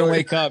 fuck. He wouldn't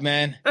wake up,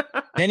 man.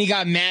 Then he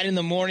got mad in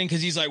the morning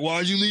because he's like,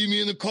 why'd you leave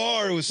me in the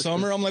car? It was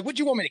summer. I'm like, what,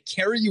 you want me to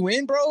carry you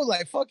in, bro?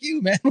 Like, fuck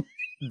you, man.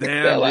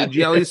 Damn, did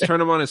you at least turn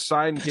him on his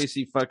side in case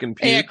he fucking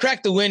puked? Hey, I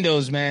cracked the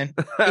windows, man.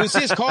 It was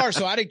his car,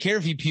 so I didn't care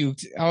if he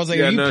puked. I was like,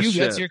 if you puke,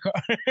 that's your car.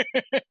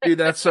 Dude,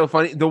 that's so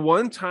funny. The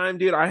one time,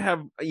 dude, I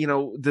have,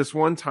 this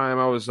one time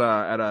I was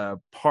at a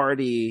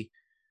party,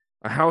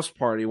 a house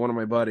party, one of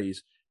my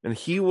buddies, and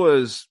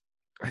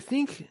I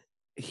think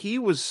he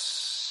was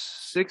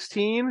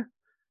 16.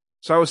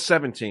 So I was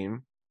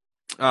 17.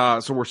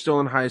 So we're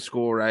still in high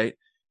school, right?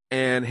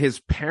 And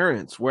his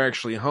parents were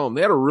actually home.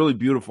 They had a really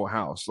beautiful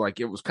house. Like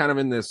it was kind of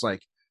in this,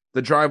 like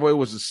the driveway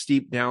was a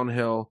steep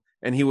downhill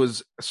and he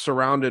was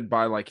surrounded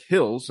by like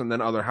hills and then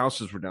other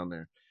houses were down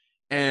there.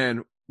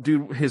 And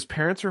dude, his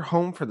parents are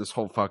home for this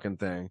whole fucking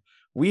thing.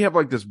 We have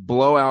like this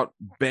blowout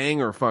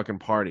banger fucking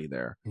party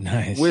there.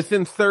 Nice.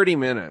 Within 30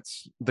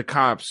 minutes, the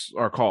cops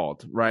are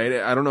called,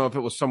 right? I don't know if it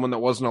was someone that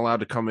wasn't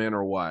allowed to come in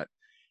or what.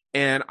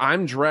 And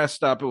I'm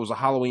dressed up. It was a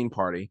Halloween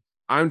party.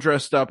 I'm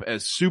dressed up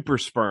as Super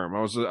Sperm.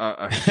 I was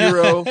a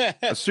hero,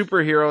 a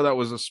superhero that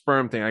was a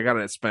sperm thing. I got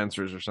it at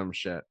Spencer's or some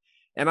shit.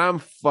 And I'm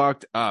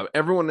fucked up.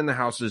 Everyone in the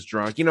house is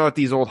drunk. You know, at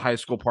these old high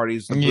school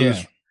parties,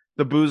 the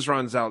booze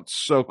runs out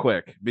so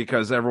quick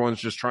because everyone's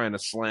just trying to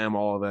slam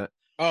all of it.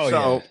 Oh,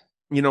 so,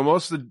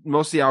 most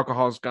of the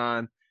alcohol's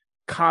gone.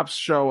 Cops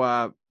show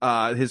up.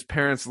 His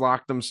parents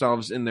lock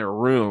themselves in their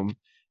room.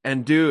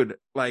 And dude,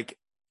 like,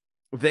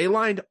 they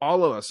lined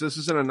all of us. This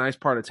is in a nice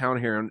part of town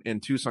here in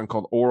Tucson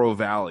called Oro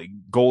Valley,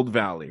 Gold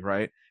Valley,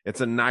 right?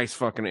 It's a nice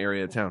fucking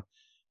area of town.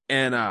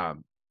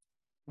 And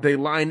they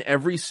line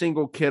every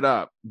single kid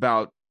up,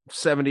 about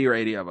 70 or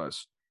 80 of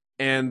us.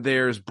 And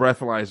there's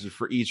breathalyzers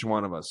for each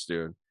one of us,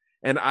 dude.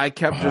 And I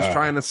kept just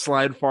trying to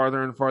slide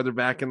farther and farther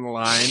back in the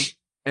line.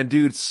 And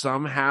dude,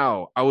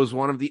 somehow I was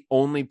one of the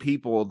only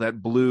people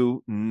that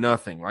blew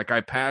nothing. Like I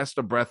passed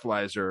a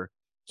breathalyzer,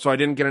 so I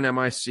didn't get an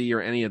MIC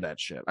or any of that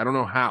shit. I don't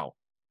know how,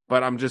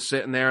 but I'm just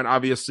sitting there and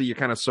obviously you're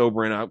kind of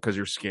sobering up because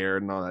you're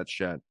scared and all that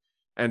shit.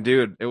 And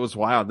dude, it was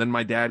wild. Then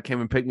my dad came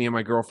and picked me and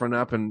my girlfriend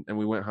up and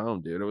we went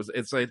home, dude.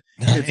 It's like,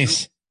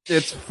 nice.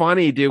 It's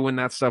funny, dude, when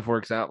that stuff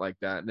works out like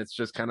that. And it's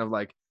just kind of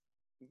like,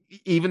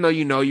 even though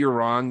you know you're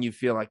wrong, you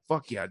feel like,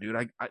 fuck yeah, dude,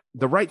 I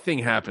the right thing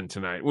happened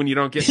tonight when you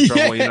don't get in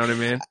trouble. You know what I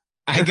mean?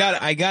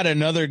 I got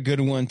another good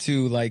one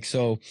too. Like,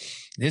 so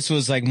this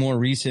was like more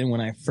recent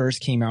when I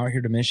first came out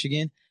here to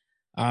Michigan.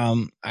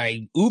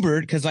 I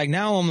Ubered because like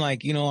now I'm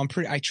like,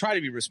 I try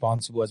to be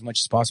responsible as much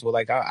as possible.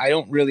 Like I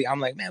don't really, I'm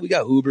like, man, we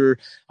got Uber.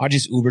 I'll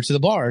just Uber to the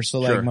bar. So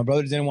like my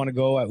brother didn't want to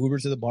go. I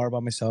Ubered to the bar by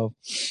myself.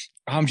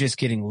 I'm just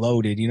getting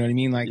loaded. You know what I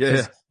mean? Like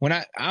when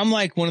I'm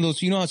like one of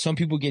those, how some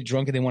people get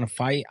drunk and they want to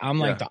fight. I'm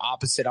like the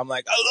opposite. I'm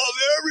like, I love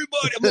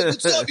everybody. I'm like,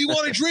 what's up? You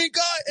want a drink,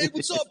 guy? Hey,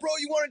 what's up, bro?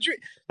 You want a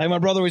drink? Like my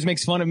brother always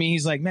makes fun of me.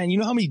 He's like, man, you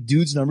know how many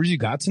dudes' numbers you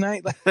got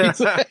tonight? Like,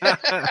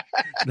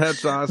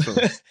 that's awesome.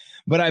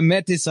 But I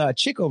met this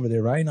chick over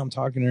there, right? And I'm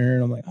talking to her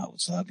and I'm like, oh,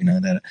 what's up?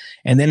 That.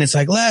 And then it's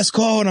like last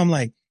call. And I'm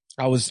like,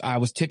 I was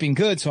tipping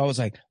good. So I was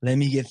like, let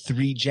me get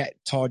 3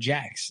 tall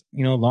jacks,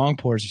 long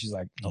pours. And she's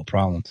like, no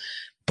problem.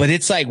 But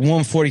it's like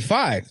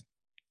 145.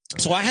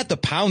 So I had to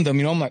pound them,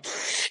 I'm like,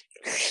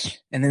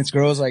 and then this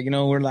girl's like,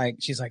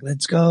 she's like,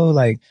 let's go.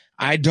 Like,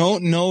 I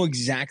don't know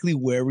exactly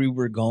where we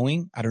were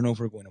going. I don't know if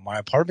we were going to my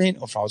apartment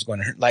or if I was going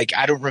to her. Like,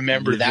 I don't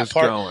remember that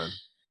part. Going.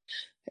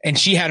 And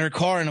she had her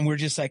car and we're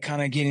just like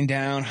kind of getting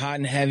down hot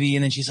and heavy.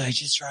 And then she's like,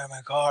 just drive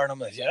my car. And I'm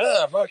like,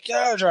 yeah, fuck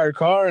yeah, I'll drive your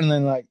car. And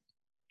then like,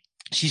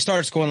 she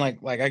starts going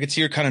like I could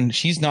see her kind of,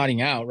 she's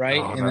nodding out. Right.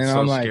 Oh, and that's then so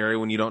I'm like, scary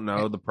when you don't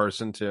know the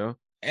person too.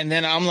 And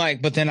then I'm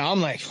like,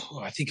 oh,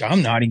 I think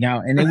I'm nodding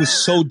out. And it was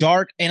so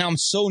dark and I'm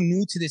so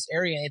new to this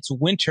area. It's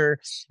winter.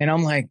 And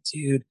I'm like,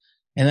 dude.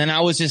 And then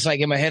I was just like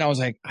in my head, I was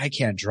like, I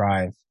can't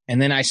drive.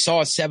 And then I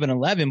saw a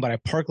 7-Eleven, but I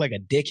parked like a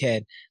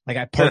dickhead. Like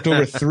I parked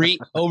over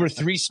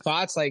three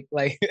spots, like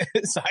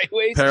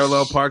sideways.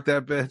 Parallel park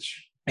that bitch.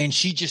 And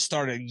she just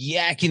started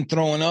yakking,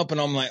 throwing up. And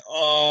I'm like,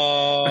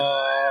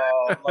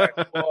 oh, my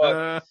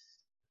God.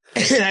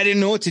 And I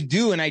didn't know what to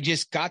do. And I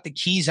just got the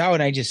keys out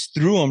and I just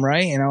threw them,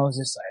 right? And I was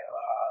just like,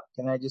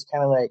 and I just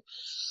kind of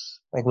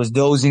like was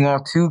dozing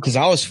off too. Cause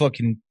I was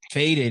fucking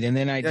faded. And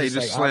then I you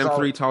just slammed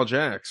 3 tall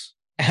jacks.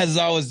 As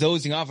I was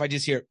dozing off, I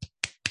just hear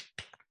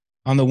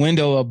on the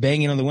window,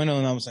 banging on the window.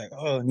 And I was like,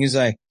 oh, and he's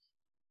like,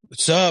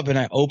 what's up? And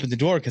I opened the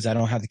door because I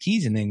don't have the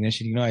keys in the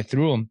ignition. You know, I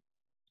threw them.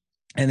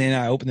 And then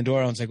I opened the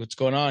door. I was like, what's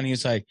going on? And he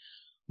was like,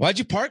 why'd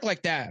you park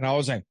like that? And I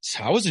was like,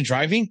 I wasn't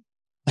driving.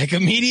 Like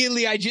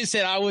immediately I just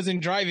said I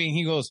wasn't driving.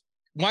 He goes,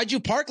 why'd you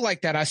park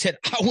like that? I said,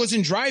 I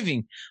wasn't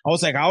driving. I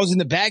was like, I was in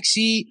the back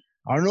seat.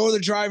 I don't know where the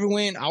driver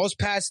went. I was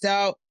passed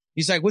out.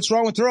 He's like, what's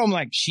wrong with her? I'm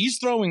like, she's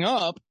throwing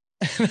up.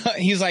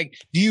 He's like,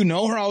 do you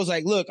know her? I was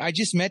like, look, I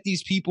just met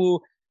these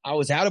people. I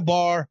was at a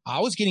bar. I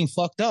was getting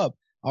fucked up.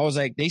 I was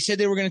like, they said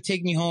they were going to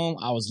take me home.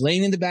 I was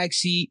laying in the back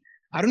seat.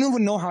 I don't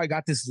even know how I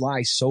got this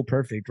lie so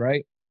perfect,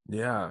 right?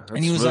 Yeah.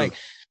 And he was like,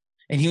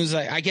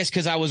 I guess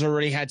because I was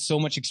already had so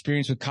much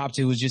experience with cops,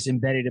 it was just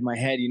embedded in my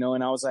head, you know?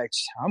 And I was like,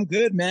 I'm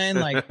good, man.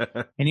 Like,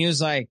 and he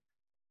was like,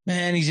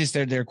 man, he's just,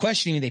 they're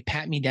questioning me. They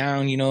pat me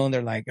down, you know, and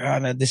they're like,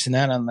 oh, this and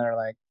that. And they're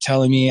like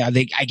telling me, I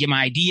get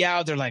my ID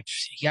out. They're like,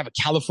 you have a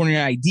California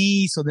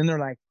ID. So then they're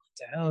like, what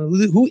the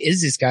hell? Who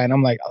is this guy? And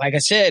I'm like I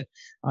said,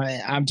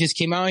 I just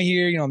came out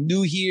here, you know, I'm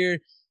new here.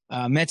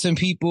 Met some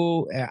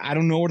people. I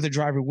don't know where the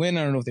driver went.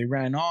 I don't know if they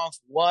ran off,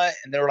 what.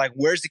 And they were like,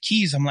 where's the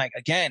keys? I'm like,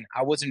 again,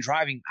 I wasn't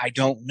driving. I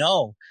don't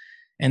know.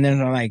 And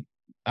then I'm like,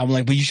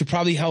 but you should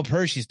probably help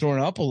her. She's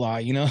throwing up a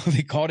lot. You know,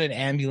 they called an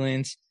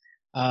ambulance.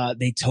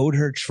 They towed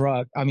her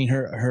truck. I mean,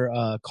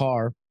 her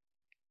car.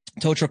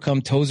 Tow truck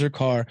tows her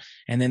car.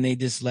 And then they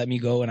just let me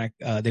go. And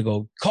they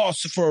go, call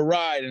us for a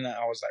ride. And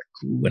I was like,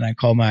 cool. And I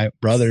called my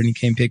brother and he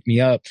came pick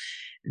me up.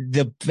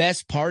 The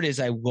best part is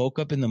I woke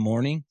up in the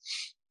morning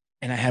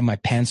and I had my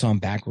pants on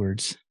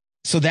backwards.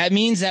 So that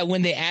means that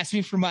when they asked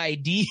me for my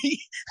ID,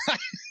 I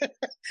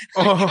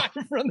got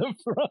it from the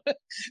front.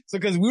 So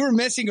because we were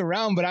messing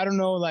around, but I don't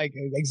know like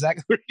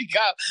exactly where he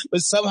got,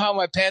 but somehow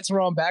my pants were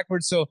on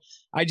backwards. So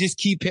I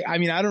just I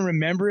don't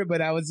remember it,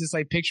 but I was just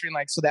like picturing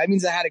like, so that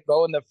means I had to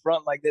go in the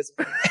front like this.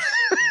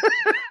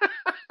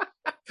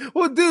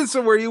 Well, dude,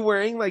 so were you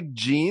wearing like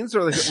jeans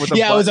or like with a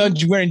yeah, button? I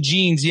was wearing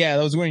jeans. Yeah,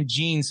 I was wearing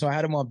jeans. So I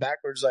had them on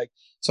backwards. Like,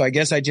 so I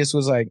guess I just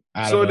was like,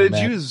 I don't know. So did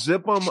you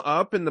zip them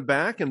up in the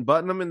back and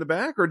button them in the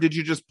back, or did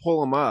you just pull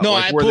them up? No,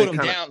 like, I pulled them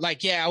down.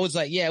 Like, yeah, I was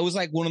like, yeah, it was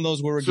like one of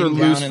those where we're getting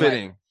loose down fitting.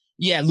 And, like,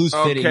 yeah, loose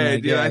fitting. Okay,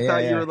 like, dude, I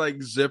thought you were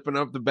like zipping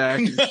up the back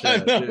and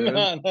shit, dude.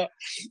 No.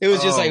 It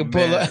was just like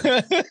pull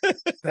up.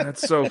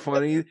 That's so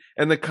funny.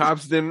 And the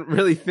cops didn't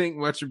really think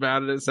much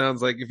about it. It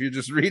sounds like if you're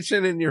just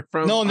reaching in your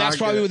front. No, and that's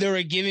probably what they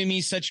were giving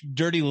me such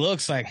dirty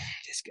looks. Like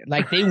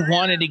they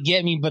wanted to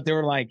get me, but they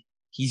were like,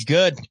 he's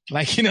good.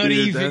 Like, you know,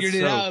 dude, he figured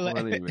it out.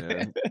 Funny,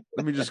 man.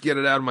 Let me just get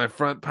it out of my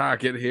front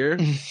pocket here.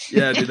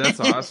 Yeah, dude, that's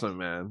awesome,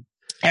 man.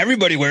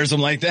 Everybody wears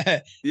them like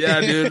that. Yeah,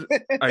 dude.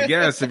 I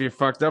guess if you're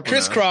fucked up.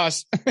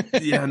 Crisscross.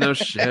 Yeah, no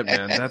shit,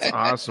 man. That's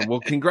awesome. Well,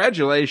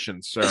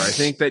 congratulations, sir. I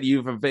think that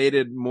you've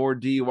evaded more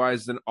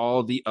DUIs than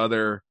all the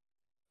other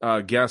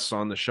guests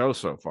on the show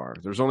so far.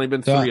 There's only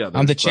been 3 others.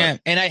 I'm the champ,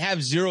 and I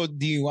have 0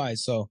 DUIs.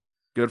 So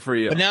good for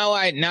you. But now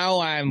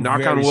I'm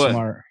knock on wood.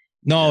 Smart.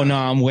 No,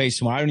 I'm way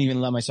smart. I don't even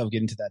let myself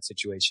get into that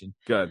situation.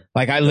 Good.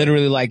 Like I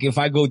literally like if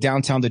I go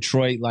downtown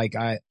Detroit, like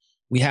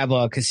we have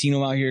a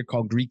casino out here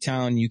called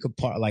Greektown. You could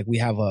park, like we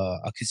have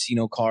a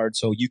casino card.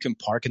 So you can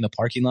park in the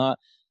parking lot.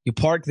 You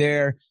park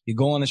there, you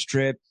go on the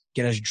strip,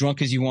 get as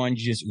drunk as you want.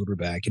 You just Uber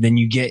back. And then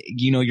you get,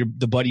 you know,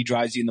 the buddy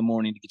drives you in the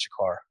morning to get your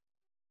car.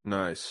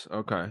 Nice.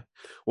 Okay.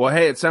 Well,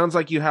 hey, it sounds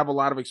like you have a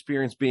lot of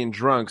experience being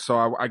drunk.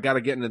 So I got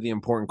to get into the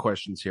important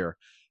questions here.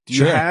 Do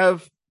you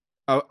have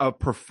a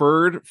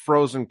preferred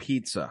frozen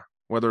pizza,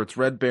 whether it's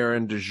Red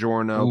Baron,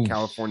 DiGiorno,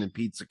 California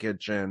Pizza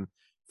Kitchen,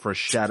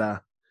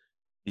 Freschetta?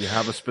 You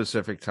have a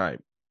specific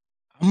type.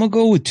 I'm gonna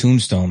go with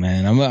Tombstone,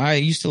 man. I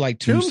used to like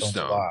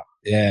Tombstone a lot.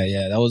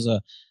 Yeah. That was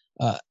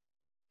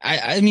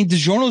I mean,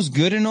 DiGiorno's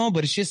good and all,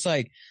 but it's just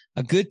like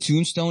a good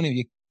Tombstone if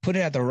you put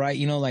it at the right,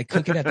 you know, like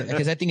cook it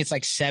because I think it's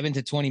like 7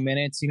 to 20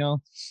 minutes, you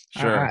know.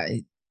 Sure.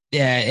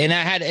 Yeah, and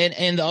I had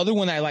and the other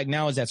one that I like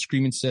now is that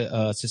Screaming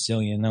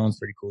Sicilian. That one's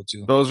pretty cool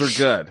too. Those are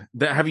good.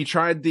 Have you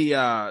tried the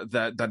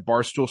that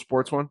Barstool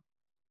Sports one?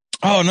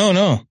 Oh no,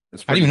 I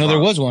didn't even know there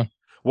was one.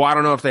 Well, I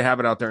don't know if they have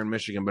it out there in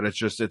Michigan, but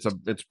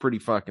it's pretty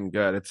fucking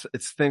good.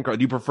 It's thin crust.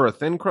 Do you prefer a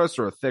thin crust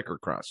or a thicker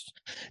crust?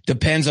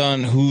 Depends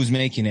on who's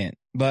making it.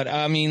 But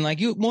I mean, like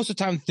most of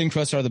the time, thin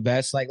crusts are the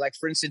best. Like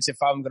for instance, if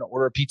I'm gonna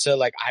order a pizza,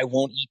 like I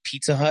won't eat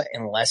Pizza Hut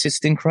unless it's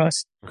thin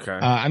crust. Okay.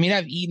 I mean,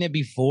 I've eaten it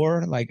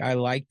before. Like I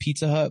like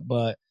Pizza Hut,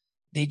 but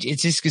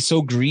it's just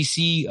so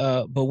greasy.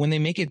 But when they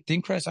make it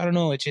thin crust, I don't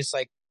know. It just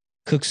like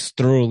cooks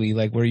thoroughly,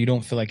 like where you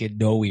don't feel like it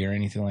doughy or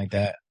anything like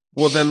that.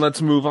 Well, then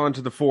let's move on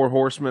to the four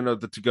horsemen of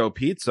the to-go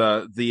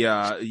pizza.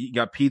 You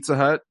got Pizza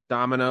Hut,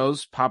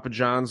 Domino's, Papa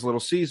John's, Little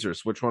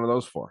Caesars. Which one of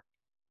those four?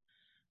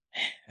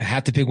 I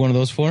have to pick one of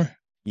those four.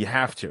 You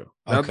have to.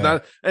 Okay.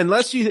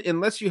 Unless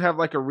you have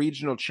like a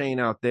regional chain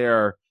out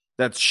there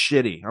that's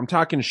shitty. I'm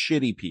talking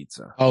shitty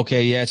pizza.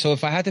 Okay, yeah. So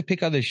if I had to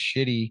pick out the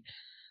shitty,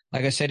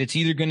 like I said, it's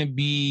either going to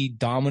be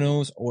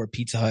Domino's or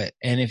Pizza Hut.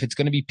 And if it's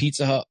going to be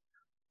Pizza Hut,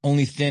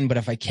 only thin. But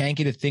if I can't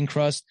get a thin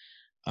crust,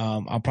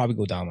 I'll probably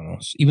go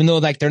Domino's. Even though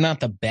like they're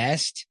not the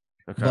best,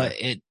 but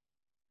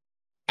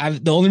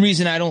the only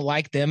reason I don't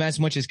like them as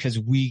much is because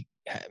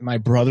my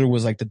brother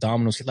was like the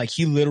Domino's. Like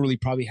he literally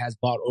probably has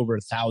bought over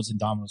 1,000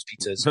 Domino's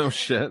pizzas. Oh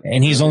shit.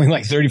 And he's only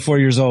like 34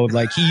 years old.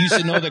 Like he used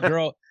to know the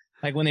girl.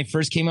 Like when they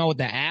first came out with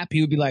the app,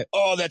 he would be like,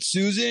 "Oh, that's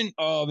Susan.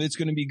 Oh, it's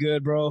gonna be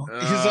good, bro."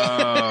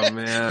 Oh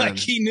man, like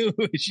he knew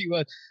who she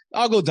was.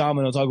 I'll go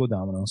Domino's.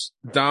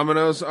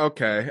 Domino's,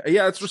 okay,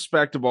 yeah, it's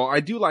respectable.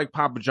 I do like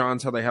Papa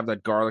John's how they have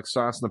that garlic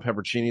sauce and the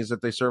pepperoncinis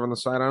that they serve on the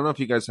side. I don't know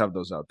if you guys have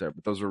those out there,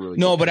 but those are really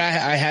no. Good. But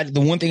I had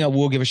the one thing I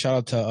will give a shout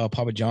out to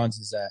Papa John's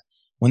is that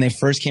when they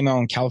first came out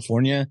in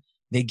California,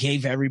 they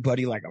gave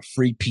everybody like a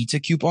free pizza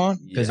coupon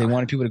because they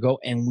wanted people to go,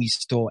 and we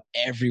stole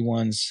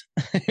everyone's.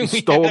 We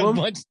stole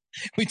them.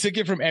 We took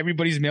it from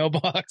everybody's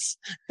mailbox.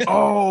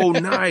 Oh,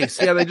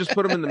 nice. Yeah, they just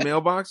put them in the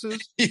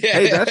mailboxes. Yeah.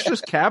 Hey, that's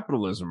just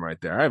capitalism right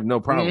there. I have no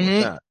problem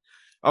with that.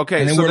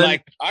 Okay, and then so we're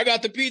like, I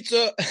got the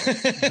pizza.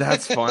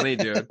 That's funny,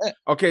 dude.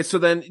 Okay, so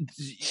then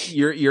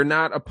you're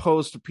not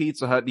opposed to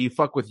Pizza Hut. Do you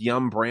fuck with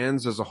Yum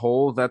Brands as a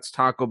whole? That's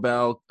Taco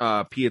Bell,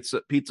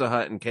 Pizza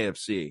Hut, and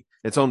KFC.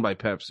 It's owned by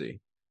Pepsi.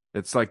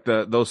 It's like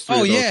those three.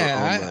 Oh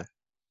yeah.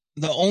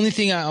 The only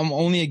thing I'm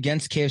only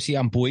against KFC.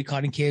 I'm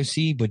boycotting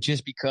KFC, but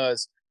just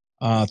because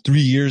 3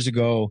 years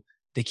ago,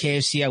 the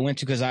KFC I went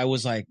to because I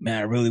was like, man,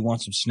 I really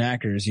want some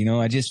Snackers. You know,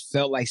 I just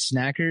felt like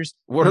Snackers.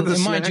 What are the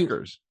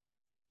Snackers?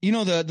 You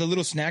know, the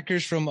little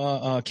Snackers from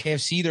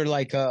KFC. They're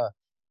like a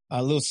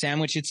little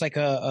sandwich. It's like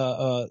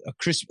a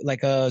crisp,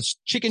 like a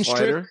chicken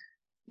strip.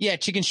 Yeah,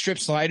 chicken strip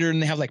slider,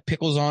 and they have like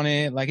pickles on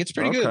it. Like it's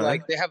pretty good.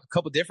 Like they have a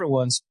couple different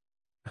ones.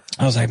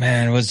 I was like,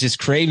 man, I was just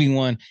craving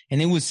one,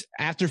 and it was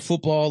after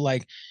football,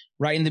 like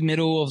right in the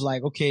middle of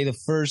like, okay, the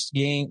first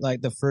game,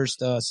 like the first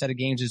set of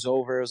games is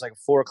over. It was like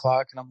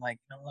 4:00, and I'm like,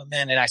 you know what,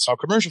 man? And I saw a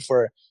commercial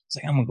for it. It's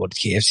like, I'm gonna go to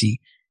KFC.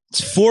 It's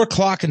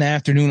 4:00 in the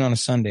afternoon on a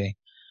Sunday.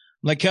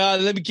 I'm like,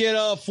 let me get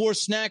 4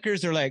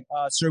 Snackers. They're like,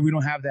 sir, we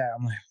don't have that.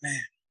 I'm like,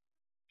 man.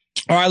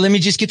 All right, let me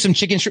just get some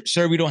chicken strips.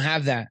 Sir, we don't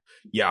have that.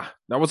 Yeah,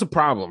 that was a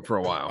problem for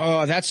a while.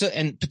 Oh,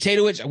 and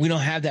potato wedge. We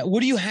don't have that.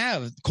 What do you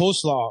have?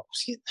 Coleslaw.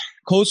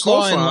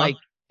 Coleslaw. And like,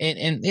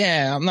 and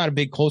yeah, I'm not a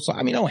big coleslaw.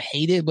 I mean, I don't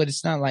hate it, but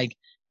it's not like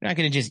you're not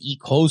going to just eat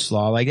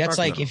coleslaw. Like that's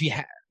like, if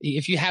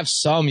you have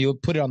some, you'll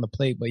put it on the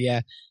plate, but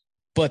yeah,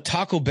 but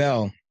Taco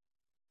Bell,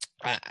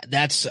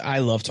 I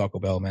love Taco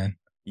Bell, man.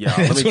 Yeah,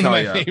 let me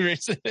tell you,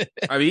 favorites.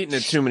 I've eaten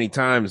it too many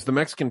times. The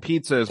Mexican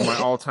pizza is my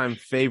all-time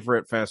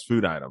favorite fast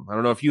food item. I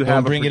don't know if you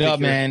have. Bring it up,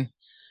 man,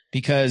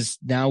 because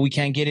now we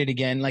can't get it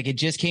again. Like it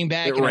just came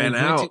back. It ran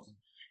out.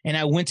 And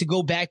I went to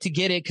go back to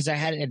get it because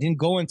I didn't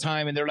go in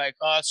time. And they're like,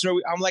 sir,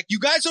 I'm like, you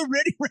guys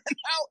already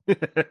ran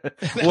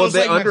out. Well,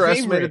 they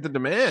underestimated the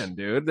demand,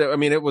 dude. I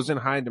mean, it was in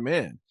high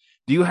demand.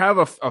 Do you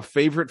have a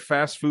favorite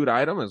fast food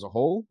item as a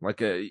whole?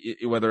 Like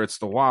whether it's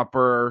the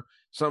Whopper,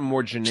 something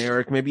more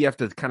generic? Maybe you have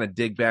to kind of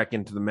dig back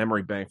into the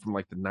memory bank from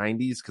like the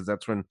 90s because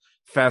that's when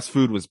fast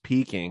food was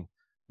peaking.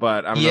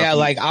 But I don't know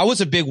like I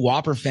was a big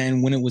Whopper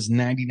fan when it was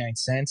 99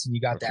 cents and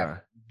you got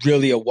that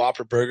really a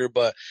Whopper burger.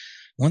 But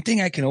one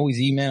thing I can always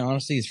eat, man,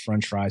 honestly, is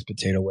French fries,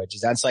 potato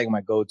wedges. That's like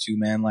my go-to,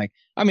 man. Like,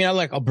 I mean, I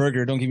like a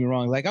burger. Don't get me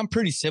wrong. Like, I'm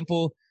pretty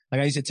simple. Like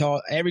I used to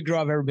tell every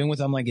girl I've ever been with,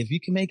 I'm like, if you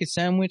can make a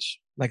sandwich,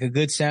 like a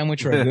good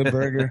sandwich or a good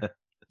burger,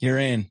 you're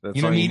in.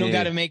 You know what I mean? You don't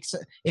got to make,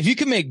 if you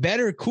can make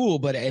better, cool.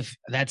 But if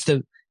that's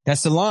the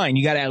line,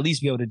 you got to at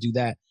least be able to do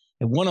that.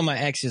 And one of my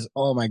exes,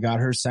 oh my God,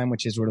 her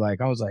sandwiches were like,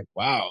 I was like,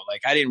 wow.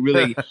 Like I didn't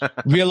really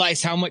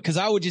realize how much, cause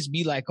I would just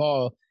be like,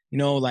 oh, you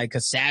know, like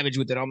a savage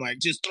with it. I'm like,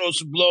 just throw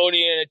some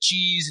bologna and a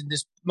cheese and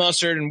this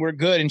mustard and we're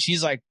good. And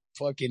she's like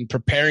fucking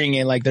preparing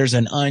it. Like there's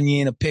an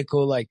onion, a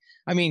pickle. Like,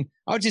 I mean,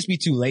 I would just be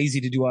too lazy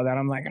to do all that.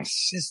 I'm like,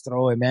 just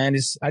throw it, man.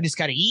 I just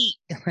got to eat.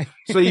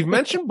 So you've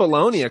mentioned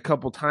bologna a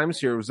couple times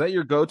here. Was that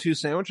your go-to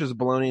sandwich? Is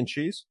bologna and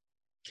cheese?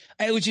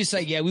 I was just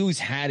like, yeah, we always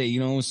had it. You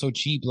know, it was so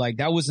cheap. Like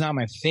that was not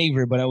my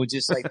favorite, but I would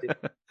just like,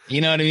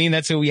 you know what I mean?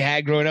 That's what we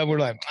had growing up. We're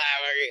like,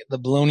 the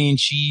bologna and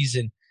cheese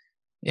and,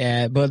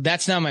 yeah, but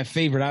that's not my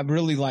favorite. I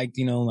really liked,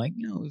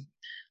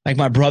 like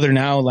my brother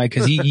now, like,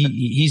 cause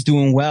he's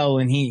doing well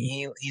and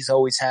he's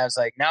always has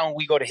like, now when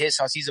we go to his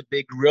house, he's a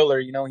big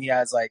griller, you know, he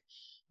has like,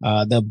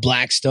 the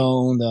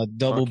Blackstone, the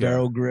double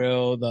barrel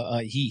grill,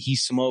 he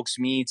smokes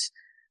meats.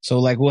 So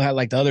like we'll have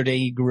like the other day,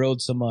 he grilled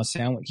some,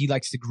 sandwich. He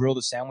likes to grill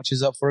the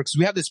sandwiches up for it. Cause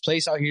we have this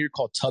place out here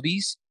called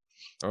Tubby's.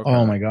 Okay.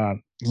 Oh my God.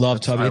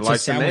 Love Tubby. It's a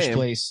sandwich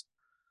place.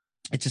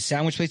 It's a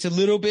sandwich place. A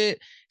little bit,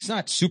 it's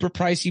not super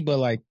pricey, but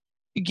like,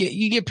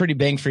 you get pretty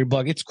bang for your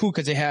buck. It's cool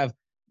because they have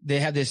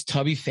this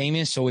Tubby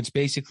Famous, so it's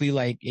basically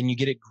like, and you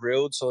get it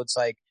grilled, so it's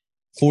like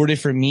 4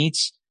 different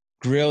meats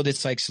grilled.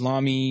 It's like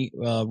salami,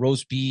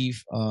 roast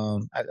beef,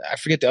 I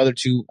forget the other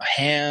 2,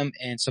 ham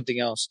and something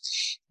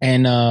else,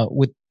 and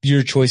with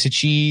your choice of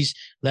cheese,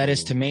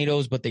 lettuce,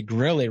 tomatoes, but they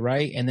grill it,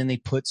 right? And then they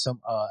put some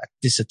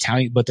this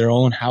Italian, but their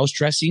own house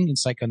dressing.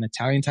 It's like an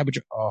Italian type of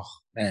oh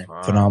man,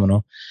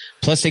 phenomenal.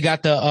 Plus they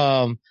got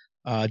the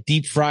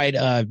deep fried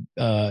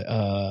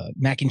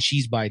mac and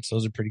cheese bites.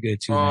 Those are pretty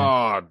good too.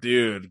 Oh,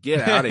 dude,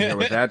 get out of here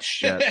with that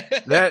shit.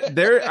 That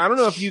there, I don't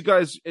know if you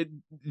guys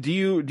do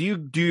you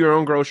do your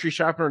own grocery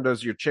shopping, or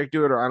does your chick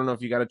do it? Or I don't know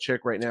if you got a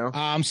chick right now.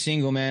 I'm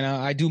single, man.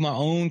 I do my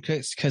own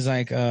because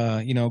like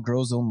you know,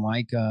 girls don't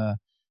like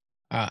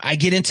I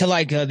get into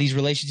like these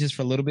relationships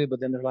for a little bit, but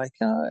then they're like,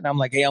 and I'm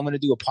like, hey, I'm gonna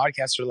do a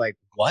podcast. They're like,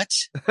 what?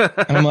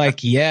 And I'm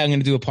like, yeah, I'm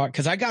gonna do a podcast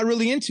because I got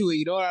really into it.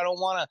 You know, I don't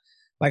want to.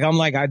 Like, I'm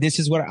like, this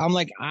is what I'm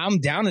like. I'm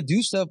down to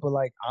do stuff, but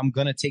like, I'm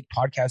going to take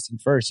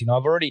podcasting first. You know,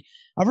 I've already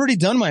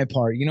done my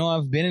part. You know,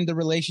 I've been in the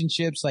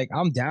relationships. Like,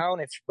 I'm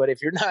down. But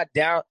if you're not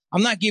down,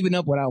 I'm not giving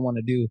up what I want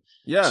to do.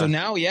 Yeah. So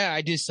now, yeah,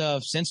 I just,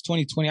 since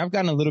 2020, I've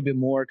gotten a little bit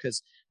more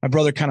because my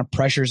brother kind of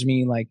pressures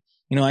me. Like,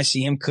 you know, I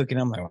see him cooking.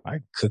 I'm like, well, I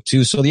cook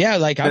too. So yeah,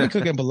 like I've been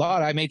cooking a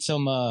lot. I made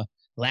some,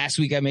 last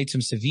week I made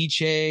some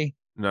ceviche.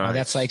 No,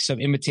 that's like some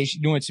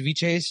imitation. You know what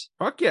ceviche is?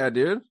 Fuck yeah,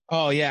 dude.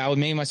 Oh yeah, I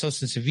made myself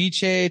some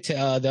ceviche.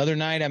 The other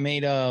night I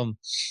made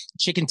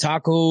chicken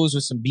tacos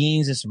with some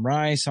beans and some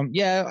rice.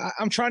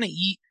 I'm trying to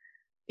eat.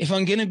 If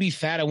I'm gonna be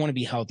fat, I want to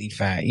be healthy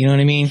fat. You know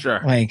what I mean?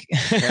 Sure. Like,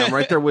 yeah, I'm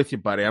right there with you,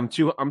 buddy. I'm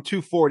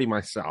 240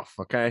 myself.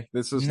 Okay,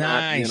 this is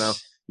nice. Not.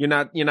 You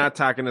know, you're not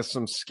talking to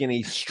some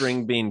skinny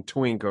string bean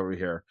twink over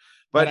here.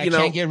 But I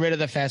can't get rid of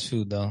the fast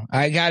food though.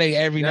 I gotta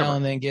every now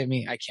and then get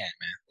me. I can't,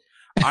 man.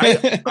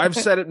 I've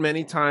said it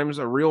many times.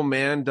 A real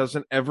man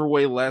doesn't ever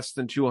weigh less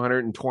than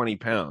 220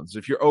 pounds.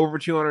 If you're over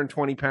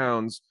 220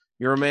 pounds,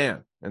 you're a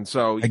man. And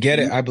so I get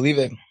it. I believe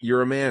it.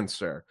 You're a man,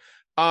 sir.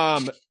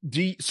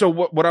 So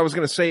what I was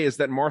going to say is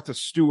that Martha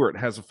Stewart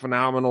has a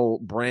phenomenal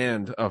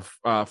brand of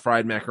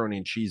fried macaroni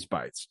and cheese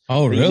bites.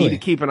 Oh, really? You need to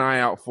keep an eye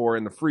out for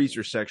in the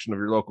freezer section of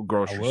your local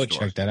grocery store. I will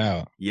check that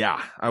out.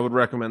 Yeah, I would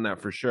recommend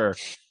that for sure.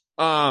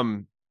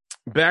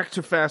 Back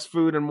to fast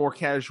food and more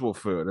casual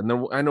food. And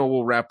then I know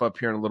we'll wrap up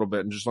here in a little bit,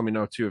 and just let me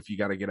know too if you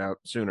got to get out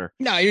sooner.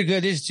 No, you're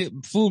good. This is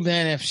food,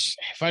 man. If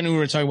I knew we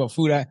were talking about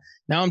food,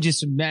 now I'm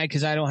just mad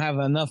because I don't have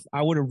enough.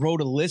 I would have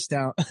wrote a list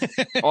out.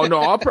 Oh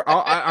no,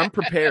 I'm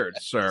prepared,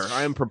 sir.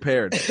 I am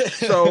prepared.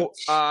 So,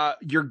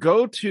 your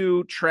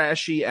go-to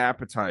trashy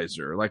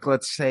appetizer, like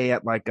let's say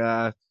at like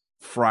a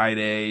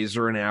Fridays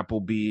or an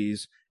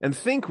Applebee's. And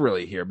think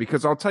really here,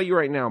 because I'll tell you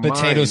right now,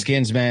 potato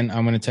skins, man.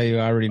 I'm going to tell you,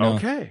 I already know.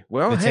 Okay,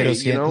 well, potato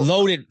skin,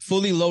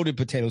 fully loaded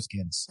potato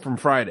skins from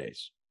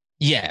Fridays.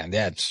 Yeah,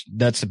 that's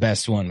the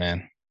best one,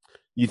 man.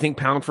 You think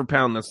pound for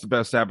pound, that's the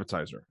best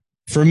appetizer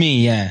for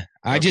me? Yeah,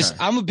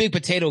 I'm a big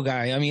potato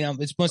guy. I mean,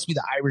 it must be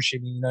the Irish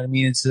in me. You know what I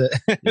mean? It's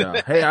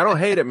yeah. Hey, I don't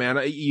hate it, man.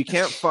 You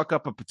can't fuck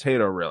up a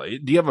potato, really.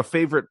 Do you have a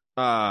favorite,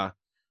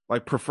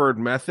 like preferred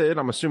method?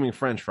 I'm assuming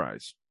French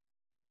fries.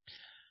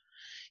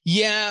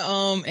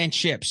 Yeah, and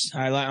chips.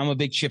 I'm a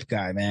big chip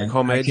guy, man. Like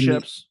homemade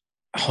chips?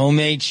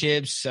 Homemade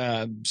chips,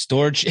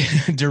 store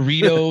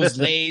Doritos,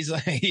 Lay's.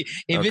 Like,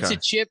 if it's a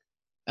chip,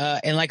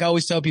 and like I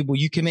always tell people,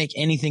 you can make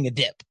anything a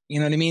dip.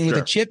 You know what I mean? Sure.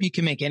 With a chip, you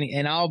can make any,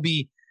 and I'll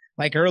be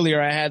like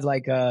earlier, I had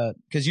like, cause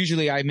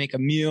usually I make a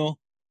meal,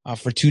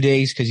 for 2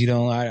 days. Cause you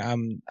know,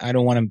 I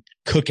don't want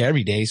to cook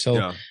every day. So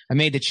I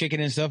made the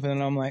chicken and stuff. And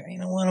then I'm like, you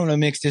know what? I'm going to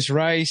mix this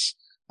rice,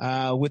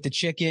 with the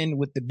chicken,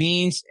 with the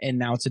beans, and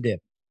now it's a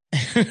dip.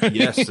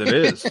 Yes, it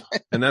is,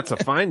 and that's a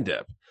fine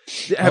dip.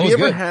 Have you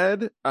ever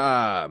had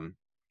the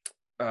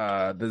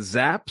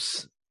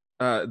Zaps?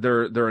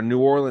 They're a New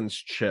Orleans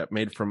chip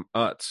made from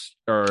Utz,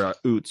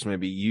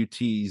 maybe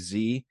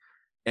UTZ,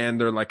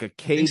 and they're like a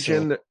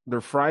Cajun. So.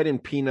 They're fried in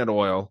peanut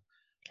oil,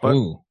 but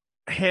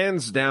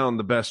hands down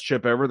the best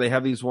chip ever. They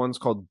have these ones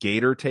called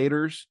Gator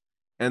Taters,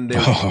 and they're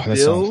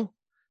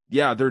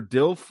they're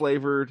dill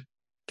flavored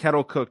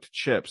kettle cooked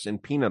chips in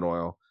peanut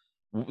oil.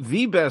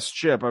 The best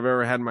chip I've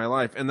ever had in my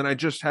life. And then I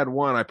just had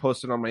one I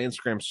posted on my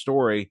Instagram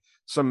story,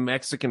 some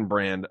Mexican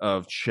brand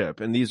of chip.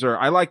 And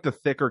I like the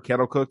thicker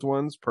kettle cooked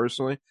ones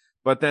personally,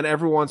 but then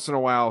every once in a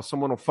while,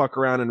 someone will fuck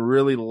around and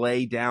really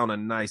lay down a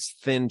nice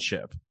thin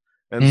chip.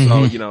 And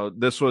so, you know,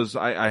 this was,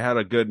 I had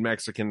a good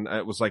Mexican,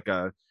 it was like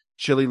a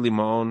chili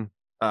limon.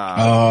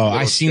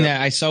 I seen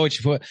that. I saw what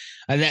you put.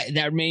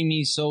 That made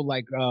me so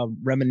like,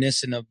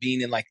 reminiscent of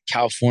being in like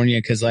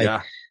California. Cause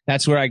like,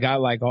 that's where I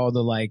got like all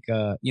the like,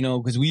 you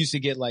know, cause we used to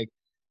get like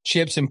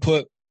chips and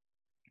put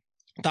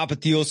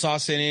tapatio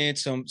sauce in it,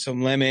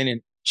 some lemon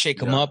and shake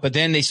them up. But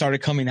then they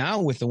started coming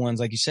out with the ones,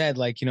 like you said,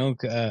 like, you know,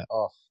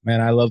 oh man,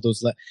 I love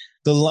those.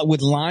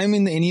 With lime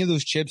in any of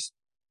those chips,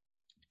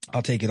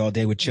 I'll take it all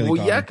day with chili.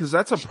 Well, yeah, cause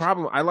that's a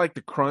problem. I like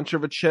the crunch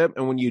of a chip.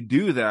 And when you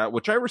do that,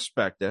 which I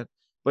respect it,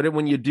 but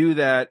when you do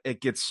that,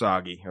 it gets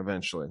soggy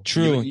eventually.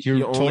 True.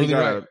 You're totally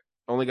right.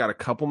 only got a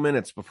couple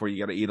minutes before you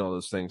got to eat all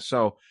those things.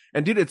 So,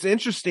 and dude, it's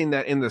interesting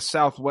that in the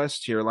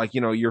Southwest here, like,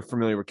 you know, you're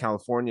familiar with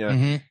California,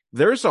 Mhm.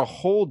 there's a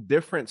whole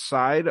different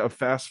side of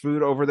fast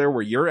food over there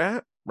where you're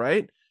at,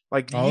 right?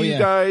 Like Oh, you yeah.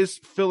 guys,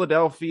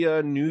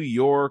 Philadelphia, New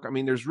York. I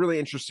mean, there's really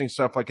interesting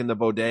stuff like in the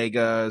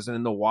bodegas and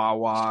in the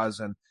Wawas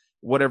and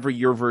whatever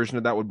your version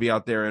of that would be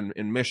out there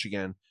in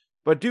Michigan.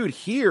 But dude,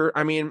 here,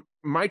 I mean,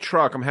 my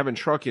truck, I'm having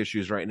truck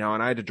issues right now,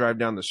 and I had to drive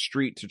down the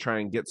street to try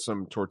and get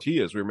some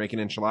tortillas. We were making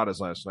enchiladas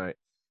last night.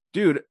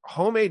 Dude,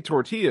 homemade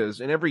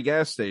tortillas in every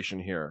gas station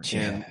here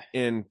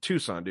in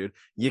Tucson, dude.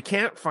 You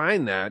can't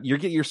find that.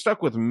 You're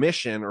stuck with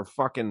Mission or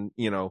fucking,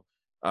 you know,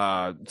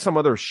 some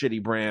other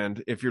shitty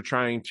brand. If you're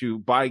trying to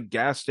buy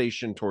gas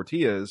station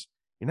tortillas,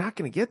 you're not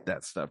going to get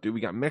that stuff, dude.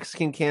 We got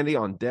Mexican candy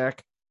on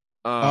deck.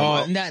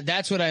 And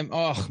that's what I'm.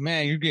 Oh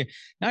man,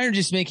 now you're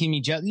just making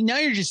me jealous. Now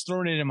you're just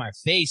throwing it in my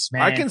face,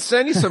 man. I can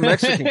send you some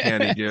Mexican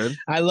candy, dude.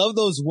 I love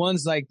those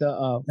ones like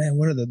the man.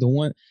 What are the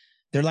one?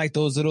 They're like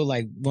those little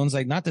like ones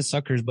like not the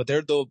suckers, but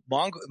they're the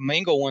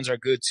mango ones are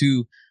good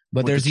too.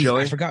 But With there's the these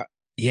chili? I forgot.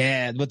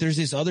 Yeah, but there's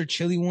this other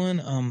chili one.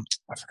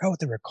 I forgot what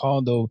they were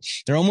called though.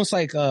 They're almost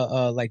like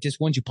just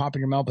ones you pop in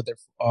your mouth, but they're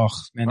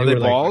man. Are they were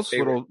like my balls?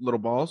 favorite. Little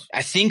balls?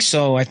 I think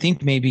so. I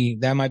think maybe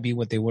that might be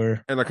what they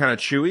were. And they're kind of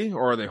chewy,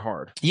 or are they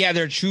hard? Yeah,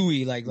 they're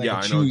chewy. Like Yeah, a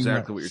I know chewy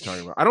exactly what you're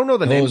talking about. I don't know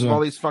the Those names of all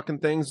ones. these fucking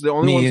things. The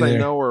only Me ones I either.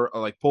 know are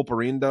like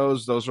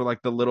pulparindos. Those are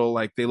like the little,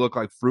 like they look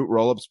like fruit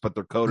roll-ups, but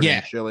they're coated in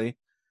Yeah. chili.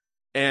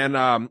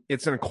 And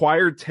it's an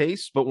acquired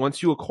taste, but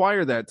once you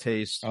acquire that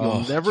taste,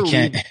 you'll never you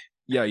can't. leave.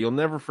 Yeah, you'll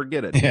never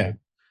forget it. Yeah.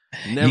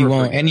 Never You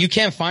won't, forget and it. you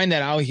can't find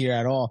that out here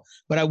at all.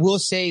 But I will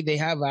say they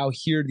have out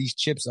here these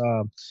chips.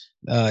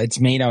 It's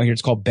made out here.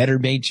 It's called Better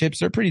Made chips.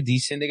 They're pretty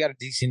decent. They got a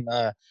decent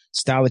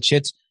style of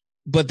chips.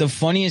 But the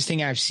funniest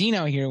thing I've seen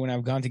out here when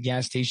I've gone to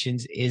gas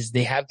stations is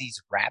they have these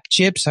wrap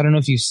chips. I don't know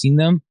if you've seen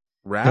them.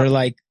 Wrap? They're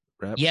like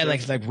Wrap yeah,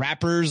 chips? like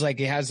wrappers.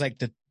 Like it has like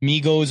the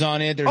Migos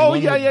on it. There's Oh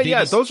one yeah, with yeah, yeah.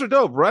 biggest- Those are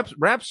dope.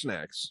 Wrap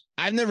snacks.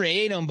 I've never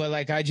ate them, but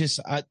like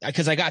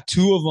because I got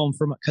two of them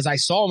because I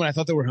saw them and I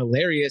thought they were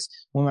hilarious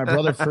when my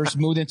brother first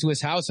moved into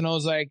his house, and I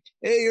was like,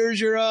 "Hey,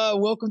 here's your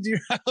welcome to your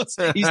house."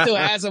 He still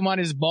has them on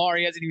his bar.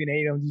 He hasn't even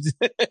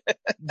ate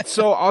them.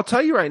 So I'll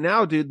tell you right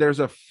now, dude. There's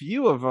a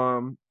few of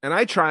them, and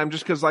I try them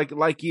just because,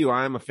 like you,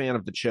 I am a fan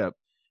of the chip.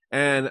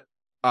 And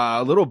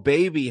Little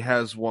Baby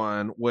has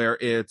one where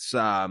it's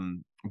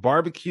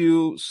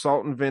barbecue,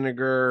 salt and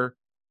vinegar.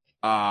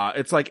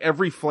 It's like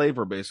every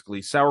flavor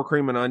basically, sour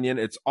cream and onion.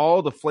 It's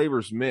all the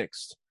flavors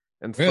mixed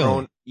and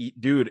thrown.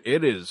 Dude,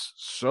 it is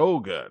so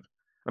good.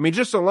 I mean,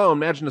 just alone,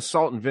 imagine the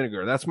salt and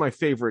vinegar. That's my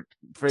favorite.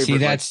 See,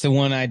 that's the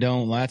one I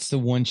don't. That's the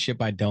one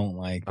chip I don't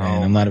like,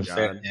 man. Oh, I'm not my a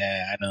fan. God.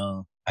 Yeah, I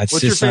know. That's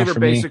What's your just not favorite for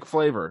me. basic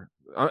flavor?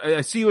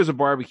 I see you as a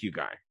barbecue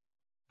guy.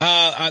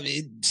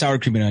 Sour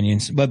cream and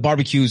onions, but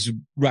barbecue's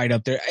right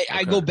up there.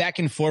 I Okay. go back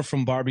and forth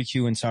from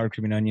barbecue and sour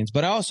cream and onions,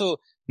 but I also,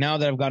 now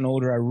that I've gotten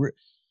older,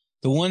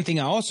 the one thing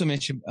I also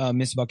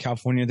miss about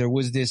California, there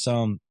was this,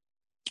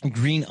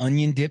 green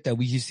onion dip that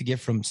we used to get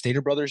from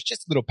Stater Brothers,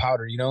 just a little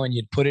powder, you know, and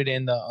you'd put it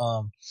in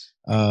the,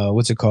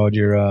 what's it called?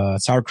 Your,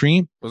 sour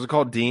cream. Was it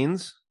called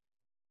Dean's?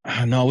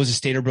 No, it was a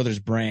Stater Brothers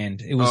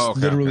brand. It was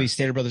literally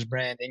Stater Brothers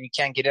brand, and you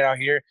can't get it out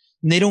here.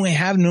 And they don't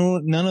have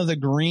none of the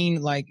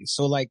green,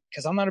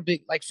 cause I'm not a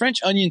big, like French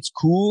onion's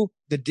cool,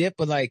 the dip,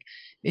 but like,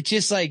 it's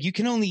just like, you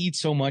can only eat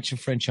so much of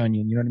French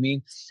onion. You know what I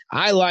mean?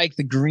 I like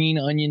the green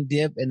onion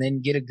dip and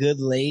then get a good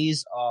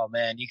Lay's. Oh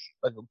man,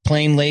 like a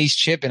plain Lay's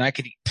chip, and I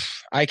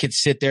could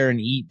sit there and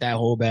eat that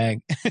whole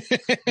bag.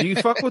 Do you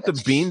fuck with the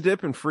bean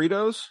dip and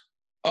Fritos?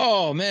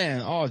 Oh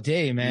man, all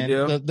day, man.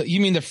 You do?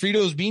 You mean the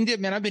Fritos bean dip,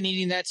 man? I've been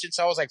eating that since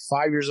I was like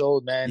 5 years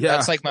old, man. Yeah.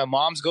 That's like my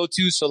mom's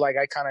go-to. So like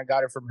I kind of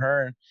got it from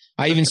her. And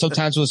I even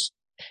sometimes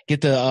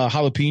get the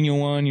jalapeno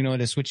one, you know,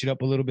 to switch it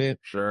up a little bit.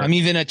 Sure. I'm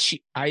even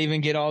I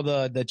even get all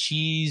the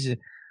cheese.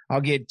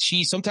 I'll get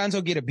cheese. Sometimes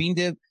I'll get a bean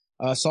dip,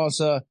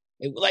 salsa.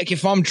 Like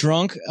if I'm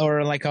drunk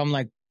or like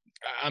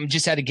I'm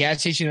just at a gas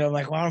station and I'm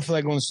like, well, I don't feel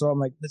like going to the store. I'm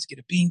like, let's get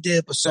a bean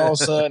dip, a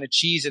salsa, and a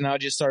cheese, and I'll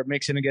just start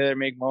mixing together,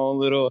 make my own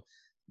little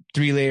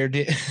 3-layer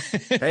dip.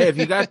 Hey, if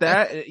you got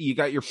that, you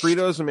got your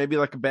Fritos and maybe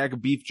like a bag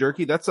of beef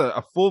jerky. That's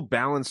a full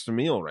balanced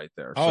meal right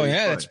there. Oh So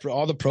yeah, you're that's fine.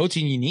 all the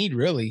protein you need,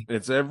 really.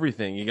 It's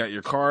everything. You got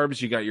your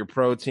carbs, you got your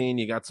protein,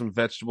 you got some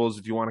vegetables.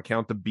 If you want to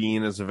count the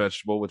bean as a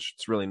vegetable, which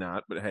it's really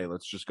not, but hey,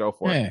 let's just go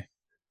for it. Yeah.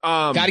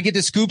 Got to get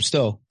the scoops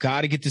though.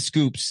 Got to get the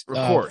scoops. Of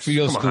course.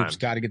 Frito Come scoops. on.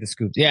 Got to get the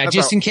scoops. Yeah, That's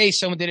just how- in case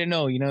someone didn't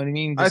know. You know what I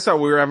mean? I Just-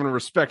 thought we were having a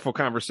respectful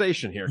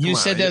conversation here. you Come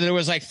said on. that there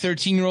was like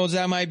 13-year-olds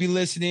that might be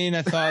listening.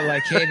 I thought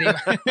like, hey,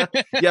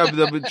 Yeah, but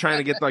they've been trying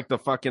to get like the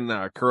fucking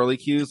curly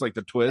cues, like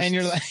the twist. and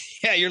you're like,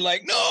 yeah, you're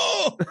like,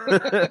 no.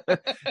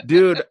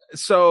 Dude,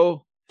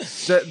 so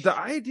the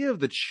idea of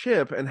the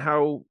chip and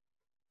how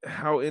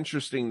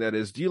interesting that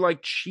is. Do you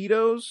like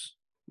Cheetos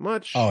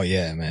much? Oh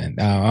yeah, man.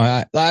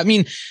 I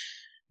mean,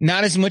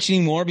 Not as much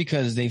anymore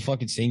because they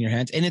fucking stay in your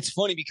hands. And it's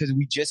funny because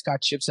we just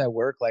got chips at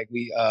work. Like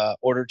we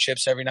order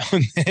chips every now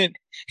and then.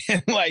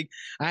 And like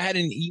I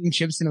hadn't eaten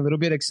chips in a little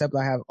bit, except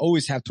I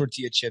always have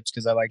tortilla chips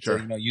because I like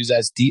to, use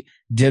as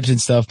dips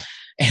and stuff.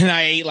 And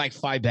I ate like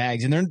 5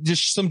 bags and they're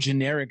just some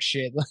generic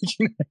shit. Like,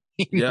 you know what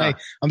I mean? Like,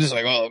 I'm just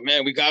like, oh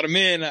man, we got them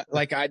in.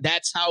 Like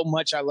that's how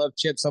much I love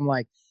chips. I'm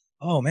like,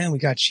 oh man, we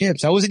got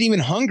chips. I wasn't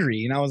even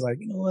hungry. And I was like,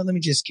 you know what? Let me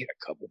just get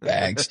a couple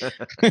bags.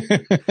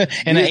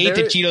 And I ate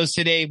the Cheetos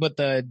today, but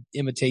the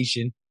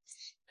imitation.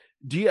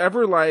 Do you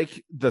ever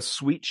like the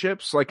sweet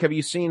chips? Like, have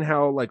you seen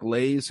how like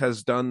Lay's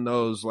has done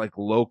those like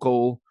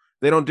local?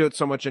 They don't do it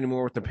so much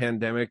anymore with the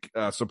pandemic,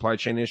 supply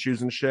chain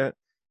issues and shit.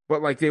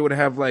 But like they would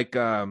have like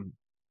a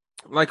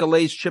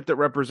Lay's chip that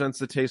represents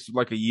the taste of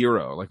like a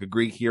gyro, like a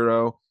Greek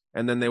gyro.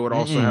 And then they would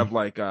also have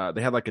like,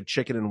 they had like a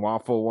chicken and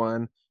waffle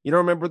one. You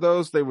don't remember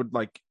those? They would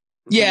like,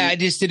 yeah, I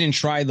just didn't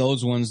try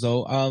those ones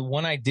though.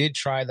 One I did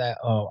try that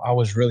I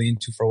was really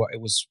into for a while. It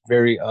was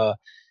very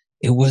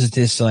it was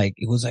this like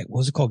it was like what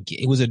was it called?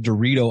 It was a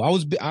Dorito.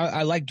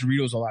 I like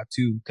Doritos a lot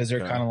too because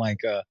they're kind of like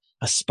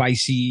a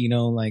spicy, you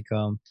know, like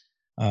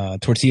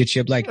tortilla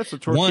chip. Like that's a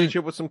tortilla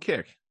chip with some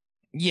kick.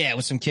 Yeah,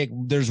 with some kick.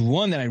 There's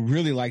one that I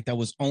really liked that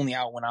was only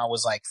out when I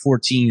was like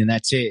 14, and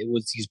that's it. It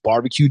was these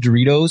barbecue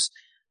Doritos.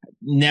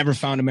 Never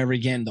found them ever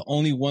again. The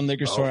only one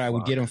liquor store I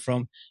would get them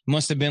from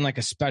must have been like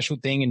a special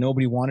thing and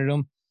nobody wanted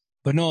them.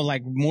 But no,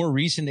 like more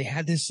recent, they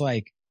had this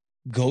like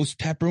ghost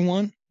pepper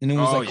one and it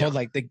was called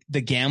like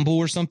the gamble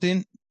or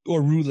something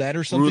or roulette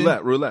or something.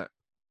 Roulette.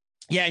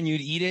 Yeah. And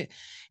you'd eat it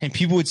and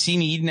people would see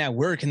me eating at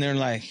work and they're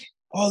like,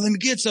 oh, let me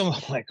get some.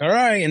 I'm like, all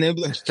right. And they'd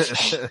be like,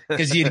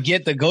 because you'd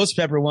get the ghost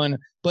pepper one.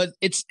 But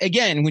it's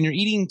again, when you're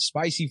eating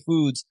spicy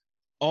foods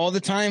all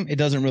the time, it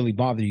doesn't really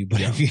bother you. But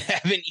if you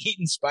haven't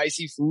eaten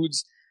spicy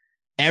foods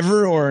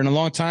ever or in a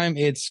long time,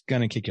 it's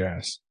gonna kick your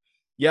ass.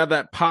 Yeah,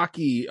 that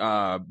Pocky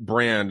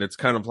brand, it's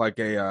kind of like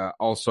a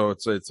also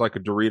it's like a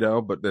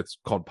Dorito, but it's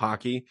called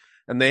Pocky,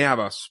 and they have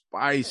a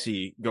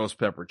spicy ghost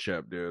pepper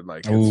chip, dude.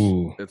 Like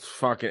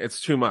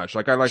it's too much.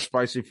 Like I like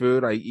spicy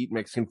food. I eat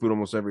Mexican food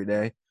almost every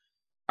day.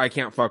 I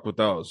can't fuck with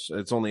those.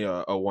 It's only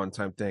a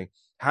one-time thing.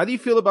 How do you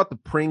feel about the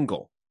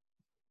Pringle?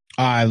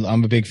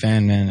 I'm a big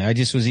fan, man. I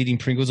just was eating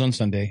Pringles on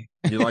Sunday.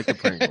 You like the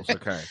Pringles?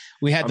 Okay.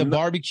 We had the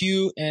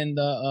barbecue and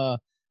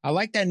I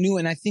like that new,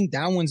 and I think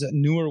that one's a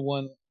newer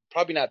one.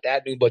 Probably not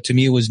that new, but to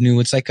me it was new.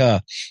 It's like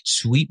a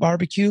sweet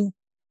barbecue.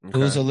 Okay.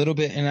 It was a little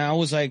bit, and I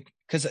was like,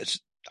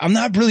 because I'm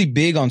not really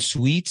big on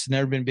sweets.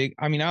 Never been big.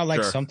 I mean, I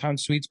like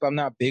sometimes sweets, but I'm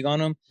not big on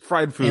them.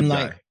 Fried food, and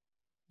like,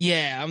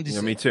 yeah, I'm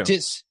just me too.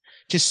 Just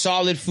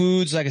solid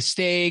foods like a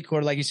steak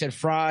or like you said,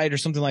 fried or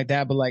something like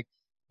that. But like,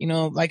 you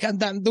know, like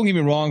don't get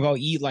me wrong, I'll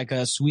eat like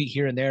a sweet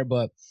here and there,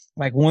 but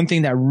like one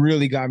thing that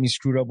really got me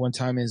screwed up one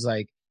time is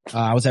like.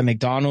 I was at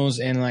McDonald's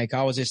and like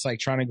I was just like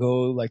trying to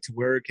go like to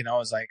work and I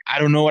was like I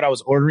don't know what I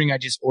was ordering. I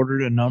just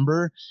ordered a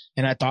number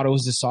and I thought it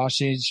was the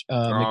sausage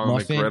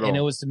McMuffin and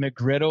it was the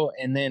McGriddle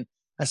and then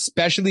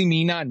especially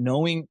me not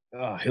knowing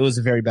it was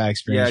a very bad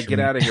experience. Yeah, get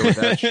out of here with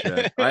that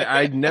shit.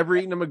 I'd never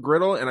eaten a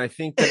McGriddle and I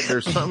think that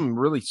there's something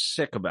really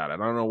sick about it.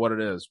 I don't know what it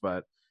is,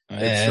 but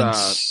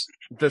it's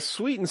the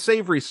sweet and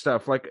savory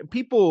stuff. Like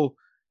people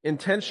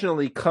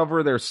intentionally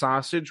cover their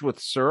sausage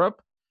with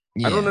syrup.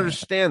 Yeah. I don't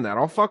understand that.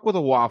 I'll fuck with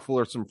a waffle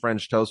or some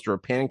French toast or a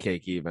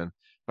pancake even,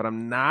 but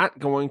I'm not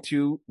going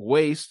to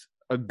waste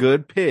a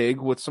good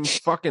pig with some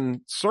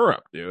fucking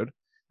syrup, dude.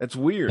 That's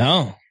weird.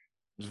 No.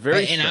 It's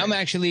very and I'm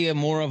actually a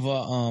more of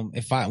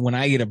a when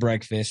I get a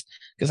breakfast,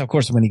 because of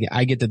course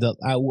I get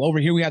over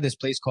here we have this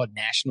place called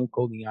National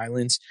Coney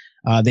Islands.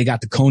 They got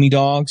the Coney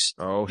dogs.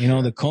 Oh, you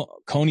know, the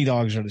Coney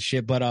dogs are the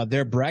shit, but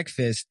their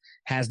breakfast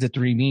has the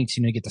 3 meats.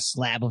 You know, you get the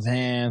slab of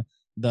ham,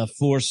 the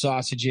 4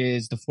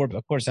 sausages,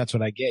 of course, that's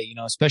what I get, you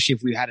know, especially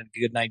if we had a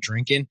good night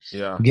drinking.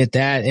 Yeah. Get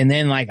that. And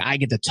then like I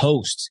get the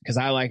toast because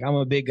I'm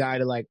a big guy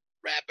to like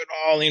wrap it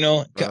all, you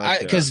know,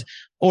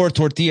 or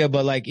tortilla.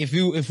 But like if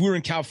we were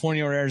in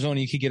California or Arizona,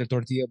 you could get a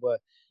tortilla, but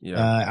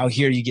out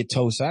here you get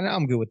toast.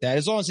 I'm good with that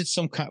as long as it's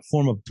some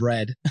form of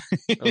bread.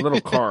 A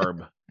little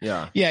carb.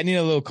 Yeah. Yeah. I need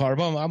a little carb.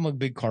 I'm a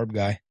big carb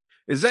guy.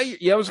 Is that,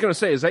 I was going to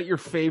say, is that your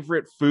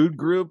favorite food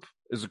group?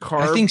 Is a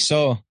carb? I think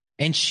so.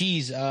 And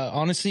cheese.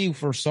 Honestly,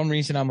 for some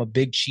reason, I'm a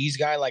big cheese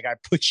guy. Like I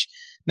put,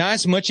 not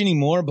as much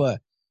anymore,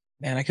 but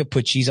man, I could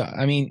put cheese on.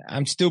 I mean,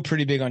 I'm still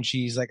pretty big on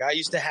cheese. Like I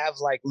used to have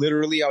like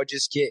literally I would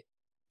just get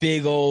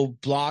big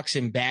old blocks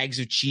and bags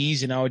of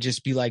cheese and I would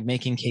just be like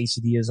making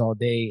quesadillas all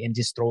day and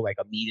just throw like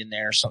a meat in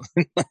there or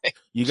something.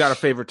 You got a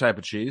favorite type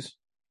of cheese?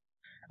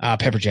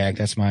 Pepper jack.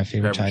 That's my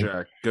favorite type.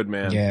 Pepper jack. Good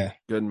man. Yeah.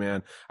 Good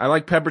man. I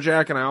like pepper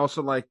jack and I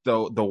also like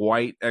the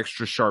white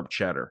extra sharp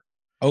cheddar.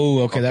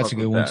 Oh, okay. That's a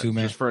good one too,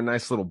 man. Just for a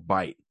nice little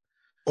bite.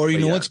 Or you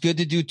know what's good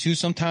to do too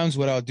sometimes?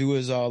 What I'll do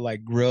is I'll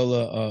like grill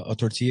a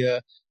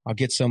tortilla. I'll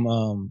get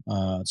some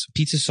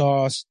pizza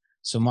sauce,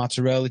 some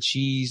mozzarella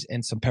cheese,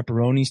 and some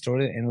pepperonis, throw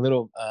it in a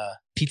little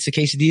pizza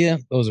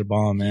quesadilla. Those are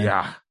bomb, man.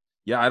 Yeah.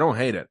 Yeah, I don't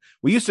hate it.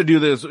 We used to do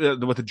this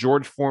with the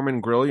George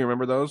Foreman grill. You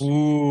remember those?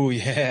 Ooh, We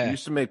yeah.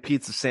 used to make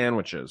pizza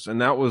sandwiches,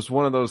 and that was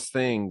one of those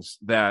things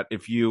that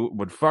if you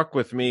would fuck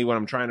with me when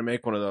I'm trying to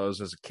make one of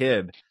those as a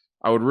kid,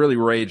 I would really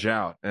rage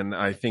out. And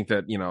I think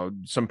that,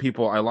 some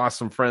people, I lost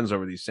some friends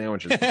over these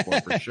sandwiches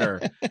before for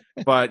sure.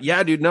 But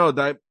yeah, dude, no,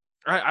 that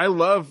I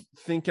love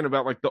thinking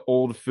about like the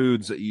old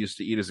foods that you used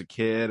to eat as a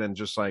kid and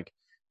just like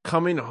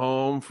coming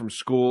home from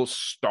school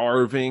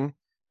starving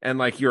and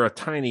like you're a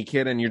tiny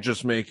kid and you're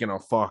just making a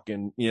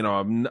fucking,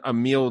 a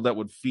meal that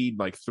would feed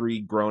like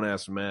 3 grown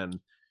ass men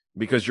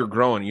because you're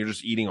growing, you're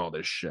just eating all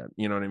this shit.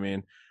 You know what I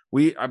mean?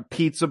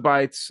 Pizza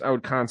bites, I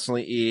would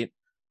constantly eat,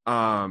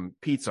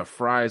 pizza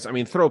fries. I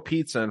mean, throw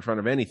pizza in front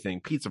of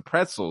anything. Pizza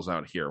pretzels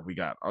out here. We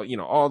got,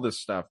 all this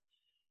stuff.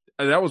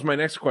 And that was my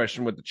next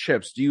question with the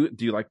chips. Do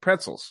you like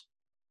pretzels?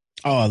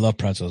 Oh, I love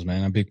pretzels,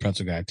 man. I'm a big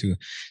pretzel guy too.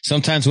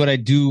 Sometimes what I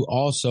do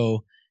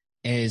also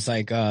is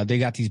like, they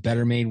got these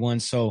better made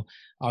ones. So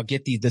I'll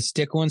get the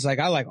stick ones. Like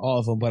I like all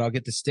of them, but I'll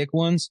get the stick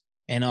ones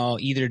and I'll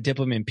either dip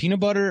them in peanut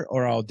butter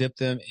or I'll dip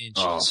them in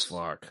cheese. Oh,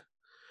 fuck.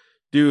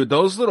 Dude,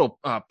 those little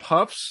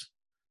puffs,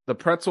 the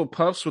pretzel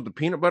puffs with the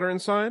peanut butter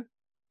inside.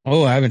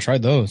 Oh, I haven't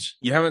tried those.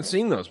 You haven't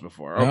seen those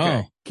before. Okay.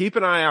 No. Keep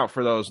an eye out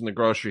for those in the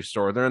grocery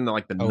store. They're in the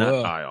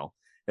nut aisle.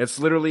 It's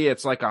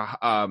like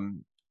a,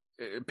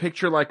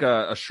 picture like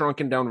a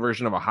shrunken down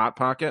version of a Hot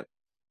Pocket,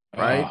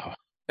 right? Oh.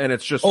 And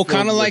it's just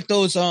kind of like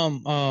those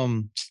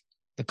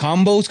the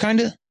combos, kind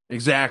of.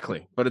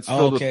 Exactly, but it's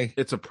filled with,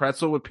 it's a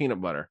pretzel with peanut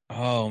butter.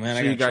 Oh man,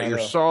 so you got your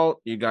salt,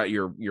 you got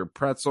your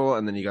pretzel,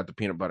 and then you got the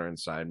peanut butter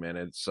inside. Man,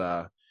 it's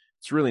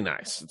really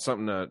nice. It's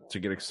something to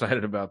get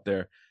excited about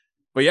there.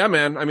 But yeah,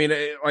 man. I mean,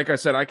 like I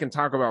said, I can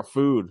talk about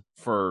food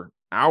for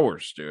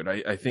hours, dude.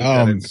 I think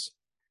that it's.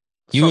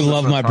 You would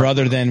love my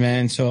brother then,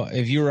 man. So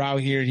if you were out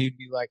here, he'd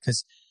be like,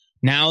 because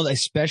now,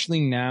 especially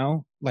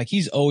now, like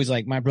he's always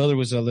like, my brother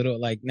was a little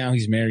like, now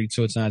he's married,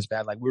 so it's not as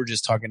bad. Like we were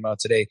just talking about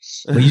today,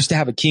 we used to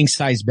have a king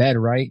size bed,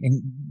 right?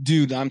 And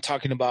dude, I'm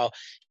talking about,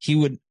 he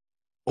would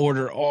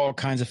order all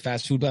kinds of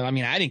fast food, but I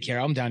mean, I didn't care.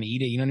 I'm down to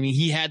eat it. You know what I mean?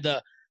 He had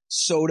the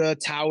soda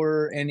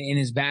tower and in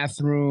his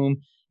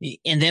bathroom.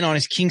 And then on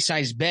his king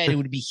size bed, it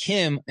would be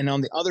him. And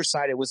on the other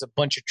side, it was a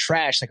bunch of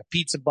trash, like a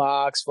pizza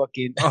box,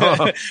 fucking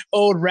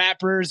old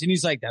wrappers. And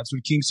he's like, that's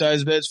what king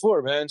size bed's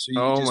for, man. So you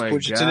can just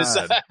push it to the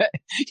side.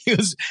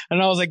 And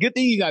I was like, good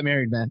thing you got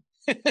married, man.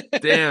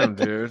 Damn,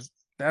 dude.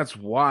 That's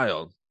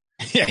wild.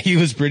 Yeah,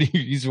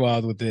 he's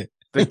wild with it.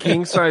 The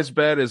king size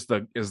bed is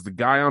the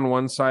guy on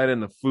one side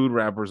and the food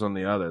wrappers on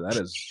the other.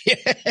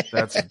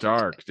 That's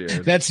dark,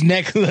 dude. That's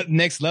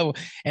next level.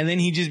 And then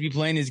he'd just be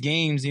playing his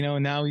games,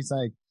 and now he's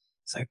like,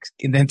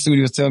 and then what he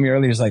was telling me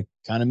earlier, he's like,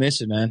 kind of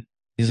miss it, man.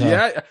 He's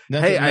like,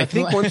 hey, I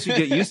think once you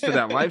get used to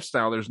that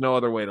lifestyle, there's no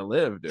other way to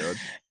live, dude.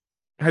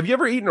 Have you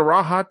ever eaten a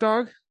raw hot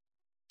dog?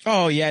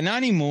 Oh yeah, not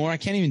anymore. I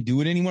can't even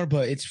do it anymore.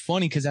 But it's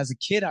funny because as a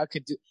kid, I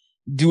could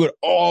do it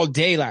all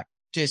day, like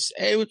just,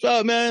 hey, what's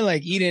up, man?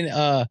 Like eating.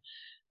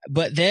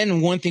 But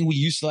then one thing we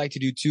used to like to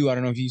do too. I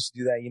don't know if you used to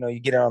do that. You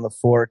get it on the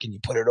fork and you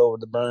put it over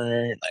the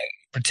burner, like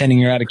pretending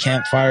you're at a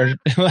campfire.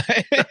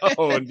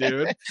 Oh,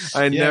 dude,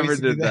 I never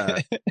did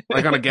that.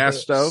 Like on a gas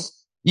stove.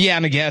 Yeah,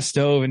 on a gas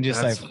stove, and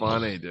just that's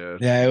funny,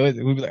 dude. Yeah, we'd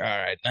be like, all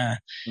right, nah.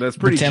 That's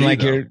pretty. Pretend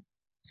like you're.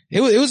 It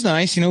was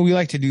nice, we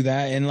like to do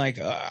that, and like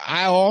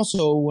I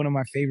also, one of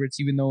my favorites,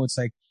 even though it's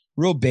like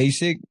real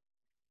basic,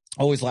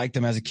 always liked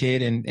them as a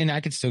kid, and I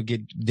could still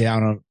get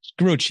down on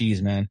grilled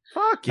cheese, man.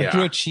 Fuck yeah, like,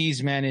 grilled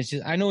cheese, man. It's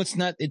just, I know it's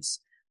not,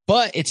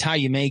 but it's how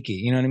you make it.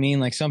 You know what I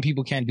mean? Like some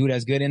people can't do it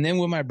as good. And then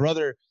when my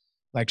brother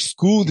like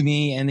schooled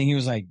me, and then he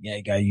was like, yeah,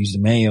 you gotta use the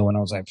mayo, and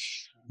I was like,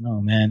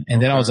 no, man.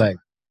 And then I was like,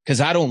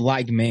 because I don't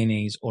like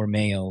mayonnaise or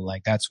mayo.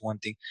 Like that's one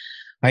thing.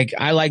 Like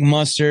I like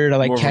mustard, I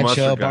like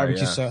ketchup,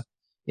 barbecue sauce.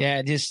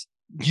 Yeah, just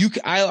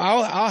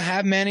I'll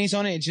have mayonnaise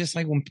on it. It's just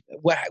like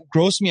what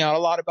grossed me out a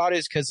lot about it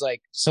is because like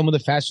some of the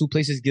fast food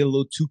places get a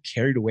little too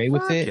carried away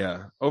with it.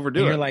 Yeah,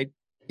 overdo it.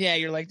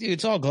 You're like, dude,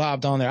 it's all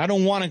globbed on there. I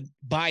don't want to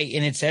bite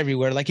and it's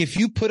everywhere. Like if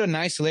you put a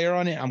nice layer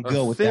on it, I'm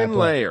good with that.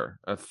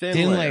 A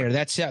thin layer.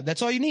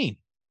 That's all you need.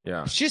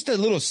 Yeah. It's just a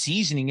little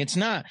seasoning. It's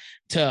not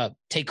to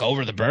take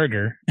over the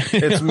burger.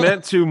 It's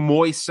meant to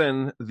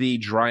moisten the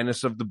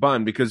dryness of the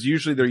bun because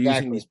usually they're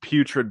using these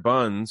putrid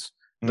buns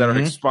that are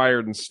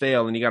expired and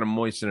stale, and you got to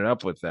moisten it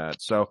up with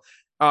that. So,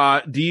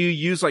 do you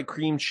use like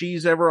cream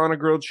cheese ever on a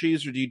grilled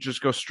cheese, or do you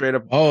just go straight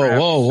up?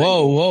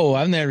 Whoa.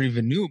 I never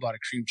even knew about a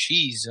cream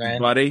cheese,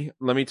 man. Buddy,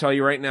 let me tell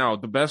you right now,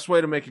 the best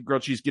way to make a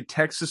grilled cheese, get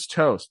Texas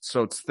toast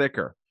so it's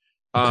thicker.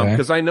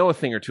 Because I know a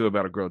thing or two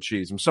about a grilled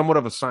cheese. I'm somewhat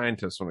of a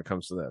scientist when it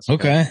comes to this.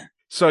 Okay.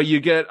 So you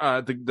get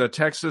the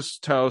Texas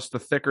toast, the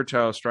thicker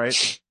toast,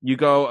 right? You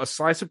go a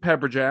slice of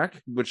pepper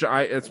jack, which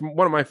it's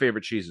one of my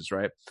favorite cheeses,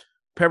 right?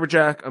 Pepper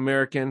jack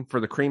American for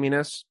the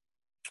creaminess,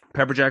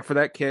 pepper jack for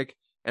that kick,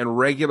 and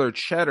regular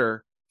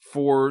cheddar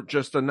for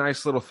just a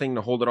nice little thing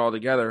to hold it all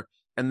together,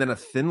 and then a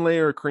thin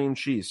layer of cream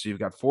cheese. So you've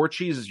got 4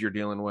 cheeses you're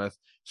dealing with.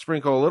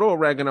 Sprinkle a little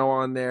oregano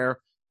on there.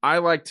 I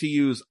like to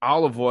use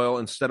olive oil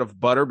instead of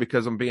butter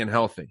because I'm being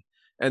healthy.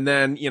 And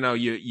then,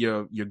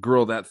 you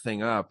grill that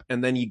thing up,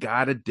 and then you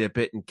got to dip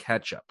it in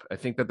ketchup. I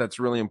think that's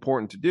really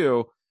important to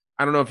do.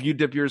 I don't know if you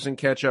dip yours in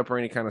ketchup or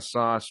any kind of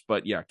sauce,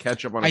 but yeah,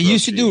 ketchup on. I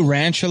used to do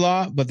ranch a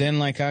lot, but then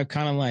like I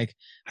kind of like,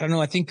 I don't know.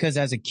 I think because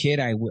as a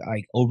kid I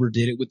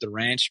overdid it with the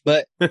ranch,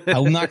 but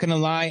I'm not gonna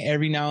lie.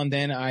 Every now and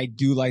then I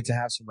do like to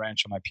have some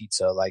ranch on my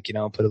pizza. Like,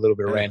 put a little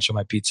bit of ranch on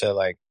my pizza.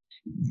 Like,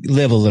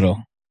 live a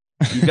little.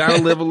 You got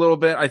to live a little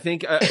bit. I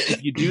think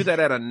if you do that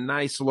at a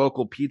nice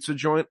local pizza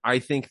joint, I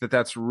think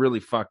that's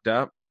really fucked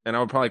up. And I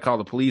would probably call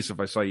the police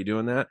if I saw you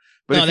doing that.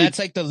 But no, that's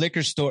like the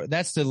liquor store.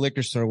 That's the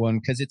liquor store one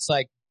because it's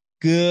like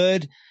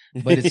good,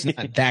 but it's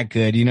not that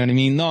good. You know what I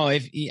mean? No,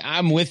 if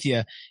I'm with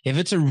you, if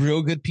it's a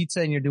real good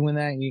pizza and you're doing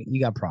that,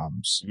 you got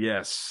problems.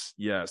 Yes.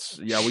 Yeah,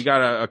 we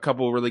got a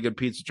couple of really good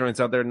pizza joints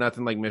out there.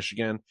 Nothing like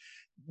Michigan.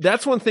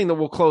 That's one thing that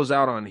we'll close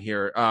out on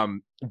here.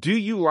 Do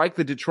you like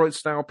the Detroit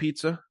style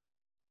pizza?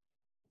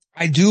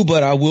 I do,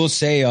 but I will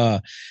say,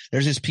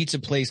 there's this pizza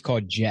place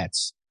called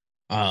Jets.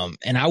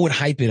 And I would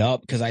hype it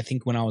up because I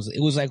think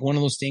it was like one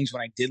of those things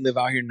when I did live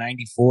out here in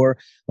 94,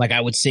 like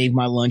I would save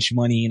my lunch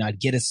money and I'd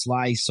get a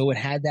slice. So it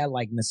had that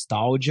like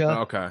nostalgia.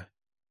 Okay.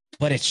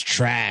 But it's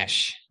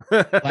trash.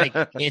 Like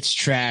it's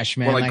trash,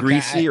 man. Well, like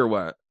greasy or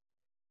what?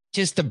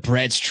 Just the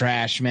bread's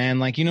trash, man.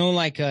 Like,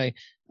 like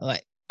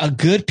a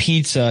good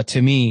pizza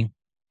to me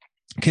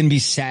can be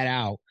sat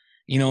out,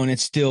 and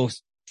it's still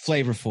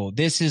flavorful.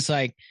 This is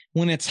like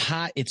when it's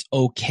hot, it's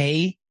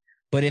okay.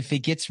 But if it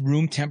gets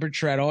room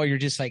temperature at all, you're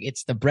just like,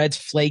 the bread's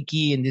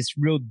flaky and this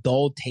real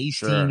dull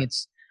tasting. Sure.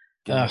 It's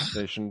gas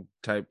station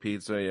type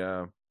pizza.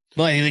 Yeah.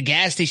 But the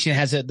gas station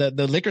has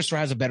the liquor store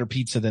has a better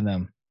pizza than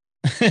them.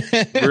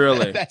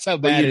 Really? That's how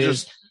bad it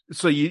is.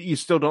 So you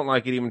still don't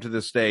like it even to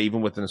this day,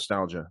 even with the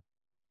nostalgia?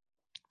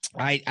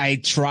 I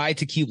tried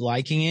to keep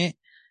liking it.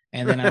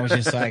 And then I was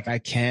just like, I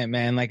can't,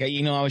 man. Like,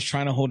 I was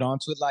trying to hold on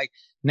to it. Like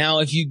now,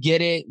 if you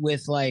get it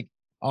with like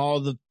all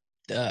the,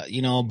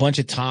 a bunch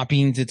of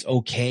toppings, it's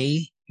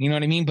okay. You know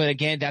what I mean? But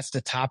again, that's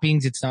the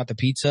toppings. It's not the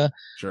pizza.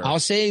 Sure. I'll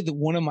say that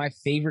one of my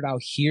favorite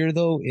out here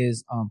though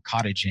is,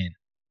 Cottage Inn.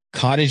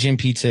 Cottage Inn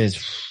pizza is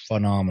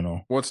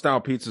phenomenal. What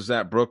style pizza is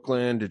that?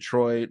 Brooklyn,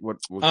 Detroit? What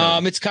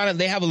it's kind of,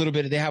 they have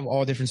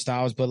all different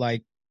styles, but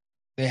like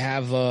they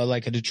have,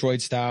 like a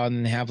Detroit style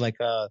and they have like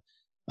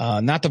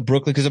not the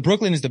Brooklyn, because the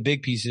Brooklyn is the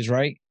big pieces,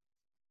 right?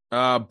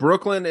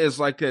 Brooklyn is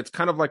like, it's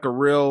kind of like a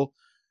real,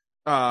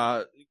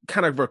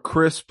 kind of a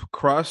crisp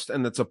crust,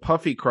 and it's a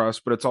puffy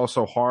crust, but it's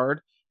also hard,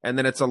 and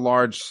then it's a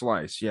large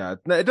slice. Yeah,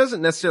 it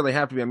doesn't necessarily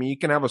have to be. I mean, you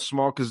can have a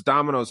small, because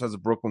Domino's has a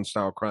Brooklyn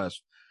style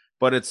crust,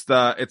 but it's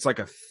like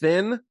a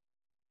thin,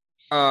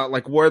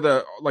 like where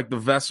the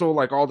vessel,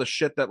 like all the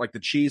shit that like the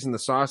cheese and the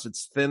sauce,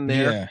 it's thin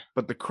there, yeah.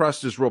 But the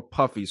crust is real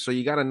puffy, so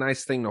you got a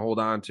nice thing to hold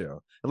on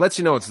to. It lets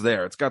you know it's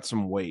there. It's got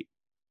some weight.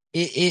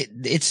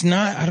 It's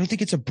not, I don't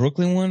think it's a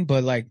Brooklyn one,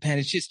 but like, man,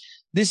 it's just,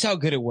 this is how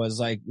good it was.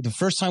 Like the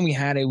first time we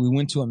had it, we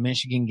went to a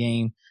Michigan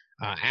game.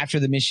 After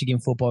the Michigan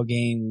football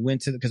game, we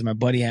went because my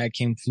buddy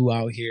flew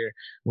out here.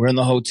 We're in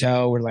the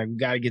hotel. We're like, we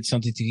got to get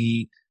something to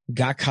eat. We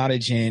got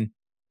Cottage Inn.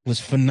 It was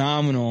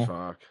phenomenal.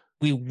 Fuck.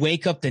 We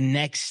wake up the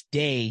next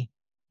day.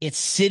 It's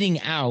sitting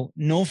out,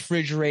 no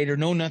refrigerator,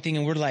 no nothing.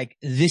 And we're like,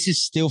 this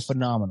is still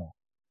phenomenal.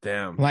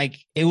 Damn. Like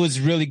it was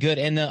really good.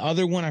 And the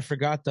other one, I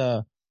forgot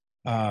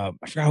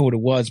what it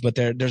was, but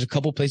there's a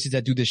couple places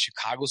that do the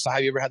Chicago style.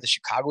 Have you ever had the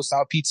Chicago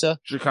style pizza?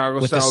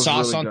 Chicago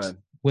style is really good.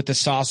 With the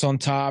sauce on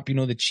top,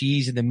 the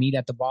cheese and the meat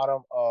at the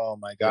bottom. Oh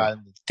my God. Yeah.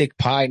 The thick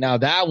pie. Now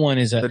that one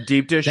is the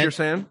deep dish you're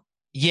saying?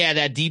 Yeah,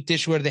 that deep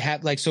dish where they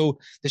have so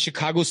the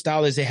Chicago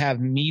style is they have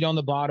meat on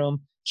the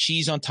bottom,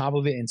 cheese on top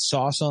of it, and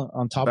sauce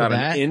on top About of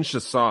that. An inch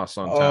of sauce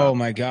on top. Oh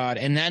my God.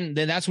 And then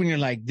that's when you're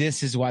like,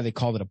 this is why they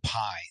call it a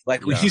pie.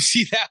 Like when you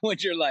see that one,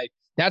 you're like,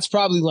 that's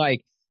probably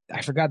like,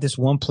 I forgot this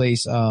one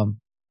place,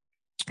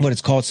 what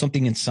it's called,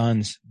 something in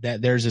Sons,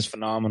 that theirs is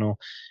phenomenal.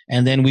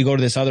 And then we go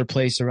to this other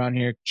place around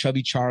here,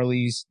 Chubby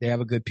Charlie's. They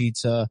have a good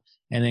pizza.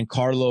 And then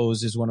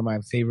Carlo's is one of my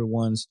favorite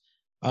ones.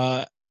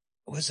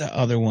 What's that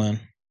other one?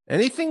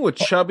 Anything with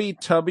chubby,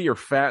 tubby, or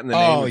fat in the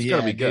name, it's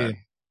gonna be good.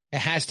 It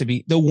has to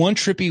be. The one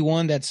trippy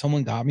one that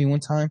someone got me one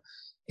time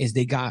is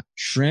they got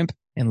shrimp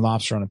and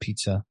lobster on a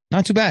pizza.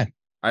 Not too bad.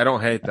 I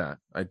don't hate that.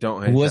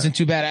 It wasn't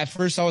too bad. At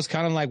first I was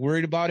kind of like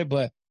worried about it,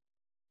 but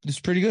it's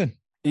pretty good.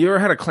 You ever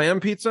had a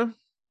clam pizza?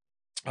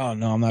 Oh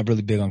no, I'm not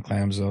really big on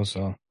clams though.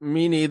 So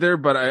me neither,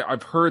 but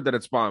I've heard that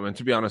it's bomb. And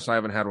to be honest, I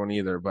haven't had one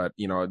either. But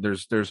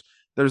there's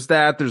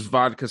that. There's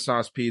vodka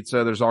sauce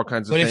pizza. There's all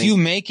kinds of things. But if you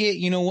make it,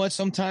 you know what?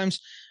 Sometimes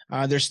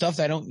there's stuff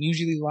that I don't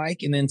usually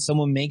like, and then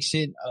someone makes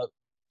it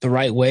the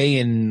right way,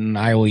 and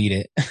I will eat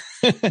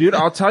it. Dude,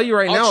 I'll tell you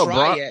right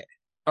now,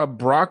 a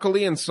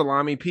broccoli and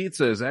salami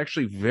pizza is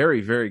actually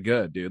very, very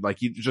good, dude.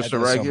 Like you just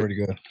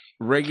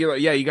regular.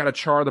 Yeah, you got to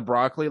char the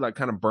broccoli, like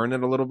kind of burn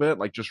it a little bit,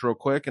 like just real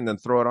quick, and then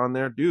throw it on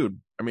there, dude.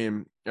 I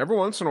mean, every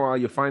once in a while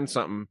you find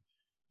something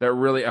that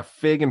really, a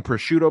fig and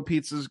prosciutto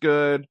pizza is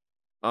good.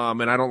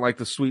 And I don't like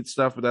the sweet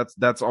stuff, but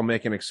that's I'll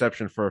make an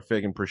exception for a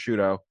fig and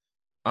prosciutto.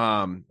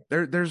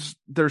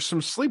 There's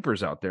some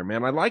sleepers out there,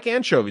 man. I like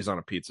anchovies on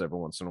a pizza every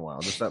once in a while,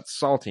 just that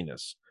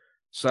saltiness.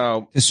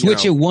 So to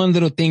switch it one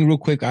little thing real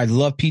quick, I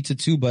love pizza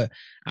too, but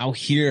out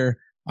here,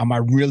 I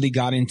really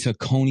got into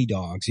Coney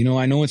dogs. You know,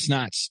 I know it's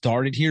not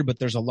started here, but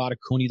there's a lot of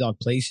Coney dog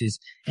places,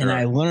 and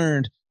I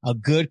learned a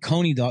good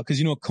Coney dog, because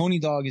you know, a Coney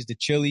dog is the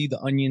chili, the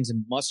onions,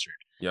 and mustard.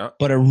 Yeah.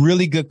 But a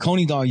really good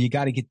Coney dog, you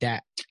got to get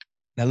that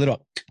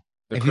little.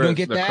 If you don't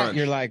get that, crunch.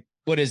 You're like,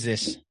 what is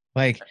this?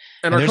 Like,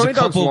 and there's Coney a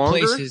couple dogs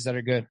places that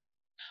are good.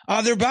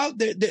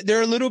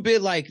 They're a little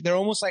bit like, they're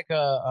almost like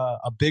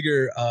a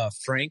bigger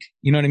Frank.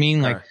 You know what I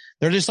mean? Like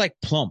they're just like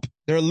plump.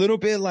 They're a little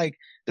bit like,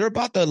 they're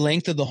about the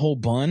length of the whole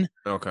bun.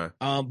 Okay.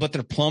 But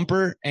they're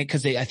plumper, and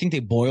because I think they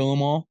boil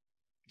them all,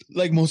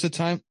 like most of the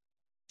time.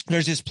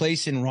 There's this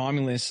place in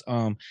Romulus.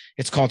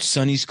 It's called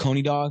Sonny's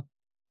Coney Dog.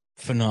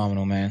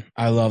 Phenomenal, man.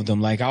 I love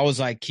them. Like, I was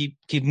like, keep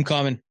them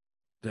coming.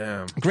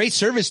 Damn. Great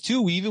service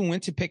too. We even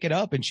went to pick it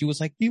up, and she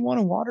was like, "Do you want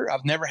a water?"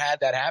 I've never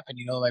had that happen.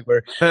 You know, like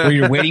where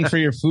you're waiting for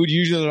your food.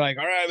 Usually they're like,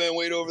 "All right, man,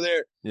 wait over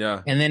there."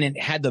 Yeah. And then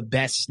it had the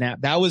best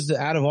snap. That was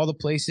out of all the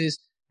places.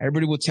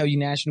 Everybody will tell you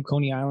National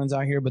Coney Island's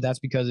out here, but that's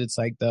because it's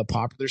like the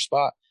popular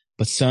spot.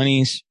 But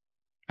Sonny's,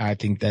 I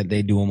think that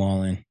they do them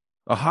all in.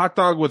 A hot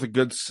dog with a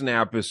good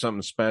snap is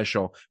something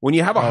special. When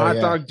you have a hot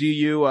dog, do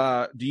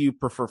you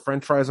prefer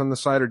French fries on the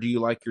side, or do you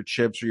like your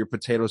chips or your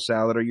potato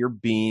salad or your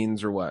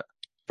beans or what?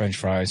 French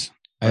fries.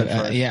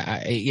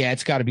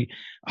 It's got to be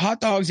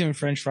hot dogs and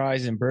French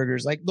fries and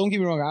burgers. Like, don't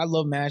get me wrong, I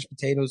love mashed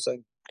potatoes,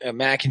 like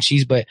mac and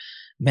cheese, but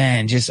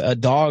man, just a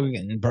dog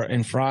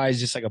and fries,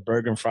 just like a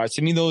burger and fries.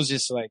 To me, those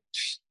just like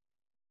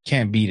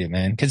can't beat it,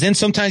 man. Because then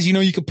sometimes, you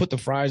know, you could put the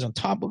fries on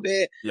top of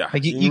it. Yeah,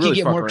 like you can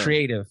get more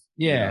creative.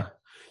 Yeah,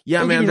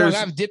 man.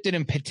 I've dipped it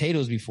in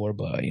potatoes before,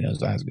 but you know,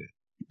 it's not as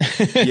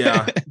good.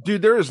 Yeah,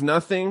 dude, there is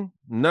nothing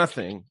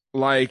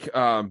like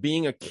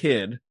being a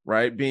kid,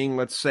 right? Being,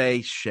 let's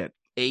say,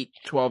 8,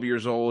 12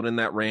 years old, in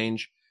that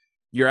range.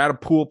 You're at a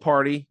pool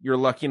party. You're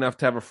lucky enough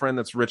to have a friend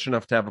that's rich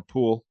enough to have a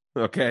pool.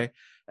 Okay.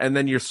 And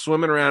then you're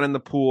swimming around in the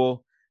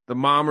pool. The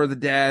mom or the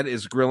dad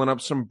is grilling up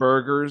some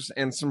burgers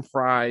and some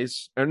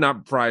fries, or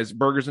not fries,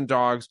 burgers and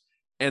dogs.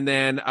 And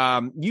then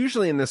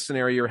usually in this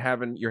scenario,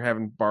 you're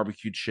having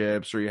barbecue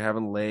chips, or you're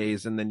having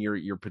Lay's, and then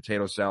your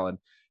potato salad.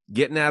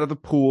 Getting out of the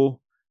pool,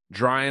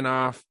 drying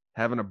off,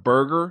 having a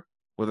burger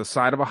with a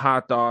side of a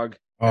hot dog,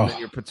 and then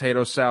your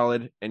potato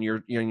salad and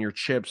your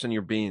chips and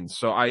your beans.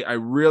 So I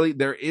really,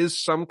 there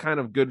is some kind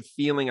of good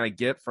feeling I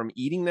get from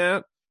eating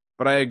that,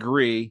 but I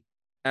agree,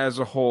 as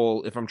a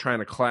whole, if I'm trying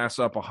to class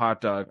up a hot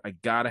dog, I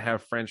gotta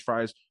have French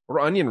fries or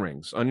onion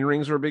rings. Onion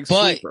rings are a big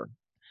sleeper.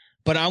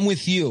 But I'm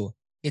with you.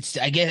 I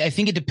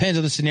think it depends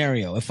on the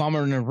scenario. If I'm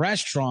in a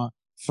restaurant,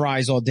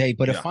 fries all day.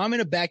 But if I'm in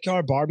a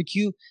backyard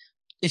barbecue,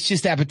 it's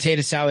just that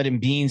potato salad and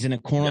beans and a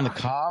corn on the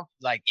cob.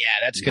 Like,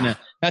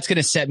 that's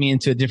gonna set me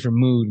into a different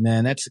mood,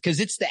 man. That's because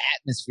it's the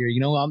atmosphere, you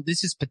know.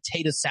 This is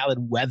potato salad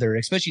weather,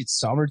 especially it's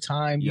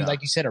summertime.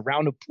 Like you said,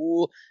 around a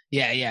pool.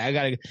 I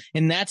gotta.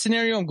 In that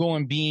scenario, I'm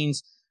going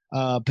beans,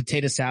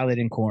 potato salad,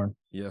 and corn.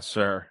 Yes,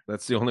 sir.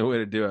 That's the only way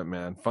to do it,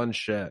 man. Fun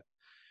shit,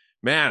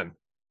 man.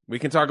 We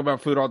can talk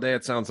about food all day.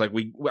 It sounds like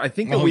I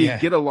think that we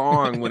get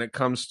along when it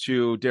comes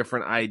to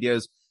different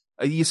ideas.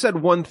 You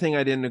said one thing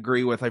I didn't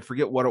agree with. I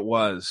forget what it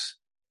was.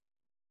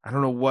 I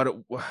don't know what it.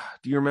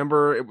 Do you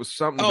remember? It was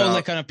something.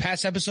 Like on a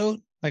past episode,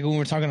 like when we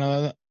were talking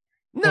about.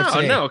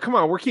 No, come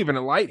on. We're keeping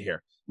it light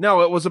here.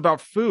 No, it was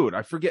about food.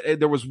 I forget.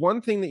 There was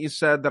one thing that you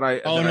said that I.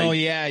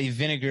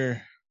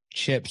 Vinegar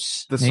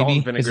chips. The salt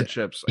and vinegar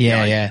chips.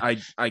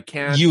 I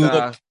can't.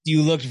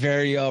 You looked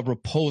very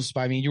repulsed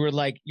by me. You were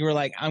like,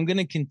 I'm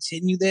gonna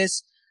continue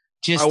this.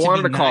 I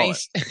wanted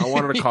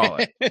to call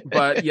it,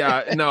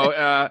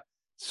 but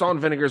salt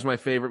and vinegar is my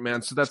favorite,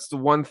 man. So that's the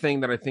one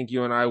thing that I think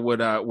you and I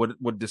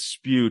would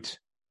dispute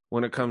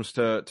when it comes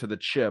to the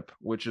chip,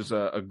 which is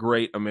a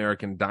great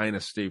American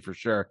dynasty for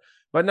sure.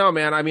 But no,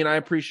 man, I mean, I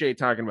appreciate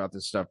talking about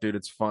this stuff, dude.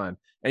 It's fun.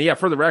 And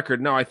for the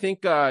record, no, I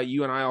think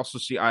you and I also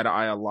see eye to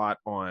eye a lot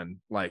on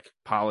like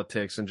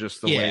politics and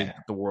just the way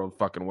that the world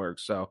fucking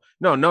works. So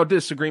no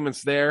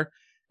disagreements there.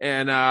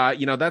 And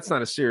that's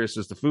not as serious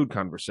as the food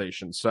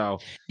conversation. So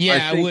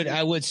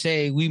I would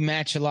say we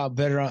match a lot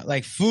better on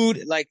like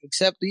food, like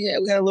except we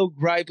had a little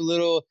gripe,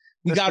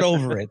 we got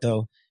over it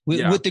though.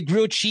 With the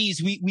grilled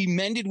cheese, we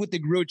mended with the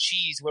grilled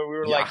cheese where we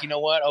were like, you know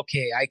what?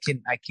 Okay, I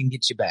can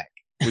get you back.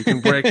 We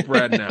can break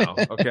bread now.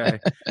 Okay.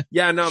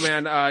 Yeah, no,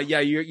 man.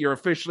 You're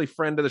officially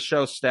friend of the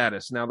show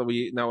status now that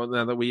we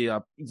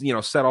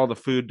set all the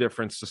food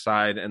difference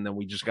aside, and then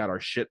we just got our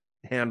shit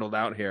handled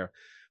out here.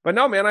 But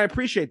no, man, I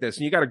appreciate this.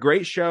 And you got a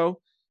great show.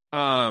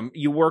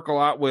 You work a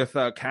lot with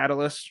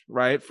Catalyst,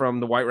 right? From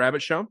the White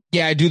Rabbit Show.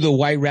 Yeah, I do the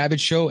White Rabbit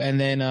Show, and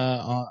then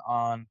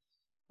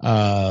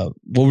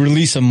we'll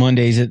release on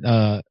Mondays.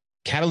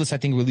 Catalyst, I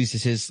think,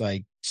 releases his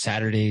like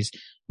Saturdays.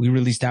 We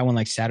released that one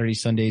like Saturday,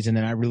 Sundays, and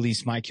then I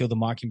release My Kill the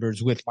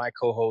Mockingbirds with my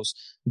co-host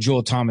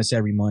Joel Thomas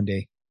every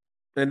Monday.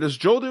 And does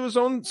Joel do his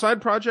own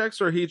side projects,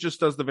 or he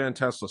just does the Van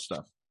Tesla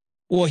stuff?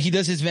 Well, he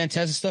does his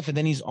Fantastic stuff, and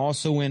then he's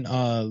also in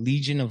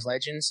Legion of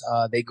Legends.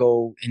 They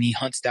go and he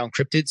hunts down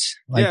cryptids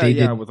like Yeah, they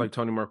yeah, did. with like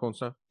Tony Marco and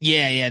stuff.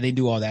 Yeah, they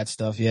do all that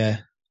stuff. Yeah.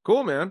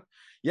 Cool, man.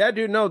 Yeah,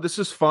 dude. No, this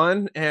is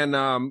fun, and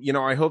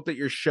I hope that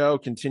your show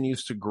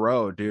continues to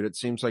grow, dude. It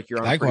seems like you're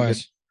on a pretty good,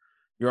 Likewise.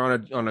 you're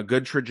on a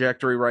good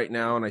trajectory right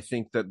now, and I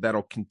think that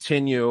that'll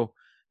continue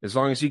as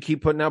long as you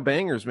keep putting out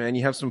bangers, man.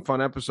 You have some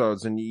fun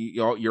episodes, and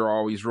you're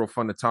always real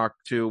fun to talk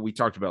to. We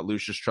talked about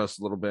Lucius Trust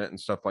a little bit and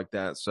stuff like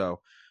that. So,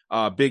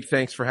 big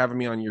thanks for having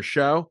me on your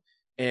show,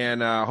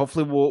 and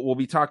hopefully we'll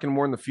be talking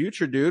more in the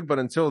future, dude. But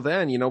until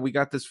then, we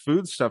got this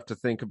food stuff to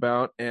think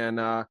about,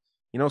 and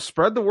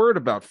spread the word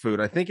about food.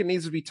 I think it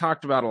needs to be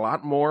talked about a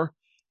lot more.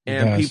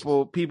 And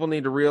people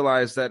need to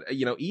realize that,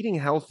 eating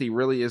healthy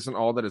really isn't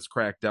all that it's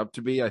cracked up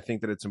to be. I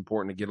think that it's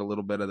important to get a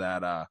little bit of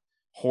that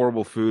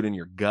horrible food in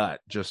your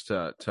gut just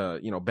to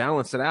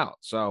balance it out.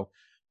 So,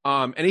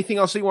 anything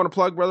else that you want to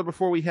plug, brother,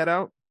 before we head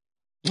out?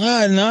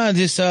 No,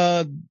 just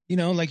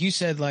like you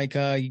said,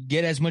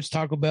 get as much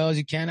Taco Bell as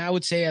you can. I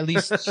would say at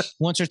least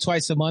once or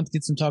twice a month,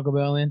 get some Taco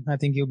Bell in. I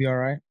think you'll be all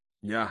right.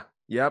 Yeah.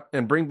 Yep.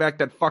 And bring back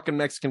that fucking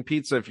Mexican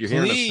pizza if you're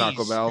hearing us,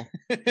 Taco Bell.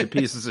 You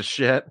pieces of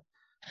shit.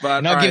 But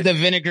and I'll give the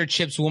vinegar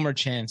chips one more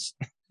chance.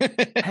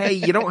 Hey,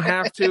 you don't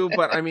have to,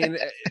 but I mean,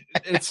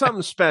 it's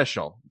something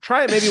special.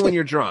 Try it maybe when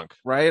you're drunk,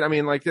 right? I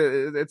mean, like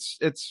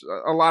it's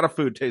a lot of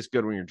food tastes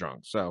good when you're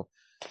drunk. So,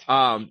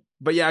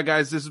 but yeah,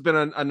 guys, this has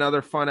been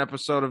another fun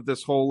episode of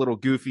this whole little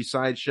goofy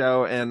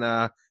sideshow.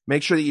 And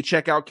make sure that you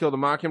check out Kill the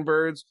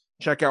Mockingbirds,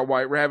 check out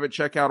White Rabbit,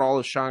 check out all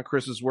of Sean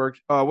Chris's work.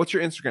 What's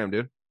your Instagram,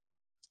 dude?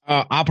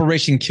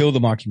 Operation Kill the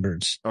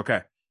Mockingbirds.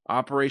 Okay.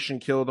 Operation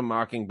Kill the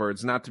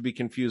Mockingbirds, not to be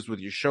confused with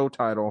your show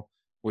title,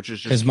 which is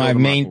just my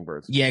main,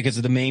 because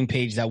of the main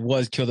page that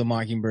was Kill the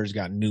Mockingbirds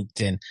got nuked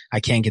and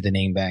I can't get the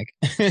name back.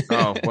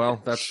 Oh, well,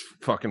 that's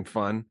fucking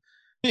fun.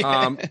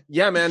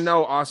 Yeah, man,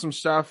 no, awesome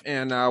stuff.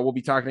 And we'll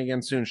be talking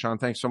again soon, Sean.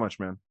 Thanks so much,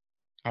 man.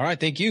 All right.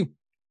 Thank you.